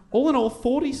 All in all,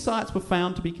 40 sites were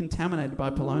found to be contaminated by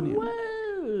polonium.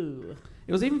 Whoa.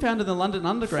 It was even found in the London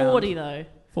Underground. 40 though.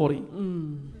 40.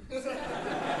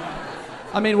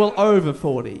 I mean, well, over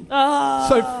 40. Oh.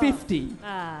 So 50.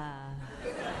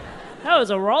 That was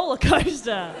a roller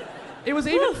coaster. It was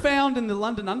even found in the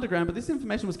London Underground, but this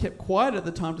information was kept quiet at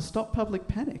the time to stop public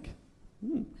panic.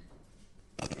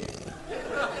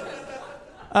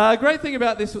 Great thing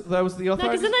about this, though, was the No,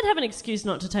 authorities... because then they'd have an excuse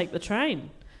not to take the train.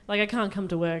 Like, I can't come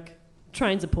to work.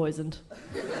 Trains are poisoned.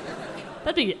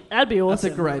 That'd be awesome. That's a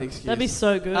great excuse. That'd be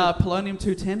so good.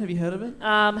 Polonium-210, have you heard of it?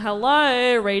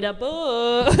 Hello, read a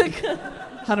book.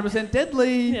 100%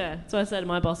 deadly. Yeah, that's what I say to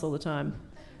my boss all the time.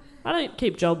 I don't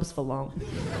keep jobs for long.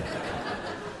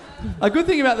 A good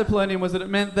thing about the polonium was that it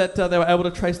meant that they were able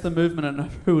to trace the movement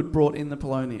and who had brought in the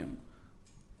polonium.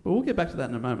 But we'll get back to that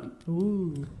in a moment.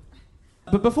 Ooh.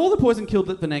 But before the poison killed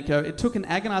Litvinenko, it took an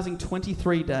agonising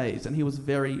 23 days, and he was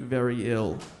very, very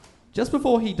ill. Just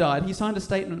before he died, he signed a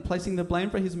statement placing the blame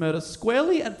for his murder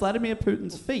squarely at Vladimir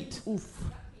Putin's feet. Oof.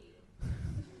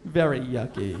 Very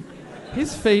yucky.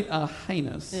 His feet are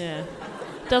heinous. Yeah.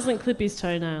 Doesn't clip his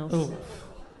toenails. Oof.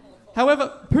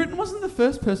 However, Putin wasn't the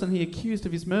first person he accused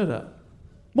of his murder.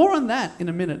 More on that in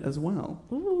a minute as well.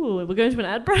 Ooh, we're going to an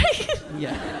ad break?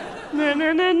 Yeah.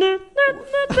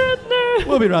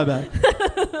 We'll be right back.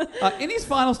 In his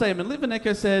final statement,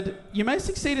 Litvinenko said, "You may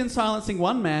succeed in silencing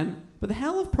one man, but the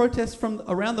howl of protest from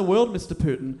around the world, Mr.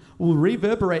 Putin, will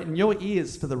reverberate in your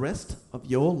ears for the rest of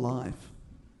your life."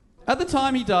 At the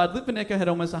time he died, Litvinenko had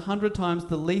almost 100 times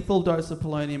the lethal dose of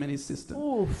polonium in his system.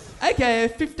 Oof. AKA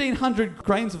 1,500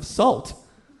 grains of salt.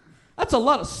 That's a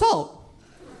lot of salt.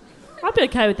 I'd be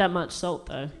okay with that much salt,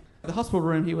 though. The hospital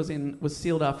room he was in was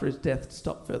sealed after his death to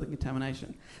stop further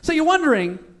contamination. So you're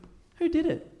wondering, who did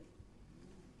it?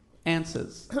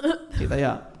 Answers. Here they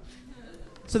are.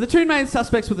 So the two main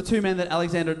suspects were the two men that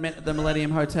Alexander had met at the Millennium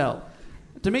Hotel.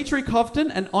 Dmitry Kovtun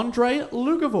and Andrei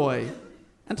Lugovoy.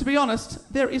 And to be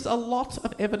honest, there is a lot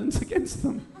of evidence against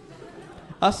them.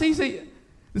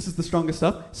 This is the strongest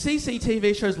stuff.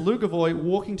 CCTV shows Lugovoy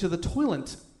walking to the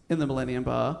toilet in the Millennium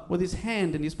Bar with his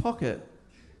hand in his pocket.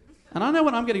 And I know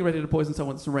when I'm getting ready to poison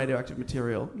someone with some radioactive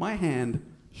material, my hand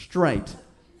straight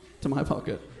to my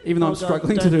pocket, even though I'm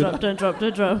struggling to do that. Don't drop.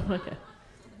 Okay.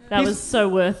 That was so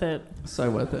worth it.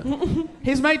 So worth it.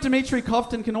 His mate Dmitry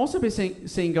Kovtun can also be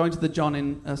seen going to the John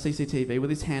in CCTV with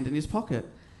his hand in his pocket.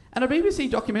 And a BBC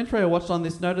documentary I watched on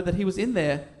this noted that he was in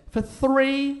there for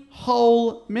 3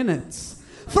 whole minutes.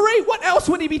 3? What else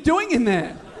would he be doing in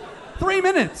there? 3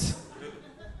 minutes.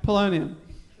 Polonium.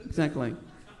 Exactly.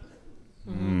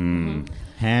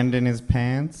 Hand in his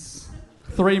pants.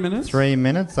 3 minutes? 3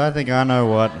 minutes? I think I know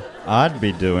what I'd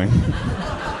be doing.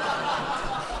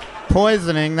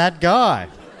 Poisoning that guy.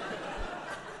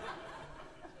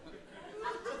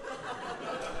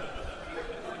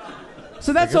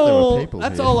 So that's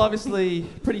all obviously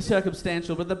pretty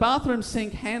circumstantial, but the bathroom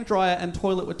sink, hand dryer and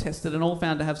toilet were tested and all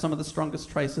found to have some of the strongest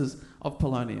traces of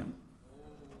polonium.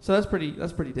 So that's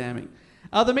pretty damning.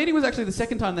 The meeting was actually the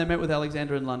second time they met with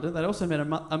Alexander in London. They'd also met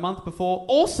a month before,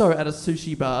 also at a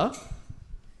sushi bar,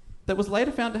 that was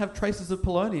later found to have traces of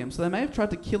polonium. So they may have tried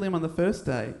to kill him on the first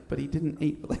day, but he didn't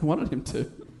eat what they wanted him to.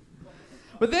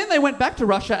 But then they went back to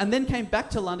Russia and then came back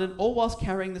to London, all whilst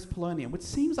carrying this polonium, which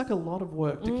seems like a lot of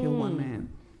work to kill one man.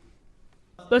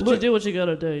 But you do what you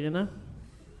gotta do, you know?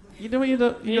 You do what you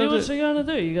do. You do what you gotta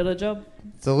do. You got a job.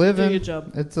 It's a living. Do your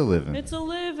job. It's a living. It's a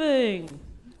living.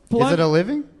 Is it a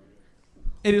living?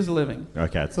 It is a living.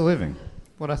 Okay, it's a living.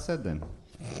 What I said then.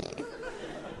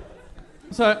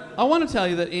 So I want to tell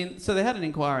you that so they had an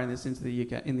inquiry in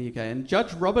the UK, and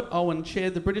Judge Robert Owen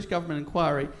chaired the British government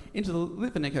inquiry into the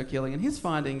Litvinenko killing, and in his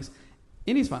findings,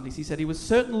 he said he was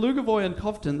certain Lugovoy and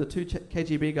Kovtun, the two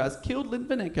KGB guys, killed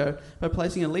Litvinenko by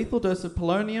placing a lethal dose of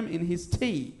polonium in his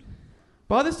tea.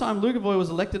 By this time, Lugovoy was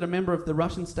elected a member of the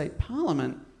Russian state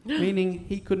parliament, meaning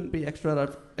he couldn't be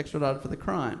extradited for the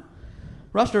crime.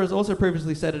 Russia has also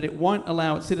previously said that it won't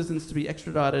allow its citizens to be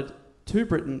extradited to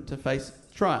Britain to face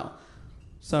trial.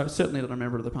 So certainly not a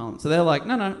member of the parliament. So they're like,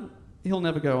 no, he'll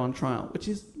never go on trial, which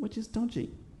is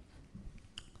dodgy.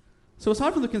 So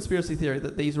aside from the conspiracy theory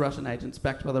that these Russian agents,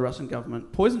 backed by the Russian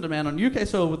government, poisoned a man on UK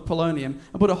soil with polonium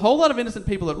and put a whole lot of innocent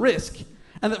people at risk,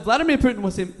 and that Vladimir Putin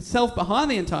was himself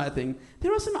behind the entire thing,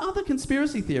 there are some other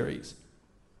conspiracy theories.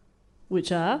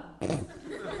 Which are?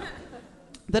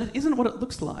 That it isn't what it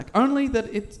looks like, only that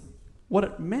it's what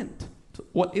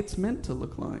it's meant to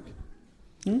look like.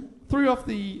 Threw off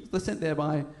the scent there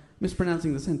by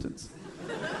mispronouncing the sentence.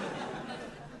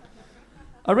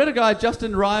 I read a guy,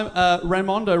 Justin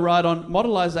Raimondo, write on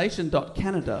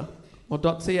modelization.canada or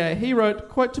 .ca. He wrote,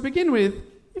 quote, "To begin with,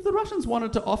 if the Russians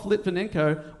wanted to off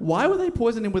Litvinenko, why would they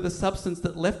poison him with a substance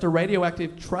that left a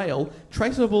radioactive trail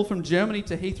traceable from Germany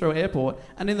to Heathrow Airport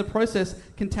and in the process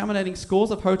contaminating scores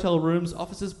of hotel rooms,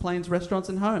 offices, planes, restaurants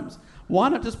and homes? Why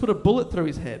not just put a bullet through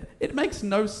his head? It makes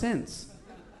no sense."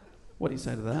 What do you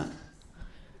say to that?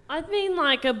 I mean,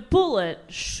 like a bullet,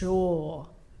 sure.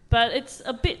 But it's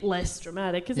a bit less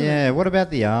dramatic, isn't it? Yeah, what about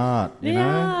the art, you know?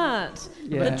 Art.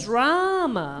 Yeah. The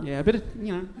drama. Yeah, a bit of,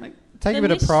 Take a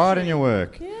bit of pride in your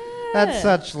work. Yeah. That's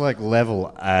such like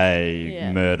level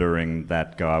A murdering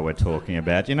that guy we're talking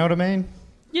about. You know what I mean?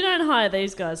 You don't hire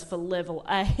these guys for level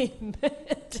A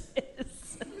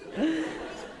murders.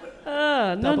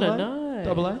 No.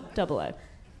 Double A.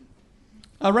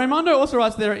 Raimondo also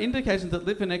writes there are indications that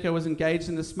Litvinenko was engaged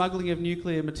in the smuggling of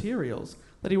nuclear materials.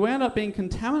 That he wound up being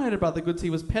contaminated by the goods he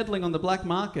was peddling on the black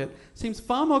market seems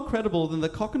far more credible than the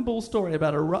cock and bull story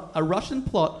about a Russian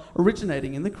plot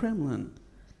originating in the Kremlin.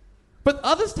 But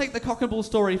others take the cock and bull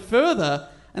story further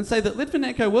and say that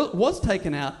Litvinenko was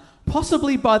taken out,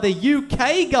 possibly by the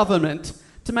UK government,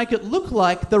 to make it look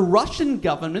like the Russian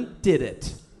government did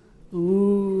it.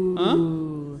 Ooh. Huh?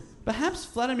 Perhaps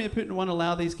Vladimir Putin won't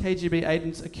allow these KGB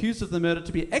agents accused of the murder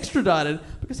to be extradited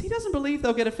because he doesn't believe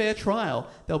they'll get a fair trial.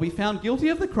 They'll be found guilty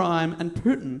of the crime and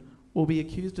Putin will be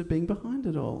accused of being behind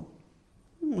it all.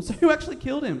 So who actually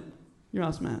killed him? You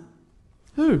asked Matt.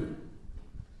 Who?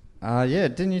 Yeah,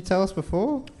 didn't you tell us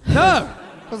before? No!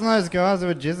 Wasn't those guys who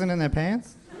were jizzing in their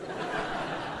pants?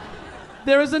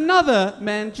 There is another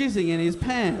man jizzing in his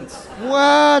pants.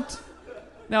 What?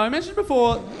 Now, I mentioned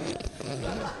before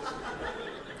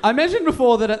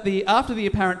that after the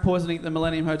apparent poisoning at the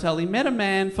Millennium Hotel, he met a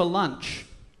man for lunch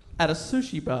at a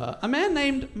sushi bar. A man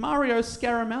named Mario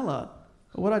Scaramella.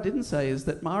 But what I didn't say is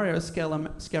that Mario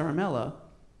Scaramella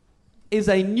is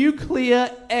a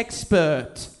nuclear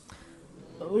expert.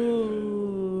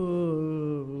 Ooh.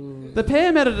 The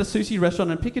pair met at a sushi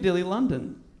restaurant in Piccadilly,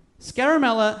 London.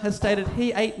 Scaramella has stated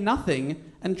he ate nothing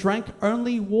and drank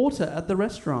only water at the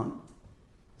restaurant.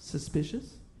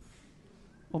 Suspicious?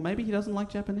 Or maybe he doesn't like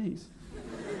Japanese.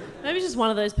 Maybe he's just one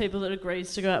of those people that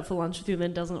agrees to go out for lunch with you and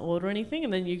then doesn't order anything,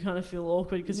 and then you kind of feel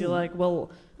awkward because you're like,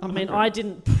 well, I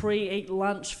didn't pre-eat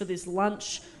lunch for this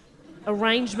lunch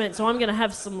arrangement, so I'm going to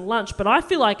have some lunch, but I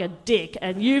feel like a dick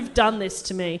and you've done this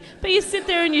to me. But you sit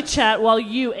there and you chat while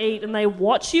you eat and they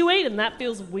watch you eat, and that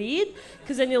feels weird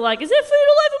because then you're like, is there food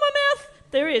all over my mouth?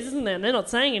 There is, isn't there? And they're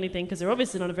not saying anything because they're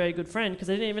obviously not a very good friend because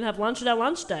they didn't even have lunch at our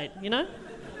lunch date, you know?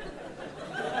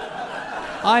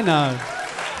 I know.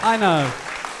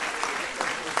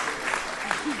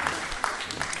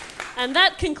 And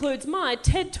that concludes my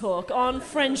TED Talk on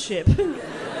friendship.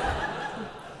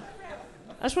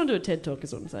 I just want to do a TED Talk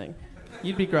is what I'm saying.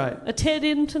 You'd be great. A TED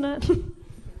internet?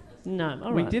 No,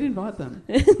 all right. We did invite them.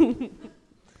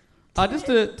 Just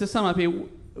to sum up here,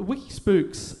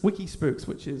 Wikispooks,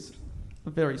 which is a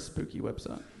very spooky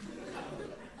website,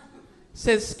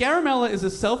 says Scaramella is a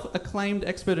self-acclaimed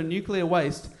expert in nuclear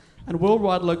waste and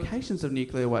worldwide locations of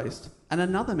nuclear waste, and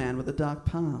another man with a dark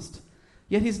past.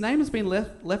 Yet his name has been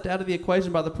left out of the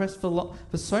equation by the press for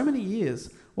so many years,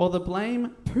 while the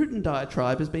blame Putin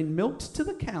diatribe has been milked till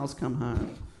the cows come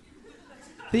home.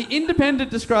 The Independent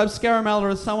describes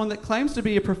Scaramella as someone that claims to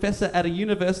be a professor at a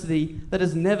university that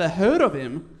has never heard of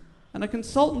him, and a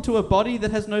consultant to a body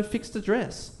that has no fixed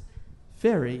address.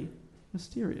 Very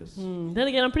mysterious. Then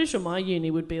again, I'm pretty sure my uni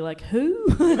would be like, who?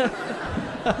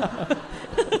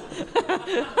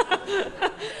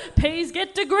 P's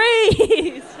get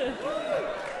degrees.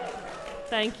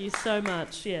 Thank you so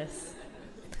much, yes.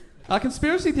 Our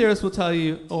conspiracy theorists will tell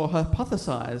you, or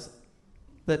hypothesize,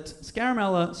 that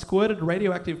Scaramella squirted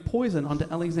radioactive poison onto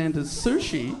Alexander's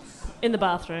sushi. In the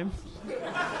bathroom.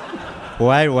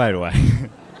 Wait.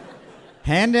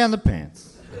 Hand down the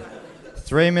pants.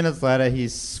 3 minutes later,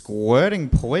 he's squirting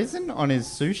poison on his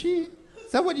sushi?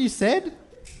 Is that what you said?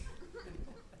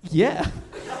 Yeah.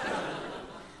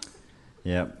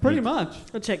 Yeah. Pretty much.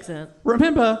 It checks out.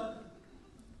 Remember,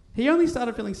 he only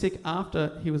started feeling sick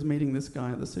after he was meeting this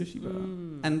guy at the sushi bar.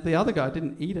 And the other guy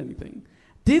didn't eat anything.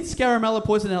 Did Scaramella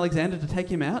poison Alexander to take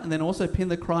him out and then also pin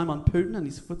the crime on Putin and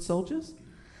his foot soldiers?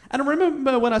 And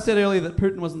remember when I said earlier that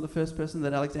Putin wasn't the first person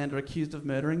that Alexander accused of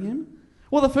murdering him?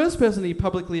 Well, the first person he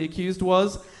publicly accused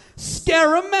was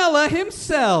Scaramella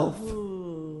himself.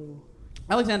 Ooh.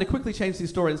 Alexander quickly changed his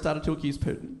story and started to accuse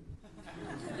Putin.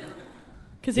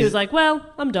 Because he was like, well,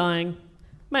 I'm dying.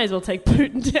 May as well take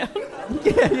Putin down.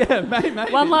 yeah,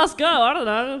 maybe. One last go. I don't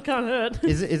know. It can't hurt.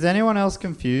 Is anyone else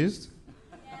confused?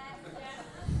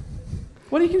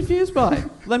 What are you confused by?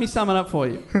 Let me sum it up for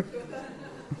you.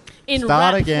 In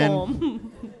Start rap again.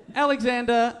 form.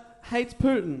 Alexander hates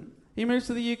Putin. He moves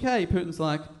to the UK. Putin's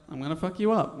like, I'm going to fuck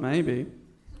you up, maybe.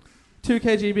 2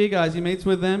 KGB guys, he meets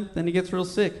with them, then he gets real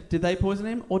sick. Did they poison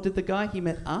him, or did the guy he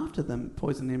met after them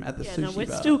poison him at the sushi bar? No, we're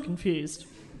still confused.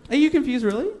 Are you confused,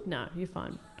 really? No, you're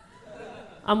fine.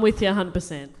 I'm with you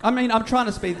 100%. I mean, I'm trying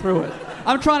to speed through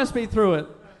it.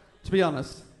 To be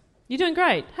honest. You're doing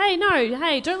great. Hey,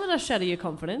 don't let us shatter your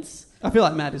confidence. I feel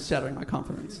like Matt is shattering my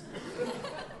confidence.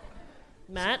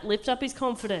 Matt, lift up his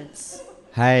confidence.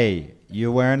 Hey,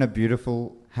 you're wearing a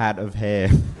beautiful hat of hair.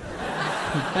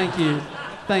 Thank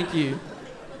you.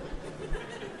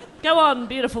 Go on,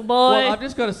 beautiful boy. Well, I've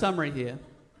just got a summary here.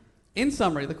 In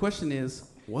summary, the question is,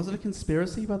 was it a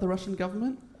conspiracy by the Russian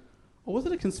government? Or was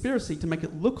it a conspiracy to make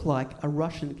it look like a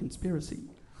Russian conspiracy?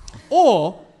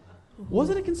 Or was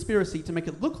it a conspiracy to make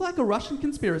it look like a Russian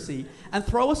conspiracy and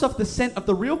throw us off the scent of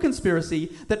the real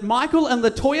conspiracy that Michael and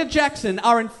LaToya Jackson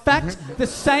are in fact the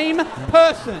same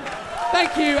person?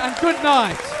 Thank you and good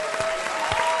night.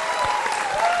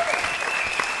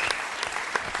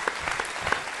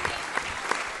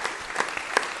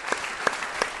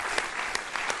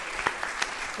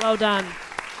 Well done.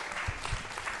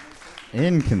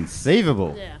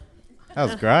 Inconceivable. Yeah. That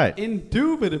was great.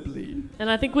 Indubitably. And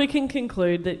I think we can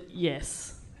conclude that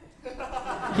yes.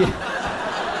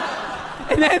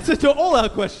 In answer to all our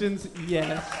questions,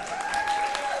 yes.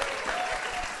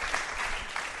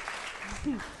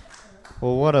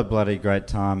 Well, what a bloody great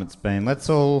time it's been. Let's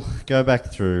all go back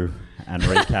through and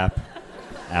recap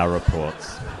our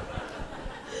reports.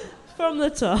 From the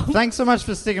top. Thanks so much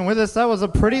for sticking with us. That was a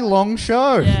pretty long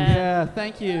show. Yeah,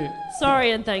 thank you.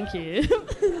 Sorry and thank you.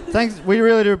 Thanks. We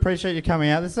really do appreciate you coming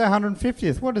out. This is our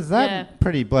 150th. What is that? Yeah.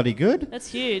 Pretty bloody good. That's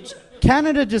huge.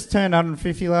 Canada just turned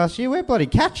 150 last year. We're bloody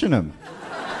catching them.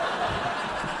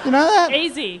 You know that?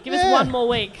 Easy. Give us one more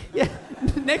week. Yeah.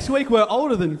 Next week we're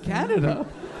older than Canada.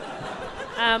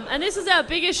 And this is our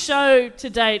biggest show to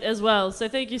date as well. So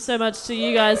thank you so much to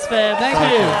you guys for... Thank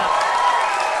you.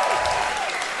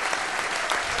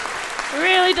 It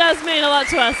really does mean a lot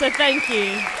to us, so thank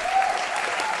you.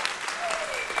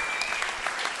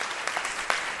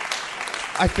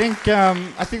 I think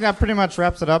that pretty much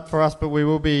wraps it up for us, but we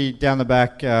will be down the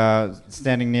back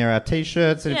standing near our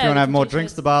T-shirts. And if you want to have more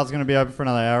drinks, the bar's going to be open for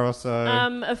another hour or so.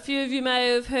 A few of you may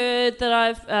have heard that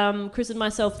I've christened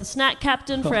myself the snack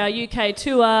captain for our UK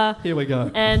tour. Here we go.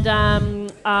 And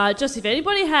just if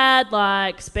anybody had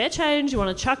like spare change you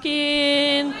want to chuck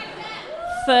in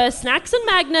for snacks and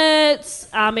magnets,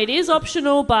 it is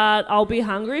optional, but I'll be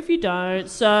hungry if you don't.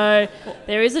 So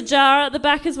there is a jar at the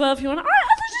back as well if you want to...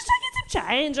 just chuck in some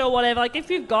change or whatever. Like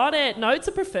if you've got it, notes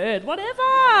are preferred, whatever.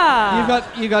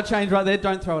 You got change right there.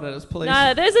 Don't throw it at us, please.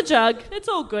 No, there's a jug. It's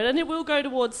all good, and it will go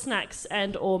towards snacks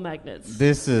and or magnets.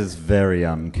 This is very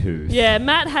uncouth. Yeah,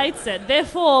 Matt hates it.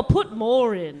 Therefore, put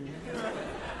more in.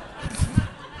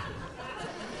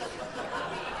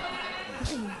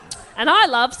 And I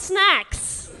love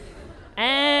snacks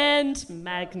and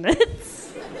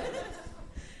magnets.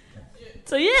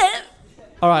 So yeah.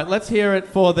 All right, let's hear it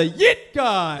for the Yit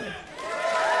guy.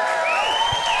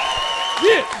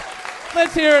 Yit.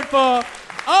 Let's hear it for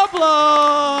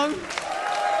Oblong.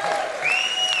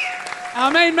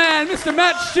 Our main man, Mr.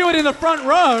 Matt Stewart in the front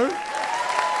row.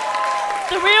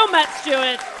 The real Matt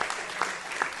Stewart.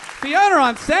 Fiona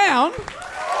on sound.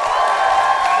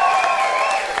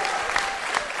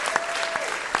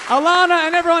 Alana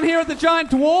and everyone here at the Giant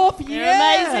Dwarf. You're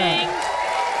amazing.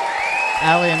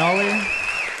 Ali and Ollie.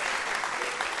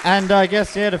 And I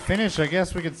guess, to finish, I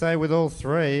guess we could say with all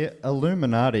three,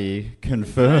 Illuminati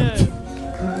confirmed.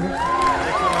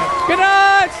 Good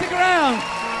night. Stick around.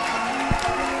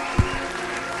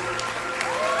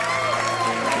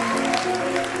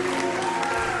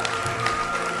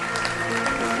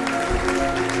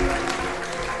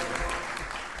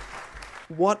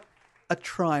 What a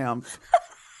triumph.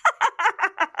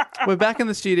 We're back in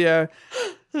the studio.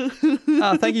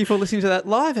 Thank you for listening to that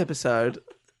live episode.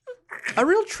 A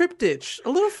real triptych. A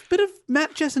little bit of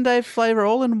Matt, Jess and Dave flavour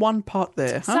all in one pot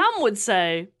there. Huh? Some would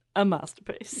say a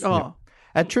masterpiece. Oh.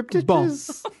 Are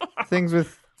triptychs things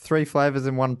with three flavours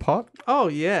in one pot? Oh,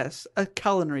 yes. A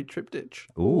culinary triptych.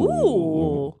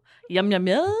 Ooh. Yum, yum,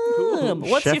 yum.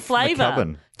 What's Chef your flavour?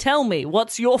 McCubbin. Tell me,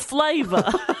 what's your flavour?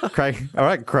 Craig, all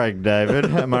right, Craig David,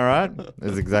 am I right?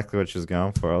 Is exactly what she's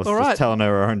going for. I was All just right. telling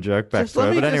her own joke back Just to let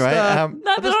her. me But just, anyway,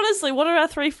 No, but honestly, what are our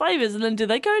three flavours? And then do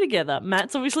they go together?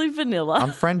 Matt's obviously vanilla.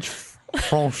 I'm French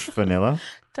vanilla.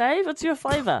 Dave, what's your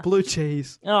flavour? Blue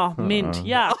cheese. Oh, mint.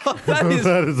 Yuck. That is,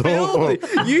 That is awful.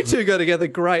 filthy. You two go together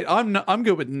great. I'm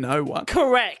good with no one.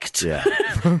 Correct. Yeah.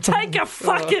 Take a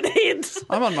fucking hint.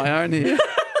 I'm on my own here.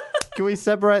 Can we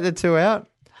separate the two out?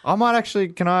 I might actually.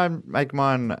 Can I make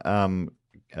mine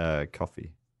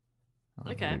coffee?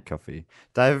 Okay. Coffee.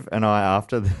 Dave and I,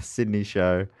 after the Sydney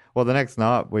show, well, the next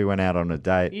night we went out on a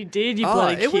date. You did, you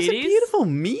bloody it was a cuties. beautiful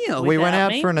meal. We went Without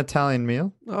out me? for an Italian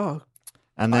meal, Oh,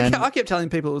 and then I kept telling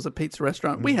people it was a pizza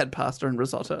restaurant. We had pasta and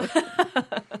risotto.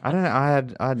 I don't know. I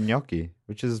had gnocchi,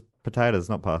 which is potatoes,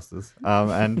 not pastas.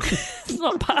 And It's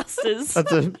not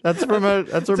pastas. that's from a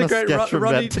a great sketch from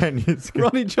Ronnie- about 10 years ago.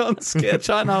 Ronnie John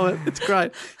sketch. I know it. It's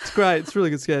great. It's great. It's a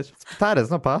really good sketch. Potatoes,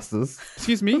 not pastas.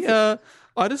 Excuse me.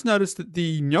 I just noticed that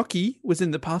the gnocchi was in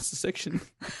the pasta section.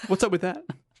 What's up with that?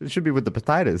 It should be with the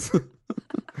potatoes.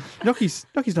 Gnocchi's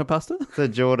not pasta. The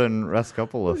Jordan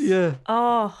Raskopoulos. Yeah.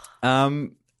 Oh,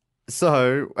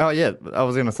 So, I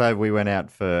was going to say we went out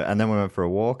and then we went for a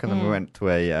walk, and then we went to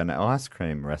an ice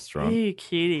cream restaurant. you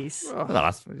cuties.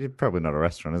 Probably not a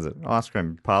restaurant, is it? Ice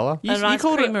cream parlour. An ice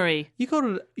called creamery.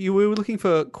 You were looking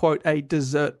for, quote, a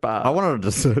dessert bar. I wanted a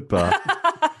dessert bar.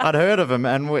 I'd heard of them,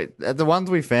 and the ones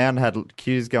we found had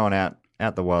queues going out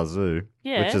the wazoo,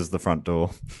 Yeah. which is the front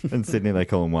door. In Sydney, they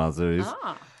call them wazoos.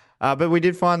 Ah. But we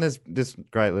did find this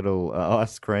great little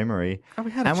ice creamery. Oh, we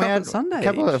had a and chocolate sundae a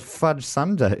couple each. of fudge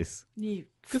sundaes. You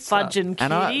Good stuff. fudging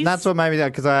And cuties. that's what made me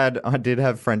that, because I did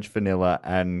have French vanilla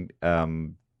and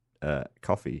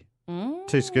coffee.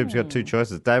 2 scoops, you got 2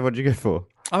 choices. Dave, what'd you go for?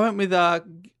 I went with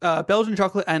Belgian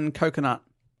chocolate and coconut.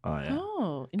 Oh, yeah.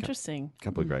 Oh, interesting.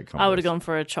 Couple of great combos. I would have gone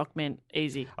for a choc mint.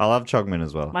 Easy. I love choc mint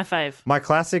as well. My fave. My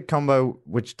classic combo,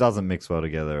 which doesn't mix well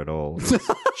together at all, is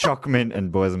choc mint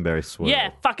and boysenberry swirl.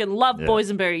 Yeah, fucking love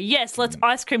boysenberry. Yes, let's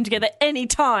ice cream together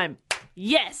anytime.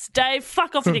 Yes, Dave,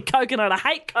 fuck off with your coconut. I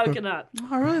hate coconut.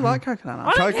 I really like coconut. I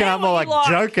don't care Coconut more what like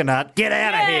you joconut. Get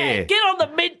out of here. Get on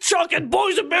the mint choc and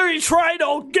boysenberry train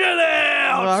or get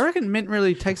out. Well, I reckon mint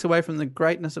really takes away from the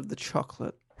greatness of the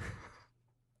chocolate.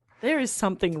 There is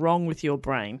something wrong with your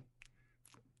brain.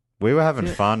 We were having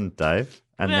fun, Dave.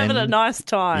 And We're having a nice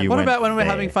time. What about when we're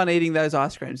having fun eating those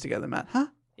ice creams together, Matt? Huh?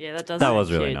 Yeah, that does. That sound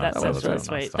was really cute. nice. That That sounds was really really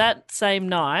nice sweet. fun. That same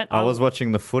night, I was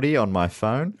watching the footy on my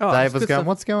phone. Oh, Dave it's was good going, stuff.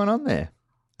 what's going on there?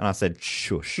 And I said,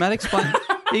 shush. Matt explained.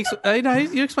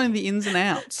 You explained the ins and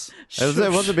outs.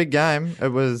 It was a big game. It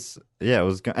was,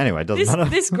 anyway, it doesn't matter.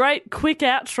 this great quick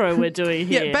outro we're doing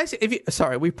here. Yeah, basically,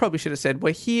 we probably should have said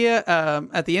we're here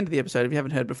at the end of the episode, if you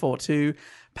haven't heard before, to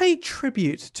pay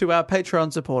tribute to our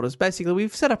Patreon supporters. Basically,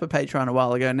 we've set up a Patreon a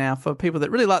while ago now for people that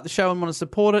really like the show and want to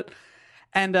support it.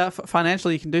 And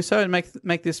financially, you can do so and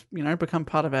make this, become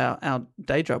part of our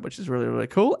day job, which is really, really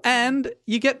cool. And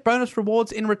you get bonus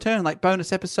rewards in return, like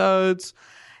bonus episodes.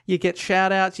 You get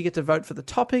shout-outs. You get to vote for the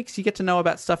topics. You get to know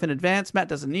about stuff in advance. Matt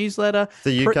does a newsletter.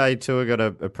 The UK tour got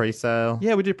a pre-sale.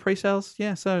 Yeah, we do pre-sales.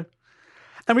 Yeah, so...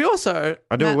 And we also...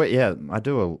 I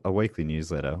do a weekly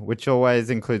newsletter, which always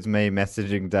includes me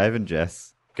messaging Dave and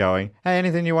Jess going, hey,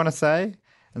 anything you want to say?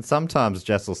 And sometimes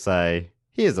Jess will say,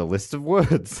 here's a list of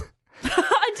words.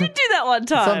 I did do that one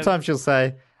time. Sometimes she'll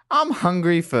say, I'm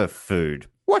hungry for food.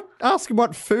 Ask them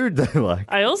what food they like.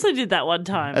 I also did that one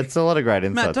time. It's a lot of great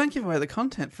insights. Matt, don't give away the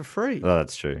content for free. Oh,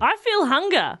 that's true. I feel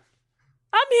hunger.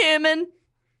 I'm human.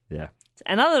 Yeah.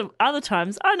 And other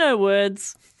times, I know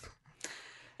words.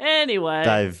 Anyway.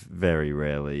 Dave very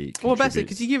rarely Well, basically,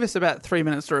 because you give us about 3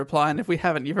 minutes to reply, and if we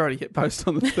haven't, you've already hit post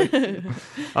on the thing.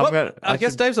 I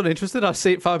guess Dave's not interested. I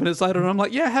see it 5 minutes later, and I'm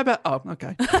like, yeah, how about... Oh,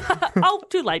 okay. Oh,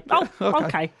 too late. Oh,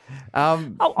 okay.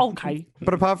 Okay.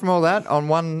 But apart from all that, on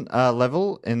one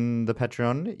level in the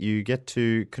Patreon, you get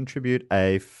to contribute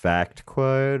a fact,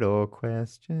 quote, or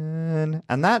question.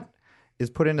 And that is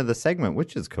put into the segment,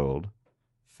 which is called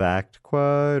Fact,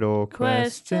 Quote, or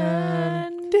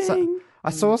Question. Ding. So, I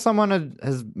saw someone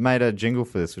has made a jingle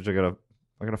for this, which I gotta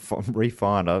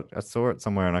re-find. I saw it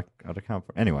somewhere and I can't.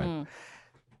 Anyway,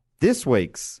 this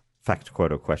week's fact,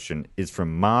 quote, or question is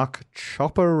from Mark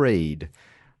Chopper Reed,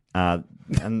 and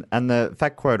the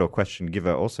fact, quote, or question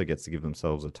giver also gets to give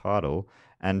themselves a title,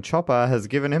 and Chopper has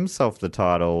given himself the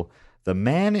title, "The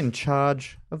Man in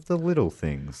Charge of the Little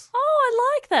Things." Oh,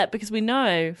 I like that because we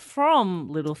know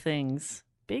from little things,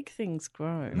 big things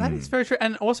grow. That is very true.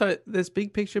 And also, there's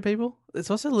big picture people. There's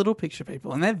also little picture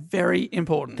people, and they're very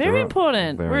important. Very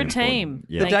important. very We're a important. team.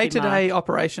 Yeah. The Thank you, day-to-day Mark.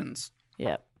 operations.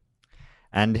 Yep.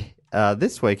 And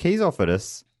this week he's offered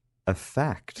us a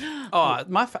fact. Oh,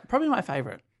 probably my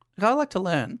favourite. I like to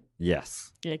learn.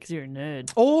 Yes. Yeah, because you're a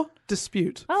nerd. Or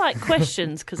dispute. I like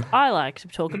questions because I like to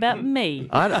talk about me.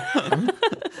 Yeah,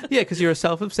 because you're a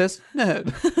self-obsessed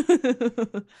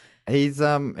nerd.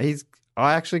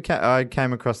 I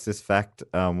came across this fact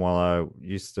while I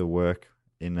used to work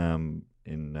in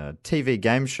TV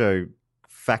game show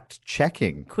fact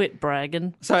checking. Quit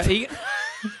bragging. So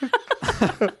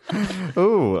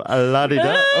Ooh, a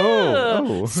la-di-da.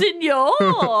 Oh.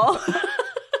 Senor.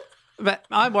 But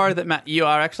I'm worried that, Matt, you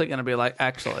are actually going to be like,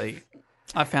 actually,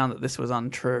 I found that this was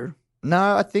untrue.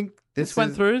 No, I think This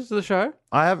went through to the show?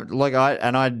 I have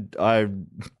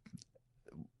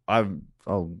I'm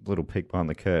a little peek behind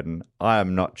the curtain. I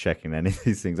am not checking any of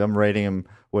these things. I'm reading them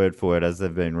word for word as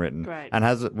they've been written. Great. And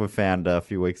as we found a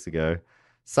few weeks ago,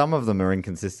 some of them are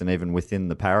inconsistent even within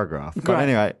the paragraph. But Great.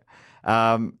 anyway,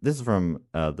 this is from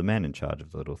the man in charge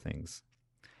of the little things.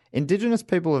 Indigenous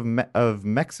people of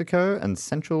Mexico and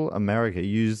Central America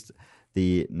used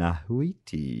the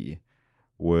Nahuatl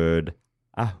word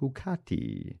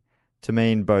ahucati to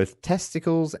mean both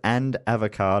testicles and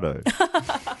avocado.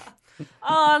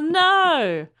 Oh,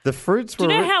 no. The fruits Do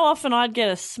were... you know how often I'd get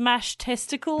a smashed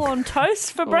testicle on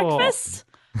toast for breakfast?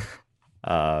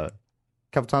 a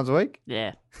couple times a week?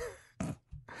 Yeah.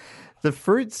 The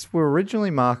fruits were originally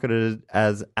marketed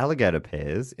as alligator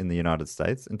pears in the United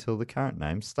States until the current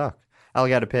name stuck.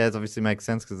 Alligator pears obviously make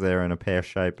sense because they're in a pear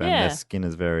shape and Yeah. their skin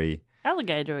is very,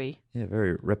 Alligatory.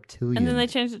 very reptilian. And then they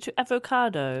changed it to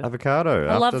avocado. Avocado.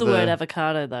 I love after the word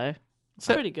avocado, though. It's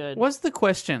So, pretty good. Was the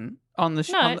question on the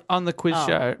No. on the quiz Oh.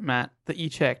 show, Matt, that you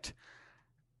checked,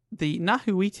 the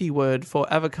Nahuiti word for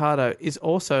avocado is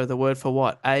also the word for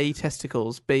what? A,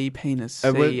 testicles, B, penis,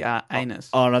 C, anus.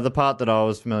 Oh, no, the part that I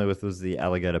was familiar with was the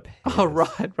alligator penis. Oh,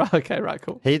 right. Okay, right,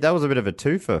 cool. That was a bit of a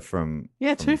twofer from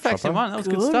Yeah, from two facts in Chopper. one. That was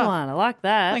Good good stuff. one. I like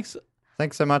that.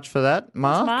 Thanks so much for that,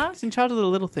 Mark. Mark. He's in charge of the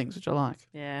little things, which I like.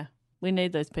 Yeah, we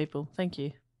need those people. Thank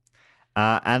you.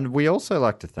 And we also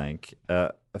like to thank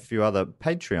a few other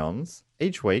Patreons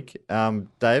each week.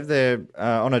 Dave, they're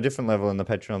on a different level in the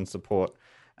Patreon support.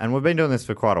 And we've been doing this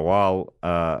for quite a while,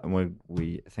 and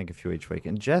we thank a few each week.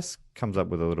 And Jess comes up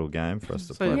with a little game for us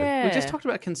to play. Yeah. We just talked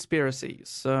about conspiracies,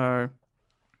 so...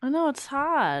 I know it's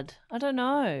hard. I don't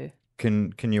know.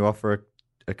 Can you offer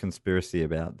a conspiracy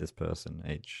about this person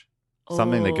each?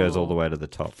 Something that goes all the way to the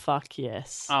top. Fuck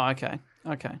yes. Oh, okay.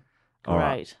 Okay. All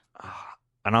right. Great.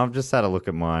 And I've just had a look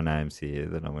at my names here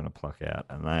that I'm going to pluck out,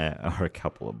 and they are a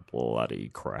couple of bloody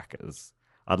crackers.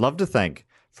 I'd love to thank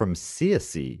from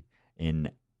Searcy in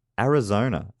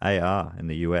Arizona, AR in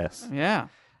the US. Yeah.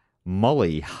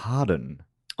 Molly Harden.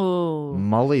 Oh.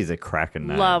 Molly's a cracking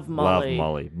name. Love Molly. Love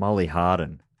Molly. Molly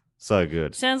Harden. So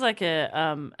good. Sounds like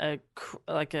a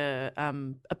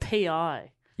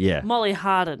PI. Yeah. Molly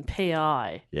Harden,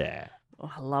 PI. Yeah.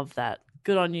 Oh, I love that.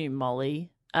 Good on you,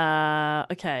 Molly.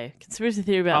 Okay, conspiracy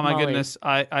theory about Oh, my Molly. goodness.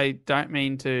 I don't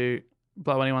mean to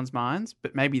blow anyone's minds,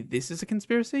 but maybe this is a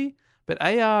conspiracy. But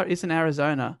AR isn't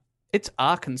Arizona. It's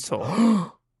Arkansas.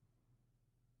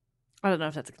 I don't know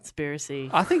if that's a conspiracy.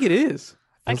 I think it is.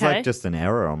 Feels like just an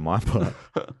error on my part.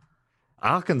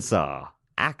 Arkansas.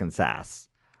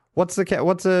 What's a?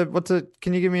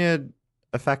 Can you give me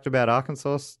a fact about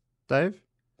Arkansas, Dave?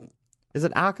 Is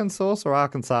it Arkansas or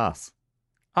Arkansas?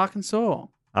 Arkansas.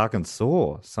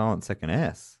 Arkansas. Silent second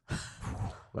S.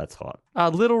 That's hot.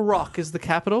 Little Rock is the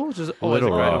capital, which is always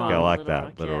Little a great Rock. one. I like Little that.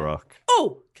 Rock, Little yeah. Rock.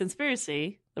 Oh,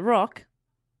 conspiracy. The Rock.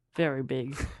 Very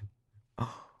big.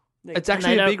 It's And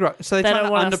actually they a don't- big rock. So they they're don't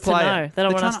trying want to us to underplay know. it. They don't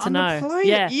They're want us to trying know. underplay it.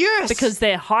 Yeah. Yes. Because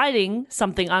they're hiding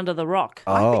something under the rock.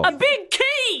 Oh. A big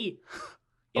key.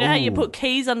 You know how you Ooh. put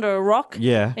keys under a rock?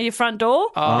 Yeah. At your front door?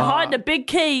 They're hiding a big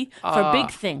key for a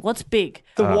big thing. What's big?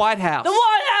 The White House. The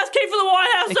White House! Key for the White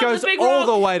House! It Not goes the big all rock!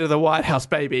 the way to the White House,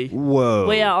 baby. Whoa.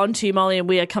 We are on to you, Molly, and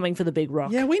we are coming for the big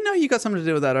rock. Yeah, we know you got something to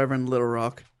do with that over in Little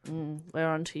Rock. We're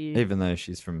on to you. Even though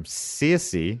she's from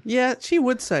Searcy, Yeah, she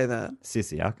would say that.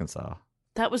 Arkansas.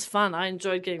 That was fun. I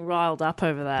enjoyed getting riled up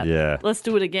over that. Yeah. Let's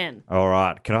do it again. All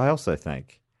right. Can I also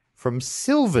thank from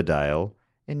Silverdale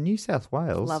in New South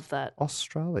Wales, Love that.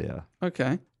 Australia.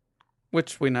 Okay.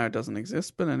 Which we know doesn't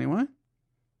exist, but anyway.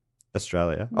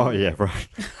 Australia. Oh, yeah, right.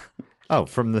 Oh,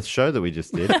 from the show that we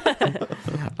just did.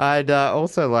 I'd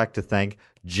also like to thank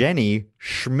Jenny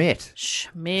Schmidt.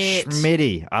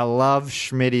 Schmitty. I love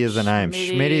Schmitty as a name.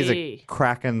 Schmitty is a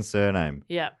cracking surname.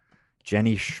 Yeah.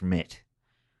 Jenny Schmidt.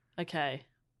 Okay.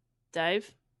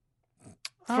 Dave?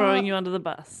 Throwing you under the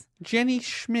bus. Jenny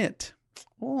Schmidt.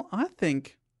 Well, I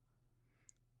think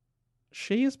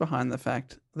she is behind the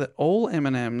fact that all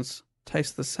M&Ms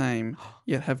taste the same,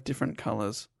 yet have different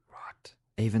colours. Right.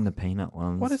 Even the peanut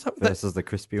ones What is up with versus the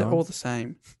crispy They're ones. all the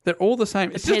same. They're all the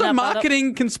same. It's just a peanut butter-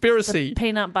 marketing conspiracy.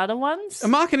 Peanut butter ones? A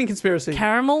marketing conspiracy.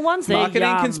 Caramel ones? They're Marketing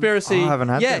yum. conspiracy. Oh, I haven't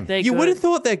had yeah, them. They're you would good. have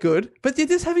thought they're good, but they're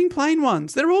just having plain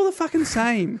ones. They're all the fucking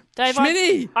same. Dave,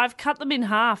 Schmitty. I've cut them in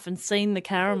half and seen the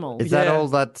caramel. Is that Yeah. all?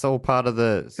 That's all part of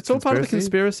the. It's all part of the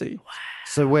conspiracy.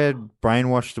 So we're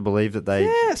brainwashed to believe that they.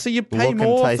 Yeah, so you pay look and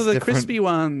more taste for the different. crispy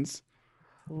ones.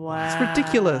 Wow. It's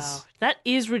ridiculous. That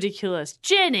is ridiculous.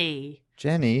 Jenny,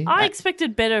 Jenny. I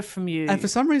expected better from you. And for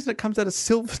some reason, it comes out of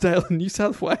Silverdale in New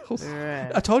South Wales.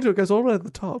 Right. I told you it goes all the way to the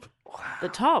top. The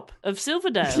top of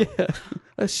Silverdale. Yeah.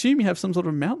 I assume you have some sort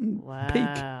of mountain peak.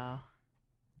 Wow.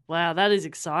 Wow, that is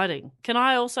exciting. Can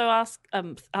I also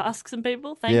ask some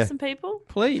people? Thank Yeah. some people?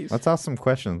 Please. Let's ask some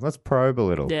questions. Let's probe a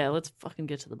little. Yeah, let's fucking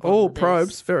get to the bottom All of this.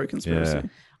 probes, very conspiracy. Yeah.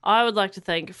 I would like to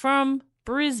thank from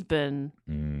Brisbane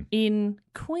Mm. in Oh,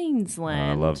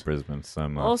 Queensland. I love Brisbane so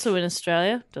much. Also in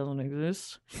Australia, doesn't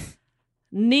exist.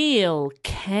 Neil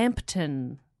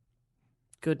Campton.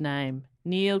 Good name.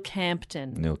 Neil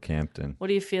Campton. Neil Campton. What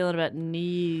are you feeling about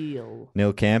Neil?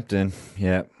 Neil Campton.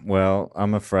 Yeah. Well,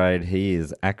 I'm afraid he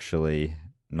is actually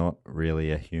not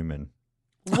really a human.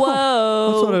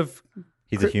 Whoa. What sort of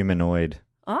He's a humanoid.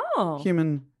 Oh.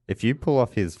 human? If you pull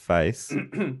off his face,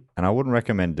 and I wouldn't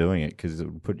recommend doing it because it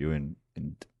would put you in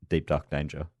deep dark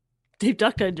danger. Deep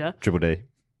Duck Danger. Triple D.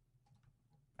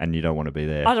 And you don't want to be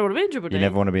there. I don't want to be in Triple D. You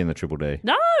never want to be in the Triple D.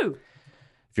 No.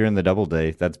 If you're in the Double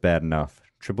D, that's bad enough.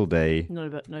 Triple D, No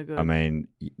good. I mean,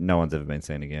 no one's ever been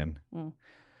seen again. Mm.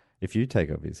 If you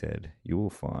take off his head, you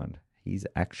will find he's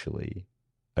actually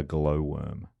a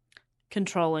glowworm.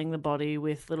 controlling the body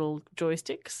with little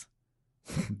joysticks?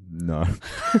 No.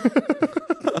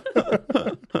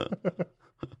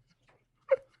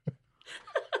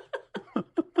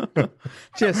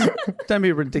 Jess, don't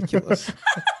be ridiculous.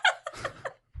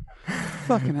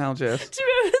 Fucking hell, Jess. Do you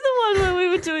remember the one where we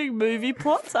were doing movie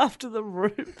plots after The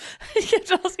Room? He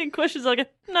kept asking questions. I go,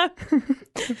 no.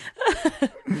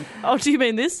 Oh, do you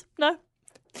mean this? No.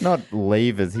 Not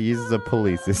levers. He uses a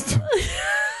pulley system.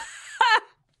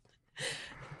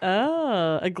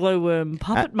 Oh, a glowworm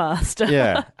puppet master.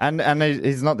 Yeah, and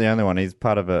he's not the only one. He's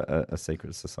part of a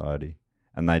secret society,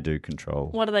 and they do control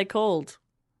What are they called?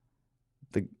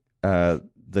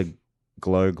 the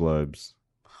glow globes.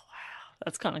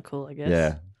 That's kind of cool, I guess.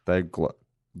 Yeah, the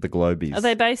globies. Are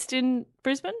they based in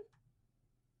Brisbane?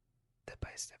 They're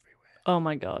based everywhere. Oh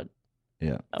my god.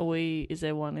 Yeah. Is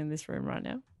there one in this room right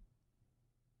now?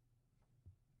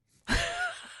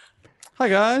 Hi,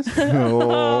 guys.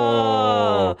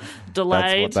 Oh,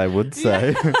 delayed. That's what they would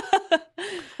say.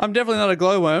 I'm definitely not a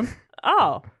glowworm.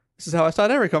 Oh. This is how I start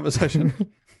every conversation.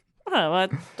 Oh, well,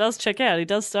 it does check out. He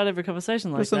does start every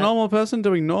conversation like Just that. a normal person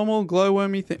doing normal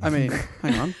glowwormy thing. I mean,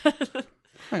 hang on.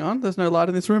 Hang on. There's no light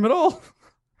in this room at all.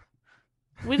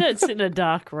 We don't sit in a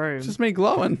dark room. It's just me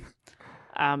glowing.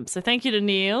 So thank you to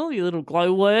Neil, you little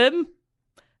glowworm.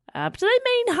 Do they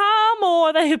mean harm or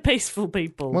are they peaceful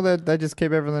people? Well, they just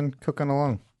keep everything cooking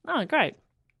along. Oh, great.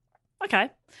 Okay.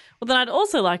 Well, then I'd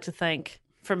also like to thank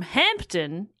from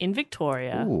Hampton in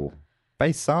Victoria. Ooh,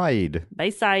 Bayside.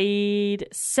 Bayside,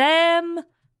 Sam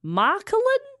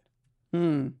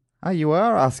Marcolin? Oh, you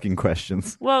are asking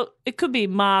questions. Well, it could be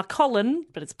Marcolin,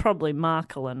 but it's probably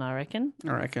Marcolin, I reckon.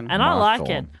 I reckon. And I like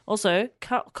it. Marcolin. Also,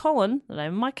 Colin, the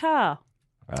name of my car.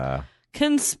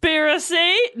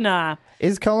 Conspiracy? Nah.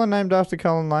 Is Colin named after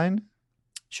Colin Lane?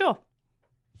 Sure.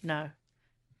 No.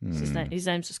 His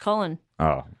name's just Colin.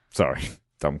 Oh, sorry.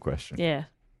 Dumb question. Yeah.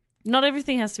 Not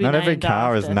everything has to be Not named every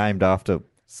car after. is named after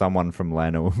someone from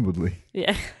Lane or Woodley.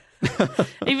 Yeah.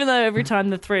 Even though every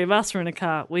time the three of us are in a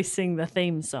car, we sing the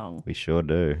theme song. We sure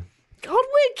do. God,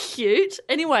 we're cute.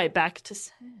 Anyway, back to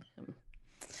Sam.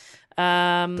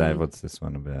 Dave, what's this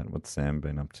one about? What's Sam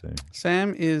been up to?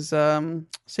 Sam is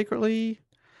secretly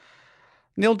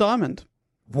Neil Diamond.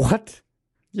 What?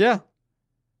 Yeah.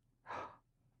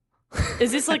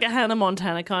 Is this like a Hannah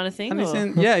Montana kind of thing? And he's or-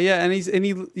 in, yeah, and he's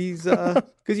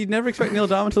because you'd never expect Neil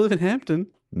Diamond to live in Hampton.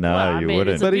 No, Well, I you mean,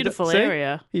 wouldn't. it's a But beautiful see?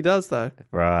 area. He does though,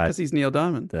 Right. because he's Neil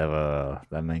Diamond.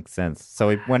 That makes sense.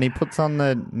 So when he puts on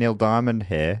the Neil Diamond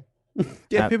hair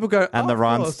Yeah, people go and "Oh, the of course."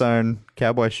 rhinestone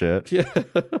cowboy shirt, Yeah,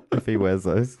 if he wears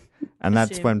those, and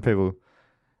that's Sam. when people.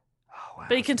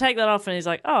 But he can take that off and he's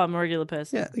like, oh, I'm a regular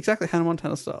person. yeah, exactly. Hannah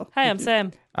Montana style. Hey, I'm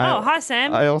Sam. I- Oh, hi,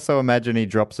 Sam. I also imagine he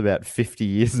drops about 50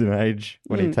 years in age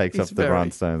when he takes He's off the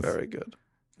rhinestones. Very good.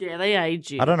 Yeah, they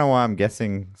age you. I don't know why I'm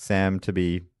guessing Sam to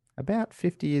be about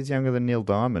 50 years younger than Neil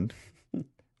Diamond. Which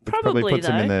probably Probably, puts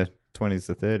him in though. the 20s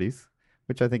to 30s,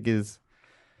 which I think is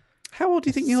How old do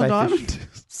you think Neil Safe-ish. Diamond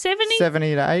is? 70?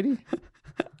 70 to 80.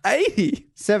 80.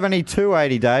 70 to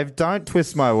 80, Dave. Don't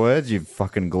twist my words, you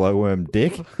fucking glowworm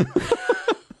dick.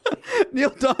 Neil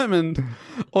Diamond,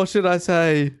 or should I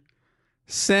say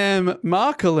Sam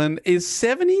Marcolin, is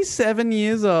 77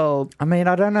 years old. I mean,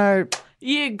 I don't know.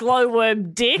 You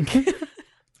glowworm dick.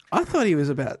 I thought he was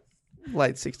about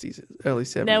late 60s, early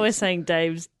 70s. Now we're saying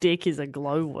Dave's dick is a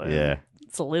glowworm. Yeah.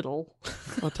 It's a little.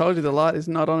 I told you the light is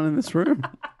not on in this room.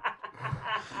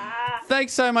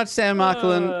 Thanks so much, Sam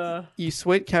Marcolin, you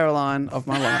sweet Caroline of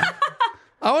my life.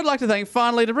 I would like to thank,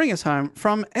 finally, to bring us home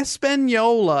from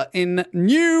Espanola in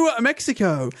New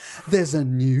Mexico. There's a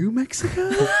New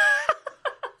Mexico?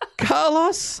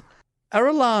 Carlos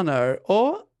Arellano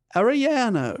or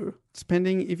Arellano,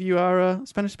 depending if you are a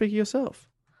Spanish speaker yourself.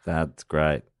 That's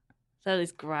great. That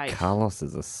is great. Carlos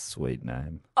is a sweet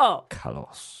name. Oh,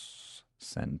 Carlos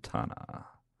Santana.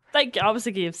 thank you. I was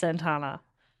thinking of Santana.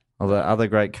 Although other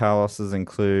great Carloses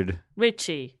include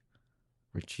Richie.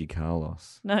 Richie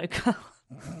Carlos. No, Carlos.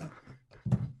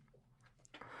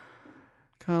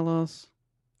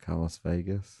 Carlos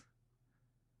Vegas.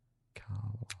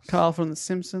 Carl from The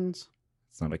Simpsons.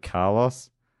 It's not a Carlos.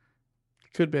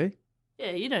 Could be.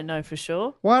 Yeah, you don't know for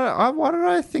sure. Why did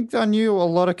I think I knew a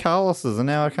lot of Carloses and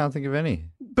now I can't think of any?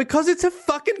 Because it's a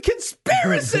fucking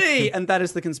conspiracy! And that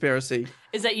is the conspiracy.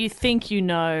 Is that you think you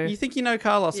know? You think you know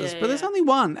Carlos's, Yeah, but there's yeah. only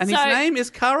one, and his So- name is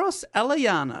Carlos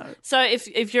Arellano. So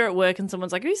if you're at work and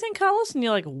someone's like, "Have you seen Carlos?" and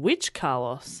you're like, "Which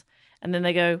Carlos?" and then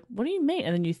they go, "What do you mean?"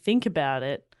 and then you think about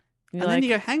it, and And you're then like, you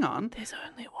go, hang on. "There's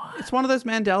only one." It's one of those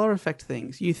Mandela effect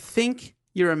things. You think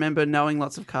you remember knowing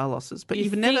lots of Carlos's, but You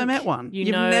you've never think met one. you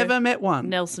You've know never met one.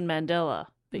 Nelson Mandela,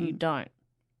 but you don't.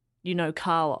 you know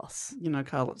Carlos. You know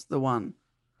Carlos, the one.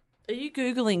 Are you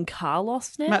Googling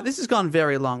Carlos now? Matt, this has gone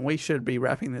very long. We should be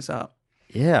wrapping this up.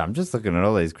 Yeah, I'm just looking at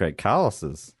all these great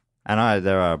Carloses. And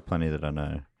there are plenty that I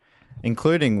know,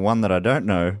 including one that I don't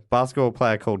know, basketball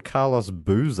player called Carlos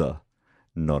Boozer.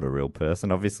 Not a real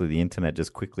person. Obviously, the internet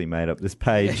just quickly made up this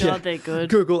page. God, they're good.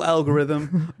 Google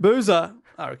algorithm. Boozer.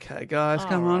 Okay, guys,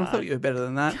 come on. I thought you were better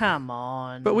than that. Come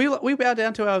on. But we bow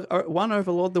down to our one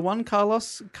overlord, the one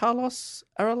Carlos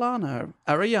Arellano.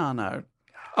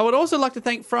 I would also like to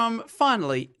thank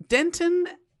finally, Denton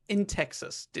in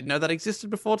Texas. Didn't know that existed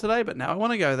before today, but now I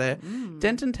want to go there.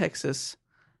 Denton, Texas.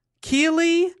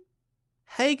 Keely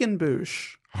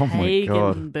Hagenbush. Oh my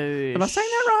God. Hagenbush. Am I saying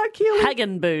that right, Keely?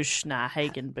 Hagenbush. Nah,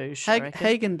 Hagenbush. I reckon.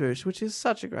 Hagenbush, which is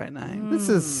such a great name. This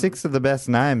is 6 of the best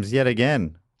names yet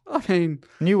again. I mean,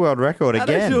 New world record they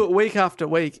again. do it week after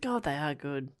week. God, they are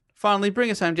good. Finally, bring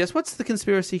us home, Jess. What's the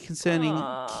conspiracy concerning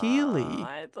Keely?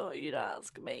 I thought you'd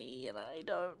ask me, and I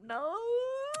don't know.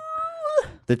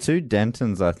 The 2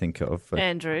 Dentons I think of,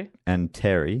 Andrew. and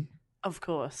Terry. Of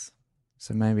course.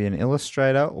 So maybe an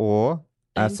illustrator or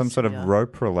some sort of Insia.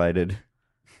 rope-related.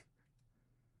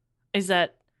 Is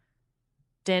that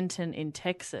Denton in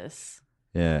Texas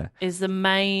Yeah, is the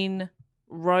main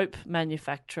rope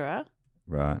manufacturer,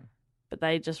 right. but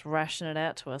they just ration it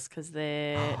out to us because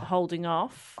they're holding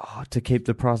off. Oh, to keep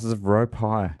the prices of rope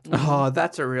high. Oh,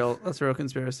 that's a real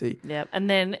conspiracy. Yep. And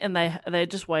they're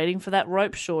just waiting for that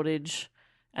rope shortage,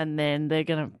 and then they're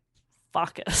gonna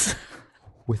fuck us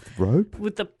With rope?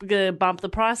 with the bump the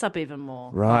price up even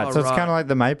more. Right. Oh, So it's right. kind of like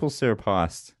the maple syrup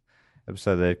heist.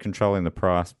 So they're controlling the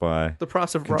price by The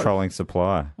price of rope. controlling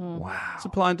supply. Wow.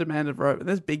 Supply and demand of rope.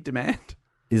 There's big demand.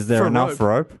 Is there For enough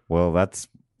rope? Well, that's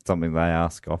something they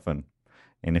ask often.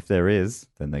 And if there is,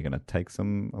 then they're going to take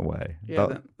some away. Yeah,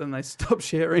 But then they stop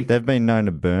sharing. they've been known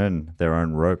to burn their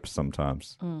own rope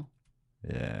sometimes.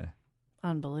 Yeah.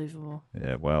 Unbelievable.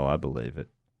 Yeah, well, I believe it.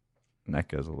 And that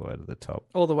goes all the way to the top.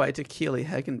 All the way to Keely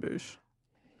Hagenbush.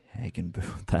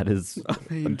 Hagenbush. That is I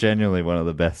mean- genuinely one of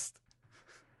the best.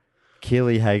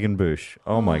 Keely Hagenbush.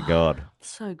 Oh, my God.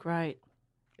 So great.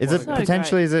 Is it So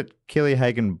potentially, is it Keely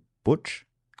Hagenbush?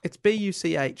 It's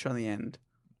BUCH on the end.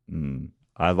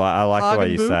 I like the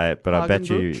way you Hagenbuch? say it, but I bet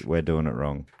you Hagenbuch? we're doing it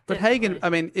wrong. But Hagen, I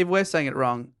mean, if we're saying it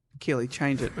wrong, Keely,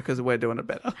 change it because we're doing it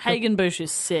better. Hagenbush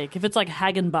is sick. If it's like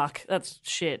Hagenbuck, that's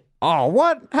shit. Oh,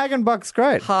 what? Hagenbuck's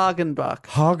great. Hagenbuck.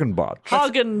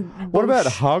 Hagenbuck. What about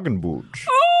Hagenbuch?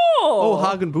 Oh,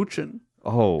 Hagenbuchen.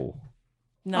 Oh.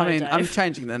 No, I mean, I'm Dave.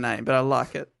 changing the name, but I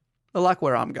like it. I like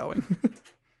where I'm going.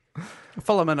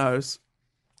 Follow my nose.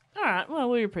 All right. Well,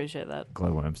 we appreciate that.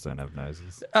 Glowworms don't have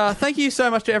noses. Thank you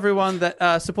so much to everyone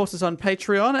that supports us on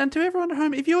Patreon, and to everyone at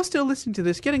home. If you're still listening to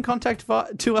this, get in contact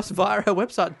to us via our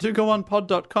website,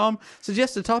 dogoonpod.com.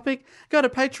 Suggest a topic, go to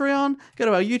Patreon, go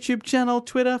to our YouTube channel,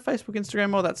 Twitter, Facebook,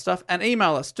 Instagram, all that stuff, and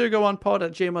email us,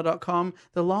 dogoonpod@gmail.com.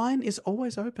 The line is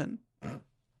always open.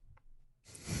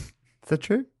 Is that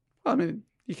true? I mean,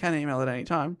 you can email at any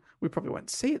time. We probably won't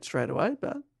see it straight away,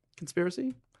 but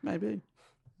conspiracy, maybe.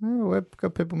 Oh, we've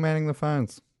got people manning the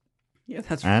phones. Yeah,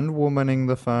 that's And womaning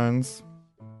the phones.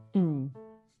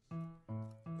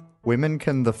 Women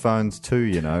can the phones too,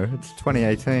 you know. It's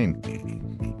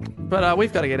 2018. But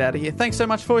we've got to get out of here. Thanks so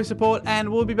much for your support, and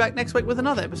we'll be back next week with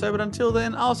another episode. But until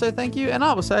then, I'll say thank you, and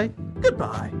I will say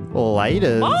goodbye.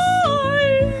 Laters. Bye.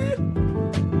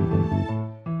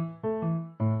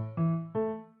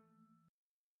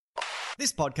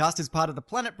 This podcast is part of the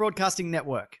Planet Broadcasting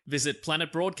Network. Visit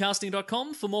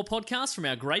planetbroadcasting.com for more podcasts from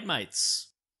our great mates.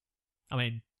 I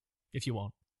mean, if you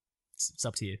want. It's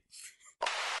up to you.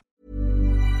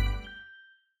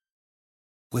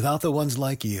 Without the ones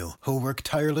like you, who work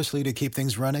tirelessly to keep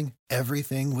things running,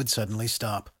 everything would suddenly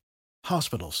stop.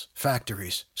 Hospitals,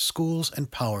 factories, schools,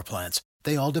 and power plants,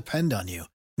 they all depend on you.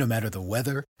 No matter the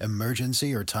weather,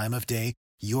 emergency, or time of day,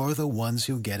 you're the ones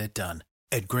who get it done.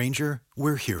 At Grainger,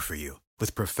 we're here for you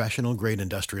with professional-grade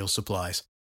industrial supplies.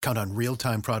 Count on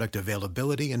real-time product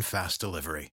availability and fast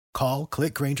delivery. Call,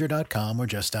 click Grainger.com, or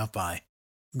just stop by.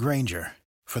 Grainger,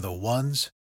 for the ones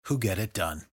who get it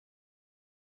done.